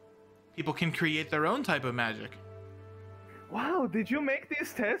 People can create their own type of magic. Wow, did you make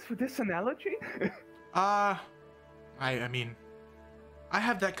these tests for this analogy? I mean, I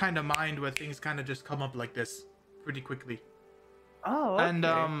have that kind of mind where things kind of just come up like this pretty quickly. Oh, okay.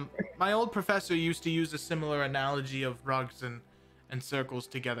 And my old professor used to use a similar analogy of rugs and circles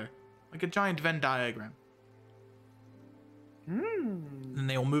together, like a giant Venn diagram. Then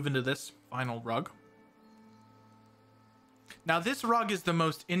they will move into this final rug. Now this rug is the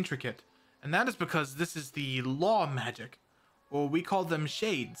most intricate, and that is because this is the law magic, or we call them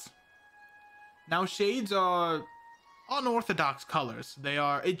shades. Now shades are unorthodox colors. They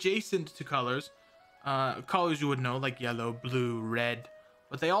are adjacent to colors you would know, like yellow, blue, red,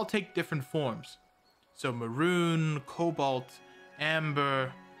 but they all take different forms. So maroon, cobalt,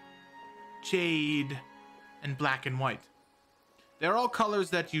 amber, jade, and black and white. They're all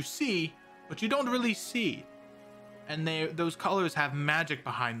colors that you see, but you don't really see. And those colors have magic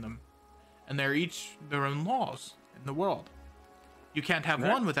behind them. And they're each their own laws in the world. You can't have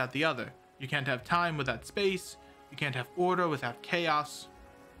one without the other. You can't have time without space. You can't have order without chaos.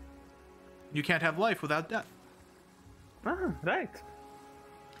 You can't have life without death. Ah, right.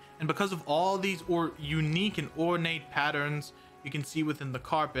 And because of all these unique and ornate patterns you can see within the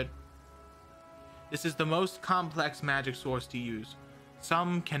carpet, this is the most complex magic source to use.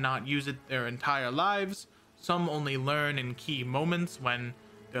 Some cannot use it their entire lives. Some only learn in key moments when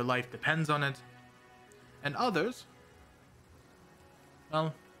their life depends on it. And others,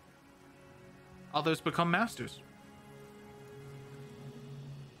 well, others become masters.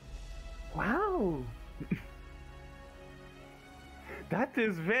 Wow. That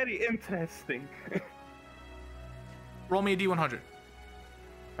is very interesting. Roll me a D100.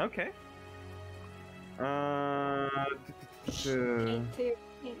 Okay. Game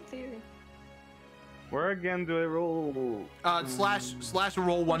theory. Where again do I roll? Slash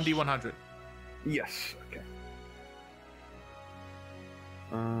roll 1D100. Yes. Okay.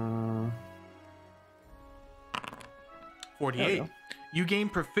 48. You gain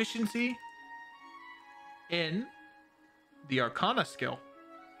proficiency in the Arcana skill.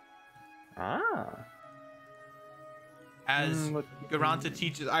 Ah. As Garanta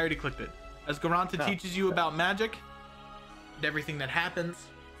teaches, I already clicked it. As Garanta teaches you about magic and everything that happens,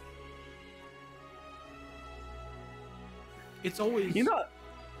 it's always. You know.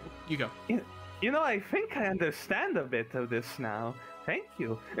 You go. You know, I think I understand a bit of this now. Thank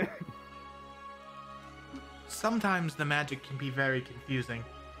you. Sometimes the magic can be very confusing,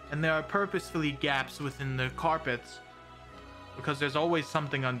 and there are purposefully gaps within the carpets because there's always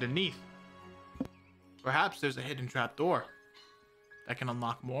something underneath. Perhaps there's a hidden trapdoor that can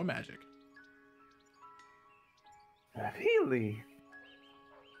unlock more magic. Really?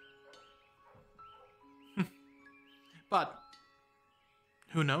 But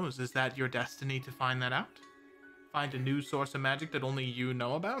who knows? Is that your destiny to find that out? Find a new source of magic that only you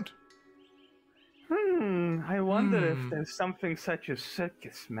know about? I wonder if there's something such as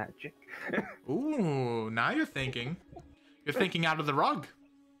circus magic. Ooh, now you're thinking. You're thinking out of the rug.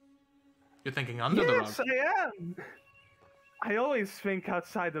 You're thinking under the rug. Yes, I am. I always think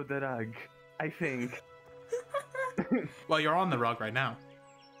outside of the rug, I think. Well, you're on the rug right now.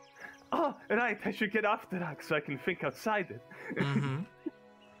 Oh, right. I should get off the rug so I can think outside it.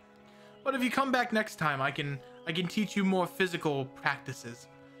 But if you come back next time, I can teach you more physical practices.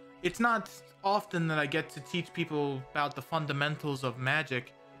 It's not often that I get to teach people about the fundamentals of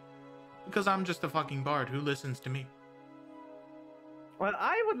magic, because I'm just a fucking bard who listens to me. Well,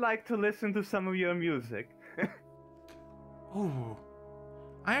 I would like to listen to some of your music. Ooh,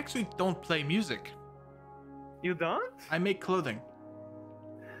 I actually don't play music. You don't? I make clothing.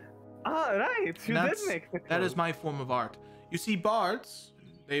 Ah, right. You did make the clothes. That is my form of art. You see, bards,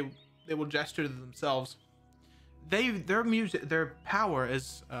 they will gesture to themselves. Their music, their power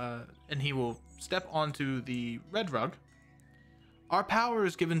is, and he will step onto the red rug. Our power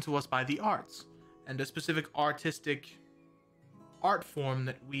is given to us by the arts, and a specific artistic art form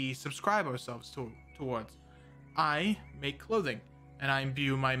that we subscribe ourselves towards. I make clothing, and I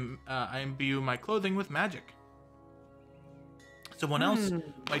imbue my clothing with magic. Someone else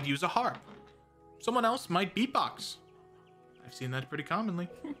might use a harp. someone else might beatbox. I've seen that pretty commonly.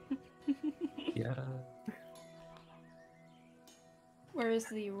 Yeah. Where's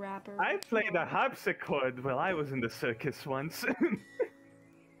the rapper? I played a harpsichord while I was in the circus once.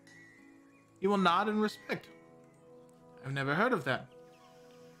 You will nod in respect. I've never heard of that.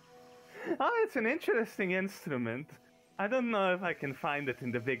 Oh, it's an interesting instrument. I don't know if I can find it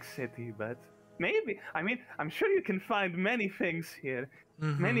in the big city, but maybe. I mean, I'm sure you can find many things here.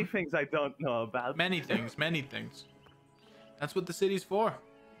 Many things I don't know about. Many things, many things. That's what the city's for.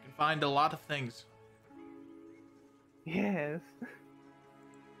 You can find a lot of things. Yes.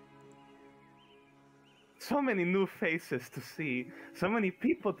 So many new faces to see, so many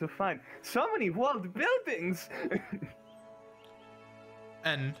people to find, so many walled buildings!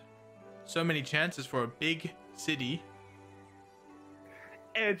 And so many chances for a big city.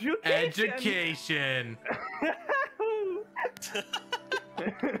 Education!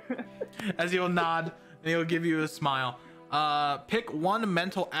 As he'll nod and he'll give you a smile. Pick one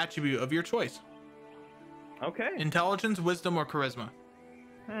mental attribute of your choice. Okay. Intelligence, wisdom, or charisma.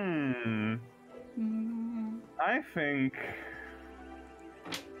 I think...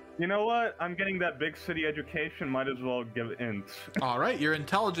 You know what? I'm getting that big city education, might as well give int. Alright, your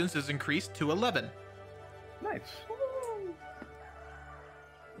intelligence is increased to 11. Nice.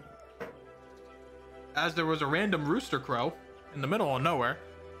 As there was a random rooster crow in the middle of nowhere,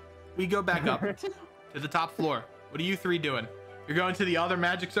 we go back up to the top floor. What are you three doing? You're going to the other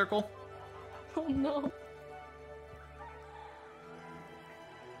magic circle? Oh no.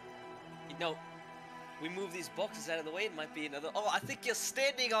 You know, we move these boxes out of the way, it might be another... Oh, I think you're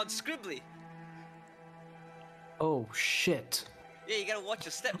standing on Scribbly. Oh shit. Yeah, you gotta watch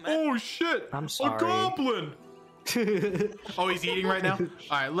your step, man. Oh shit! I'm sorry. A goblin! Oh, he's eating right now?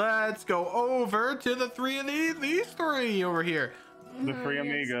 Alright, let's go over to the three of these three over here. The three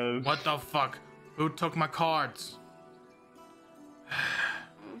amigos. What the fuck? Who took my cards?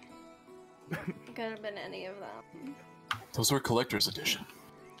 Could have been any of them. Those were collector's edition.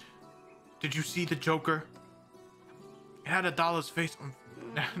 Did you see the Joker? It had a dollar's face on.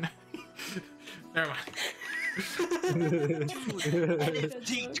 Never mind.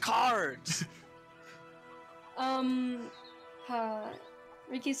 NFT cards!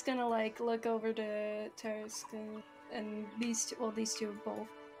 Ricky's gonna like look over to Tersk and these two both.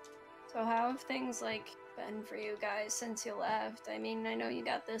 So how have things like been for you guys since you left? I mean, I know you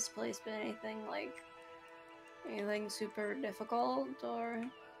got this place, but anything super difficult or?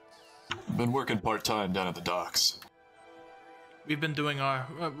 Been working part-time down at the docks. We've been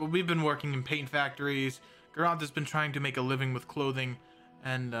working in paint factories. Garant has been trying to make a living with clothing,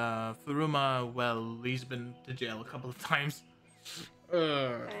 and Furuma, well, he's been to jail a couple of times.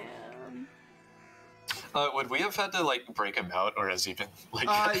 Would we have had to like break him out, or has he been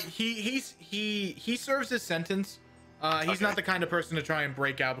like? He serves his sentence. He's not the kind of person to try and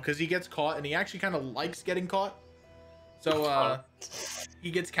break out because he gets caught, and he actually kind of likes getting caught. So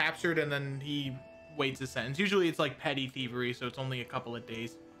he gets captured and then he waits his sentence. Usually it's like petty thievery, so it's only a couple of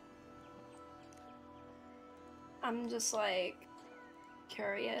days. I'm just like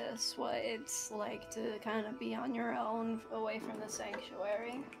curious what it's like to kind of be on your own away from the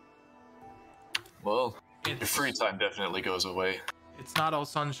sanctuary. Well, your free time definitely goes away. It's not all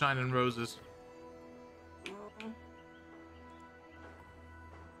sunshine and roses.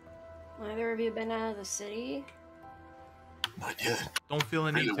 Either of you been out of the city? Not yet. Don't feel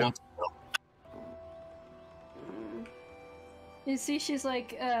a need Really to. want to know. You see, she's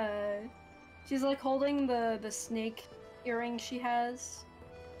like holding the snake earring she has,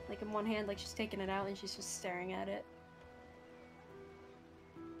 like in one hand, like she's taking it out and she's just staring at it.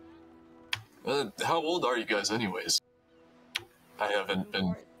 How old are you guys, anyways? I haven't been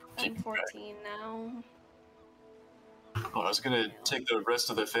I'm keeping 14 now. Oh, I was gonna take the rest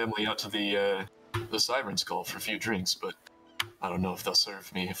of the family out to the Siren's Call for a few drinks, but I don't know if they'll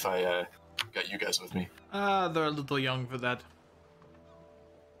serve me if I got you guys with me. They're a little young for that.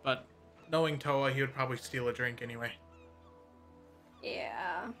 But knowing Toa, he would probably steal a drink anyway.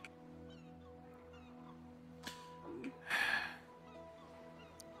 Yeah.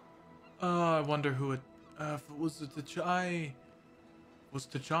 I wonder who it. If it was the Chai. Was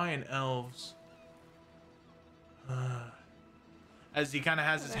the giant elves? As he kind of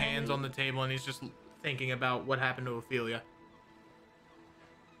has his hands on the table and he's just thinking about what happened to Ophelia.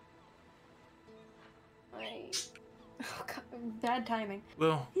 Oh God, bad timing.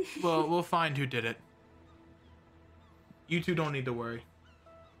 We'll find who did it. You two don't need to worry.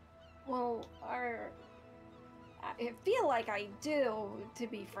 Well, I feel like I do, to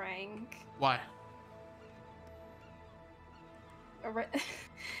be frank. Why?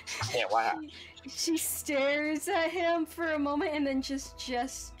 Yeah, wow. She stares at him for a moment and then just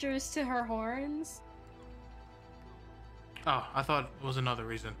gestures to her horns. Oh, I thought it was another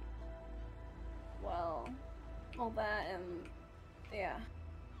reason. Well, all that and yeah.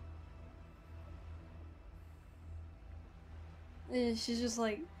 And she's just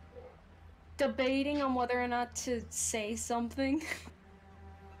like debating on whether or not to say something.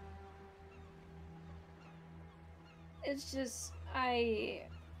 It's just, I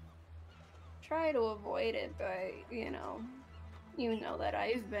try to avoid it, but you know that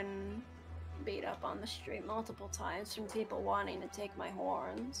I've been beat up on the street multiple times from people wanting to take my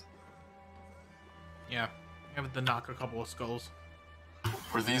horns. Yeah, I have to knock a couple of skulls.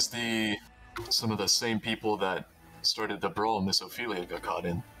 Were these some of the same people that started the brawl Miss Ophelia got caught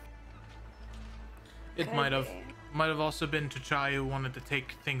in? It Could might have. be. Might have also been T'Chai who wanted to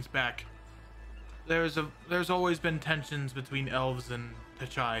take things back. There's always been tensions between elves and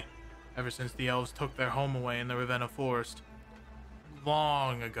T'Chai, ever since the elves took their home away in the Ravenna Forest.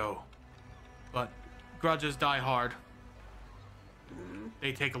 Long ago. But grudges die hard.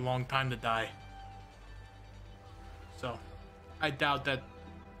 They take a long time to die. So, I doubt that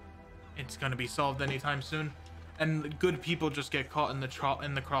it's gonna be solved anytime soon. And good people just get caught in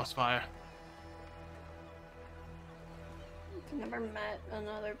the crossfire. I've never met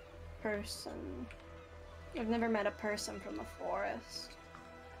another person. I've never met a person from the forest.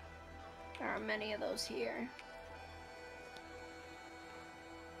 There are many of those here.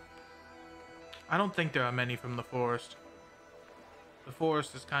 I don't think there are many from the forest. The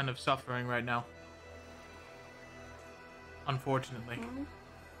forest is kind of suffering right now. Unfortunately.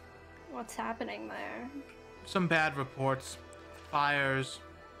 What's happening there? Some bad reports. Fires.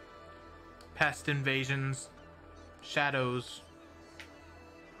 Pest invasions. Shadows.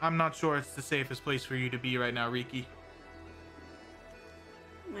 I'm not sure it's the safest place for you to be right now, Riki.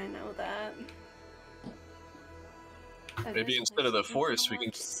 I know that. Maybe instead of the forest, we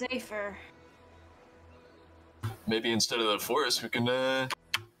can. Safer. Maybe instead of the forest, we can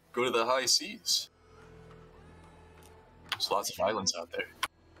go to the high seas. There's lots of islands out there.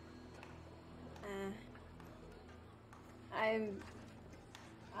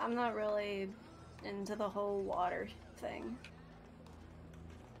 I'm not really into the whole water thing.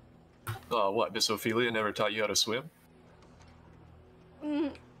 Oh, what? Miss Ophelia never taught you how to swim?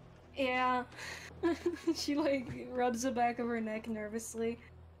 Yeah. She like rubs the back of her neck nervously.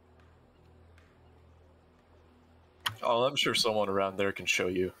 Oh, I'm sure someone around there can show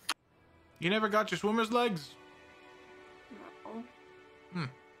you. You never got your swimmer's legs? No.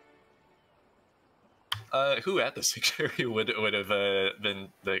 Who at the sanctuary would have been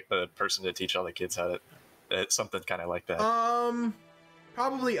the person to teach all the kids how to something kind of like that?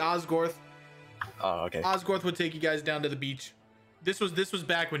 Probably Osgorth. Oh, okay. Osgorth would take you guys down to the beach. This was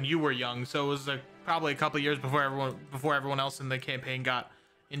back when you were young, so it was probably a couple years before everyone else in the campaign got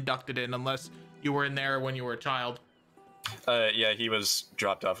inducted in, unless you were in there when you were a child. Yeah, he was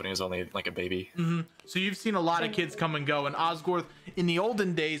dropped off when he was only like a baby. So you've seen a lot of kids come and go, and Osgorth, in the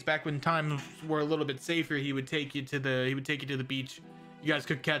olden days, back when times were a little bit safer, he would take you to the beach. You guys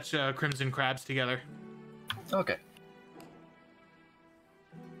could catch crimson crabs together. Okay.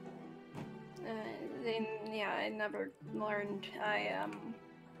 Yeah, I never learned.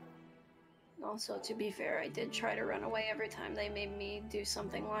 Also, to be fair, I did try to run away every time they made me do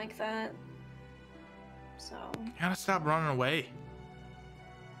something like that. So. You gotta stop running away.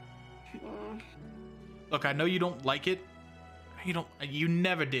 Look, I know you don't like it. You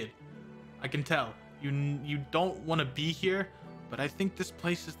never did. I can tell. You don't want to be here, but I think this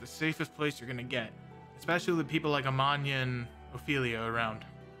place is the safest place you're gonna get, especially with people like Amanya and Ophelia around.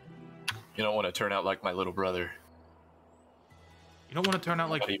 You don't want to turn out like my little brother. You don't want to turn out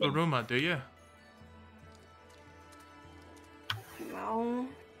like Laruma, do you? No.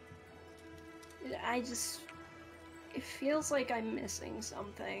 It feels like I'm missing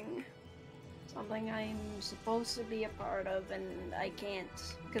something. Something I'm supposed to be a part of, and I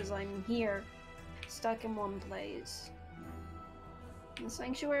can't, because I'm here, stuck in one place. The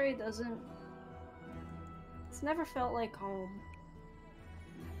sanctuary it's never felt like home.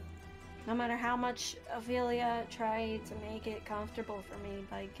 No matter how much Ophelia tried to make it comfortable for me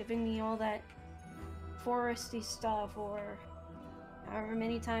by giving me all that foresty stuff, or however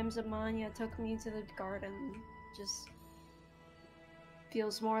many times Amanya took me to the garden, just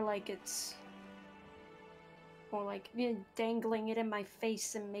feels more like it's more like dangling it in my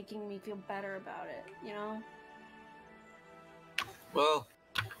face and making me feel better about it, you know? Well,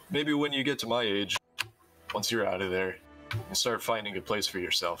 maybe when you get to my age, once you're out of there, you start finding a place for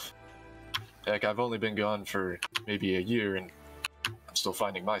yourself. Heck, I've only been gone for maybe a year, and I'm still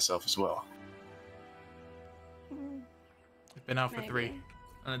finding myself as well. I've been out for 3, Maybe.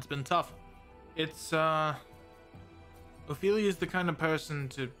 and it's been tough. It's Ophelia is the kind of person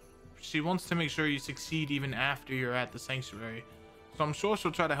she wants to make sure you succeed even after you're at the sanctuary. So I'm sure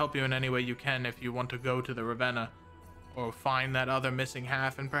she'll try to help you in any way you can if you want to go to the Ravenna or find that other missing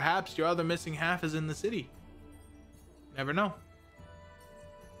half, and perhaps your other missing half is in the city. Never know.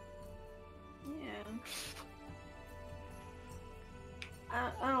 Yeah.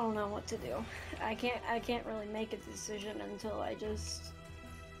 I don't know what to do. I can't really make a decision until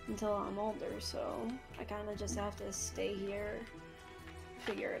I'm older, so I kind of just have to stay here,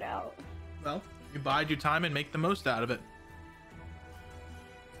 figure it out. Well, you bide your time and make the most out of it.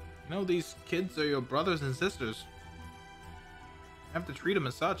 You know, these kids are your brothers and sisters. You have to treat them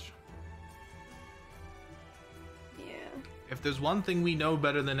as such. Yeah. If there's one thing we know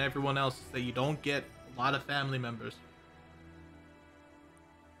better than everyone else, it's that you don't get a lot of family members.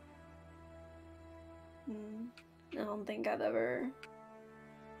 I don't think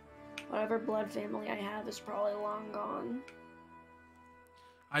whatever blood family I have is probably long gone.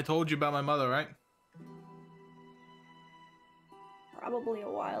 I told you about my mother, right? Probably a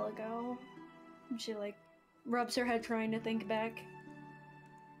while ago. She rubs her head trying to think back.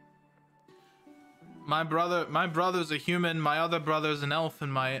 My brother's a human, my other brother's an elf,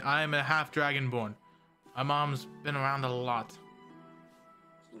 and I'm a half dragonborn. My mom's been around a lot.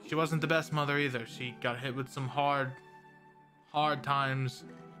 She wasn't the best mother either. She got hit with some hard times.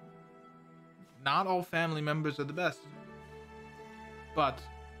 Not all family members are the best. But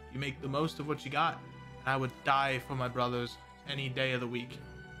you make the most of what you got. And I would die for my brothers any day of the week.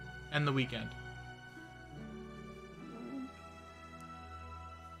 And the weekend.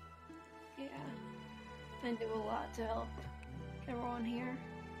 Yeah. I do a lot to help everyone here.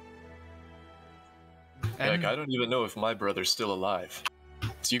 Heck, I don't even know if my brother's still alive.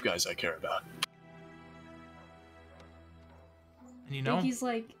 It's you guys I care about. And you I know, think he's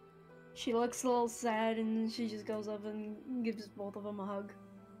she looks a little sad and she just goes up and gives both of them a hug.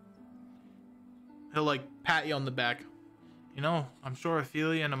 he'll pat you on the back. You know, I'm sure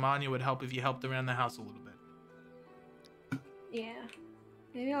Ophelia and Amanya would help if you helped around the house a little bit. Yeah.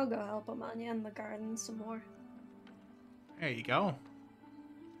 Maybe I'll go help Amanya in the garden some more. There you go.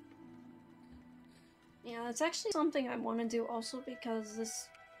 Yeah, it's actually something I want to do also because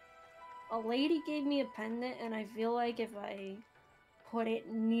a lady gave me a pendant and I feel like if I put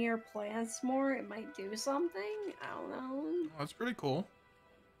it near plants more, it might do something. I don't know. Oh, that's pretty cool.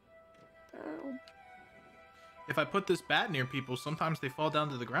 Oh. If I put this bat near people, sometimes they fall down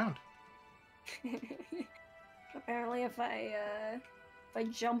to the ground. Apparently, if I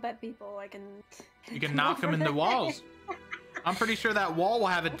jump at people, I can. You can knock them in the walls. I'm pretty sure that wall will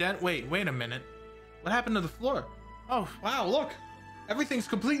have a dent. Wait a minute. What happened to the floor? Oh, wow, look. Everything's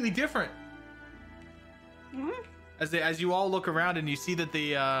completely different. Mm-hmm. As you all look around and you see that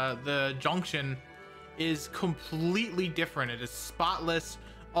the junction is completely different. It is spotless.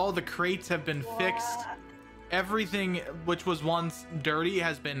 All the crates have been fixed. Everything which was once dirty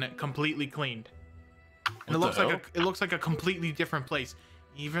has been completely cleaned. And it looks like a completely different place.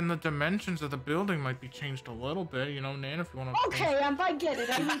 Even the dimensions of the building might be changed a little bit, you know, Nan, if you want to. Okay, I get it.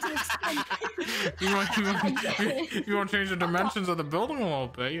 I need to explain. you want to change the dimensions of the building a little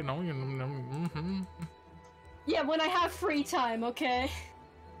bit, you know. Mm-hmm. Yeah, when I have free time, okay?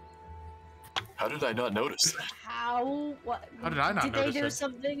 How did I not notice that? How? What? How did I not notice Did they do it?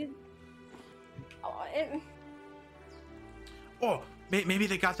 something? Oh, maybe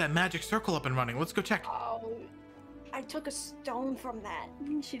they got that magic circle up and running. Let's go check. Oh, I took a stone from that.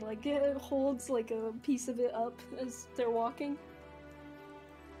 She holds a piece of it up as they're walking.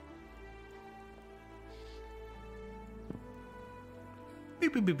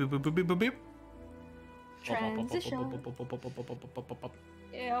 Beep beep beep beep beep beep beep beep. Transition.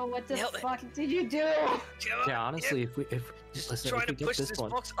 Yeah, what the Nailed it. fuck did you do? Yeah, honestly, if Just listen, trying if we to get push this this one,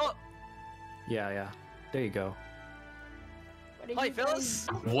 box up. yeah, there you go. What did Hi, you fellas.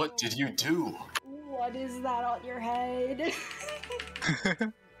 do? What did you do? What is that on your head?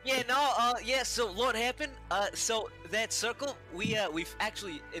 Yeah, no, so what happened? So that circle, we've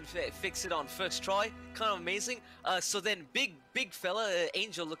actually fixed it on first try. Kind of amazing. So then big fella,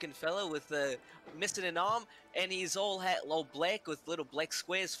 angel-looking fella with missing an arm, and he's all black with little black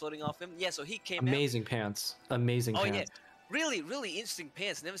squares floating off him. Yeah, so he came out. Amazing pants. Amazing Oh pants. yeah, really, really interesting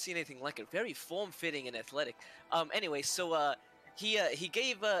pants. Never seen anything like it. Very form-fitting and athletic. Anyway, so he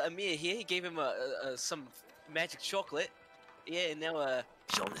gave Amir here. He gave him some magic chocolate. Yeah, and now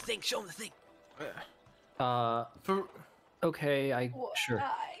show him the thing. Show him the thing. Okay, sure.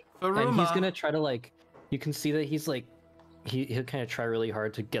 And Faruma. he's gonna try to you can see that he's he'll kind of try really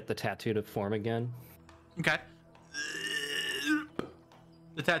hard to get the tattoo to form again. Okay.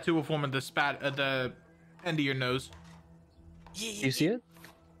 The tattoo will form at the end of your nose. Yeah, Do you see it?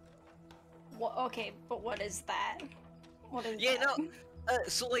 Well, okay, but what is that? What is Yeah, that? no.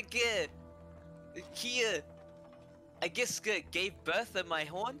 So like, he I guess gave birth at my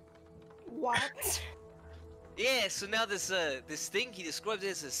horn. What? Yeah, so now this thing he described it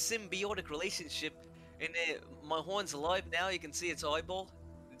as a symbiotic relationship, and my horn's alive now. You can see its eyeball,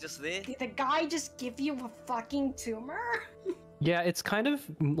 just there. Did the guy just give you a fucking tumor? Yeah, it's kind of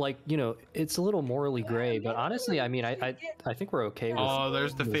like, you know, it's a little morally gray, but honestly, I mean, I think we're okay with. Oh,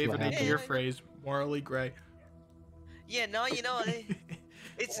 there's the with favorite what into happened. your phrase, morally gray. Yeah, no, you know,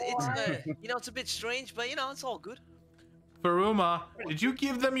 it's you know, it's a bit strange, but you know, it's all good. Faruma, did you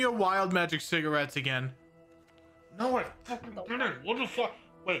give them your wild magic cigarettes again? No, I fucking didn't. What the fuck?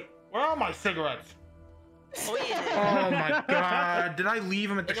 Wait, where are my cigarettes? Oh yeah. Oh my god, did I leave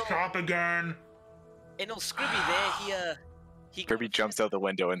them at the shop again? And no, Scribby there, he Kirby jumps out the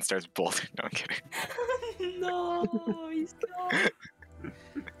window and starts bolting. No, I'm kidding. No, he's gone. Yeah,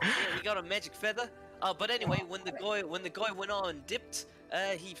 we got a magic feather. But anyway, when the guy went on and dipped,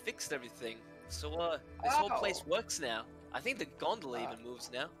 he fixed everything. So this whole place works now. I think the gondola even moves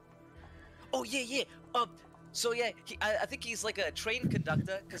now. Oh yeah. So yeah, I think he's like a train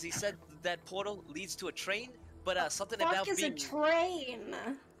conductor because he said that portal leads to a train. But something Fuck about is being. a train?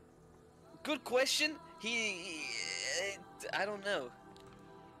 Good question. I don't know.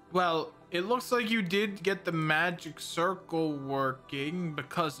 Well, it looks like you did get the magic circle working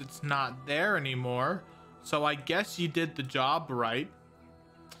because it's not there anymore. So I guess you did the job right.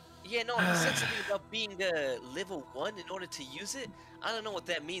 Yeah, no, he said something about being level 1 in order to use it. I don't know what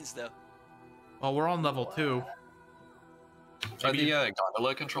that means though. Well, we're on level 2. Are the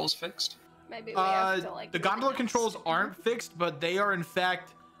gondola controls fixed? Maybe we have to like. The gondola controls aren't fixed, but they are in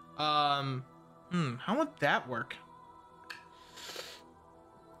fact. How would that work?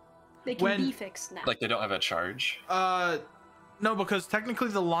 They can be fixed now. Like they don't have a charge? No, because technically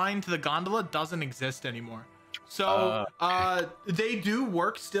the line to the gondola doesn't exist anymore. So they do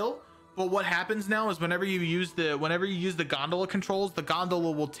work still, but what happens now is whenever you use the gondola controls, the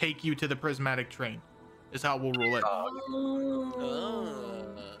gondola will take you to the prismatic train. Is how we'll rule it.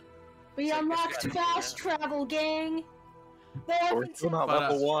 We unlocked fast travel, gang. We're still not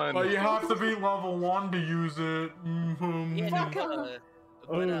level 1. But you have to be level 1 to use it. Yeah,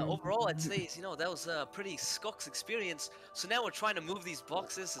 but overall, I'd say that was a pretty Skox experience. So now we're trying to move these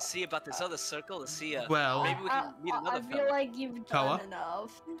boxes to see about this other circle to see. Well, maybe we can meet another I feel fella. like you've done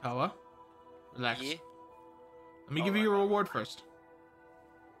enough. Toa, relax. Yeah. Let me give you your reward first.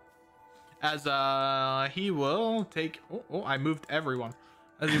 As he will take. Oh, I moved everyone.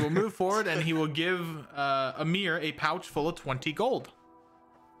 As he will move forward and he will give Amir a pouch full of 20 gold.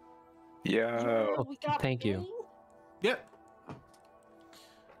 Yeah. Thank you. Yep.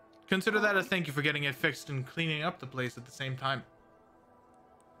 Consider that a thank you for getting it fixed and cleaning up the place at the same time.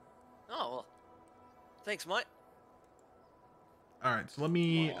 Oh well. Thanks, mate. All right, so let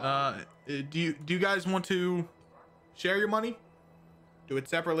me. Do you guys want to share your money? Do it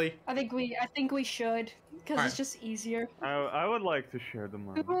separately. I think we should, because it's just easier. I would like to share the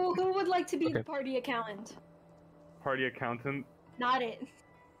money. Who would like to be the party accountant? Party accountant? Not it.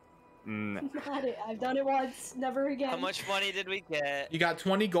 Not it. I've done it once. Never again. How much money did we get? You got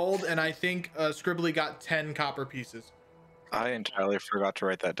 20 gold, and I think Scribbly got 10 copper pieces. I entirely forgot to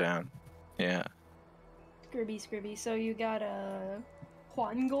write that down. Yeah. Scribby. So you got a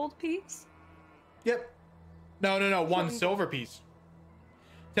 1 gold piece? Yep. No. 1 silver piece.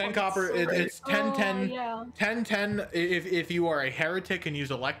 10 copper. It's 10. Yeah. 10. If you are a heretic and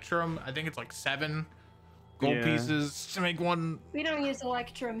use Electrum, I think it's like 7 gold pieces to make 1. We don't use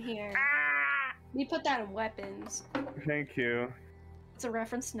Electrum here. We put that in weapons. Thank you. It's a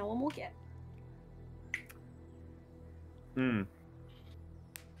reference no one will get. There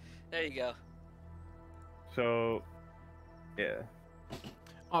you go. So, yeah.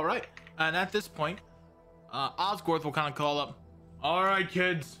 All right, and at this point, Osgorth will kind of call up. All right,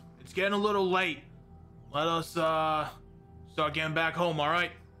 kids, it's getting a little late. Let us start getting back home. All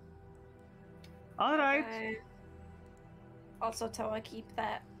right. All right. Also, Toa, keep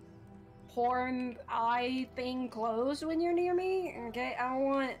that horn eye thing closed when you're near me. Okay, I don't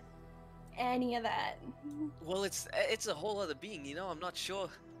want any of that. Well, it's a whole other being, I'm not sure.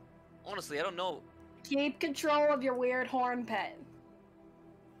 Honestly, I don't know. Keep control of your weird horn pet.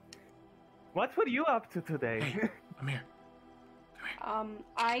 What were you up to today? Hey, I'm here.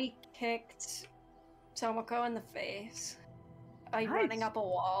 I kicked Tomoko in the face by Nice. running up a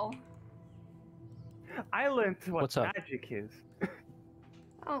wall. I learned what What's up? magic is.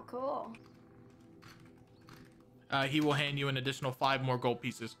 Oh, cool. He will hand you an additional 5 more gold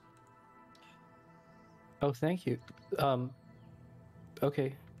pieces. Oh, thank you.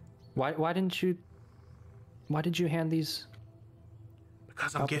 Okay. Why did you hand these?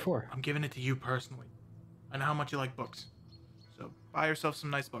 Because Out before. I'm giving it to you personally. I know how much you like books. So buy yourself some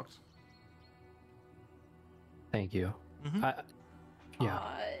nice books. Thank you. Mhm. Yeah.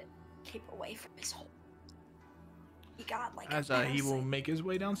 Keep away from his hole. He got like As a he will parasite. make his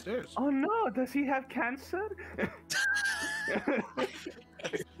way downstairs. Oh no, does he have cancer?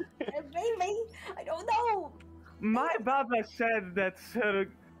 Maybe. I don't know. My Baba said that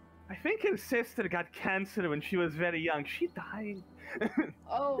I think his sister got cancer when she was very young. She died.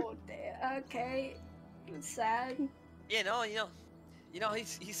 Oh, okay. It's sad. Yeah, no, he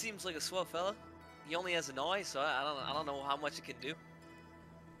seems like a swell fella. He only has an eye, so I don't know how much it can do.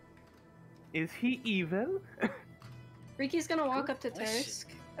 Is he evil? Riki's gonna walk up to question.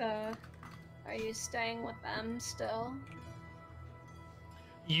 Tursk. Are you staying with them still?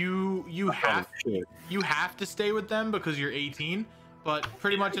 You have to stay with them because you're 18, but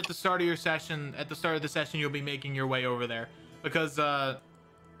pretty much at the start of the session you'll be making your way over there because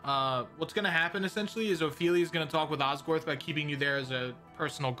what's gonna happen essentially is Ophelia's gonna talk with Osgorth about keeping you there as a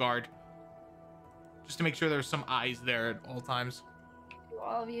personal guard, just to make sure there's some eyes there at all times. Do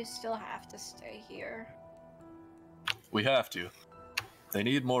all of you still have to stay here? We have to. They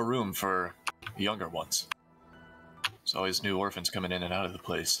need more room for younger ones. There's always new orphans coming in and out of the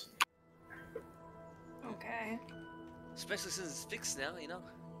place. Okay. Especially since it's fixed now,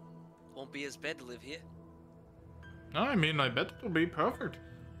 Won't be as bad to live here. No, I mean, I bet it'll be perfect.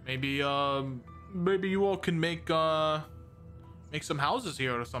 Maybe you all can make some houses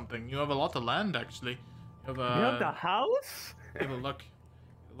here or something. You have a lot of land, actually. You have the house? Have a look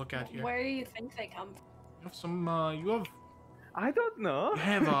at here. Where do you think they come from? You have some. I don't know. You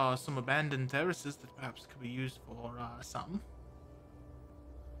have some abandoned terraces that perhaps could be used for something.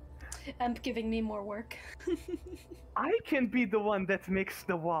 Giving me more work. I can be the one that makes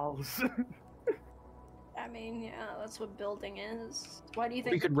the walls. I mean, yeah, that's what building is. Why do you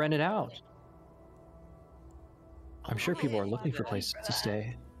think We could rent it out. I'm sure people are yeah, looking for yeah, places for to that.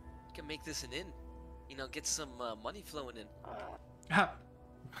 stay. You can make this an inn. Get some money flowing in.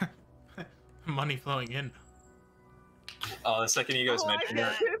 Money flowing in. The second you guys mentioned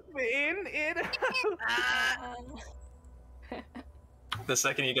that, the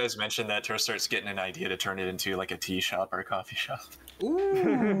second you guys mentioned that, Tur starts getting an idea to turn it into like a tea shop or a coffee shop.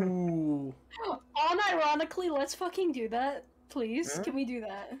 Ooh. Unironically, let's fucking do that, please. Huh? Can we do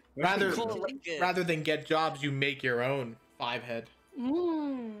that? Rather than get jobs, you make your own 5-head.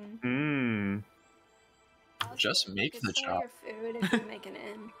 Just make the sell job. your food if you make an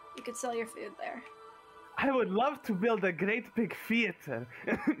inn. You could sell your food there. I would love to build a great big theater.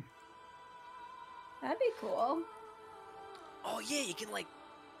 That'd be cool. Oh yeah,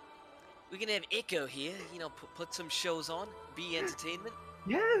 we can have Echo here. Put some shows on, be entertainment.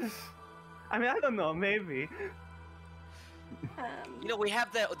 Yes. I mean, I don't know, maybe. We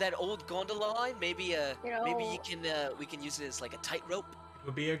have that old gondola line. Maybe maybe know- we can use it as like a tightrope. It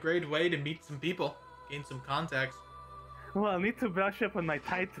would be a great way to meet some people, gain some contacts. Well, I need to brush up on my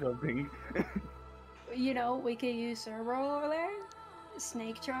tightroping. We could use Cerberus over there.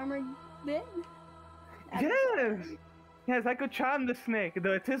 Snake charmer bit. Yes. Yes, I could charm the snake,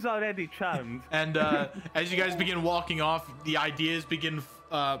 though it is already charmed. And as you guys begin walking off, the ideas begin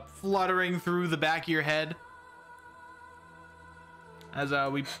fluttering through the back of your head. As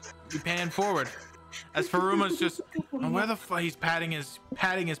we pan forward, as Faruma's just where the fuck he's patting his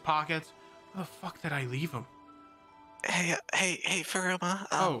pockets. Where the fuck did I leave him? Hey, Faruma.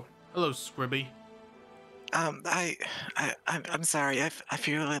 Oh, hello, Scribby. I'm sorry. I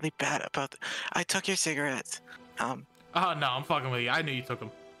feel really bad about. I took your cigarettes. Oh no, I'm fucking with you. I knew you took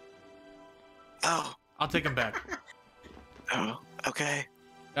them. Oh. I'll take them back. Oh. Okay.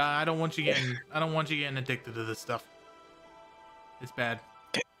 I don't want you getting addicted to this stuff. It's bad.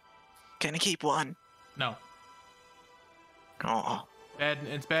 Can I keep one? No. Oh.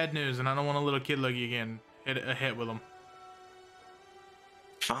 It's bad news, and I don't want a little kid like you again hit with them.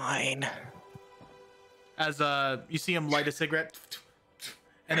 Fine. As you see him light a cigarette,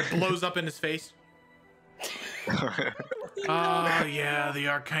 and it blows up in his face. Oh yeah, the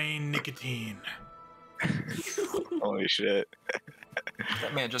arcane nicotine. Holy shit.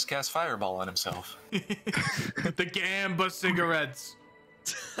 That man just cast fireball on himself. The Gamba cigarettes.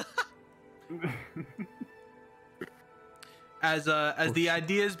 As the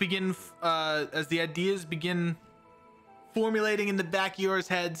ideas begin formulating in the back of yours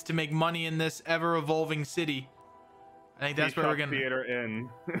heads to make money in this ever-evolving city. I think that's where we're gonna. Theater in.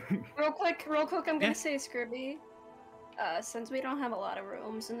 Real quick, I'm gonna say, Scrubby. Since we don't have a lot of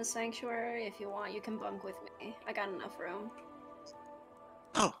rooms in the sanctuary, if you want, you can bunk with me. I got enough room.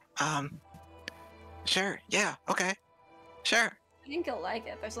 Oh, sure. Yeah. Okay. Sure. I think you'll like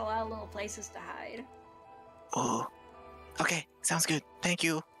it. There's a lot of little places to hide. Oh. Okay. Sounds good. Thank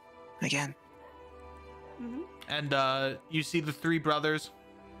you. Again. Mm-hmm. And you see the three brothers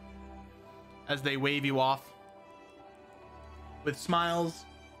as they wave you off with smiles.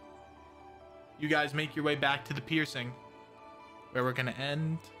 You guys make your way back to the piercing, where we're gonna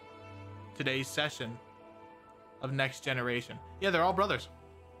end today's session of Next Generation. Yeah, they're all brothers.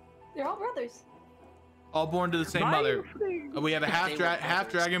 They're all brothers. All born to the same mother. We have a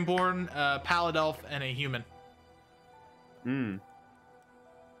half dragonborn, pallid elf, and a human. Hmm.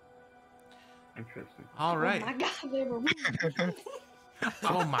 Interesting. All right. Oh my god, they were roommates.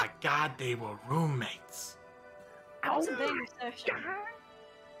 Oh my god, they were roommates. That was a banger session.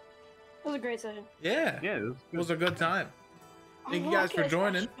 That was a great session. Yeah. Yeah, It was a good time. Thank you Oh, guys for okay,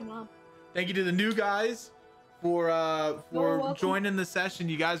 joining. session. Thank you to the new guys for welcome. joining the session.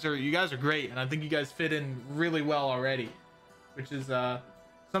 You guys are great, and I think you guys fit in really well already. Which is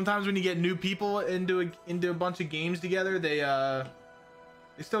sometimes when you get new people into a bunch of games together, they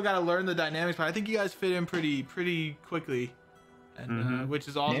still got to learn the dynamics. But I think you guys fit in pretty quickly, and which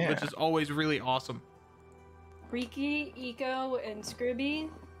is awesome. Yeah. Which is always really awesome. Riki, Eco, and Scrooby,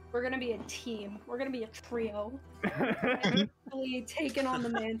 we're gonna be a team. We're gonna be a trio. Really taking on the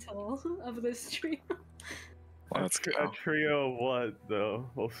mantle of this trio. Let's A go. trio of what though?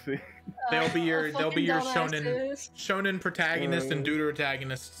 We'll see. They'll be your dumbasses. shonen protagonists and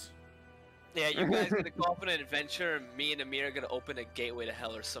deuterotagonists. Yeah, you guys gonna go off on an adventure, and me and Amir are gonna open a gateway to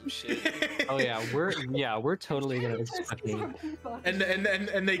hell or some shit. Oh yeah, we're totally gonna fucking.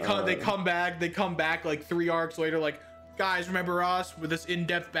 And they come back like 3 arcs later, like, guys, remember us with this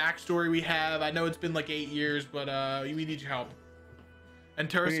in-depth backstory we have? I know it's been like 8 years, but we need your help. And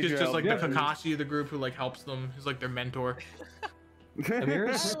Tursk need is your just help. like the Yeah. Kakashi of the group who like helps them. He's like their mentor. Amir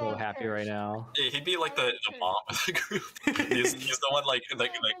is so happy right now. Yeah, he'd be like the mom of the group. He's the one like The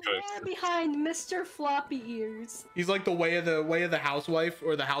man behind Mr. Floppy Ears. He's like the way of the housewife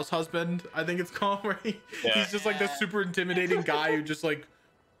or the house husband, I think it's called, where he's just like the super intimidating guy who just like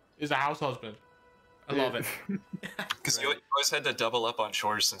is a house husband. I love it. Because he always had to double up on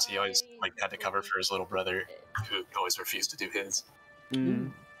chores since he always like had to cover for his little brother who always refused to do his.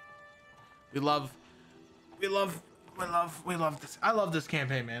 We love this. I love this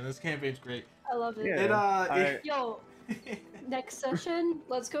campaign, man. This campaign's great. I love it. Yeah. Yo, next session,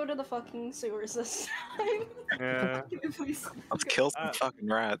 let's go to the fucking sewers this time. Yeah. Please. Let's kill some fucking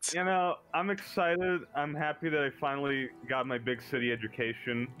rats. You know, I'm excited. I'm happy that I finally got my big city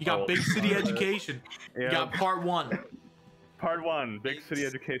education. You got big city education. Yeah. You got part 1. Part 1, big city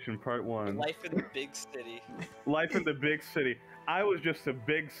education, part 1. Life in the big city. Life in the big city. I was just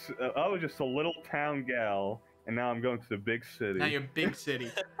a little town gal, and now I'm going to the big city. Now you're big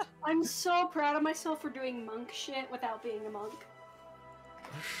city. I'm so proud of myself for doing monk shit without being a monk.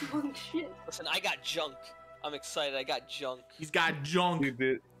 Monk shit. Listen, I got junk. I'm excited. I got junk. He's got junk.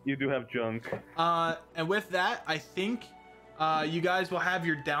 You do have junk. And with that, I think you guys will have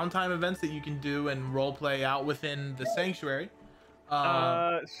your downtime events that you can do and roleplay out within the sanctuary.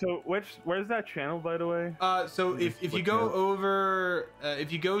 So where's that channel, by the way? So if you go over,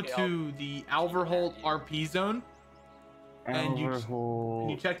 if you go to the Alverholdt RP zone, and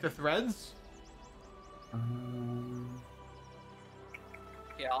you check the threads.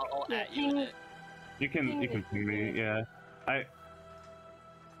 Yeah, I'll add you in it. You can ping me, yeah.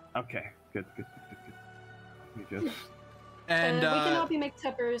 Okay, good. Let me just. And we can help you make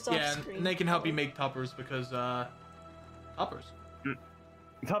tuppers off yeah, screen. and they can help you make tuppers because tuppers.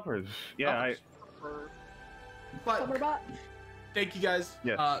 Tuppers, yeah. Tuppers. But Tupperbot. thank you guys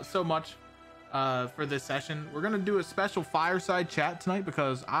Yes. so much for this session. We're gonna do a special fireside chat tonight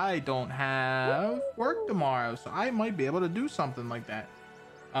because I don't have work tomorrow, so I might be able to do something like that.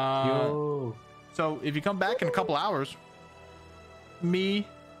 Yo. So if you come back in a couple hours, me,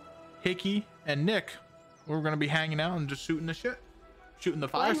 Hickey, and Nick, we're gonna be hanging out and just shooting the shit, shooting the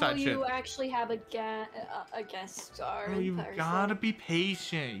fireside When shit. will you actually have a guest star? Oh, in you person? gotta be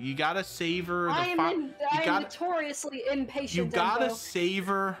patient. You gotta savor the I am notoriously impatient. You gotta Dembo.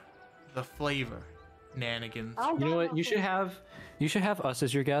 savor the flavor, Nanigans. I'll You know go what? off You should have us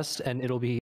as your guest, and it'll be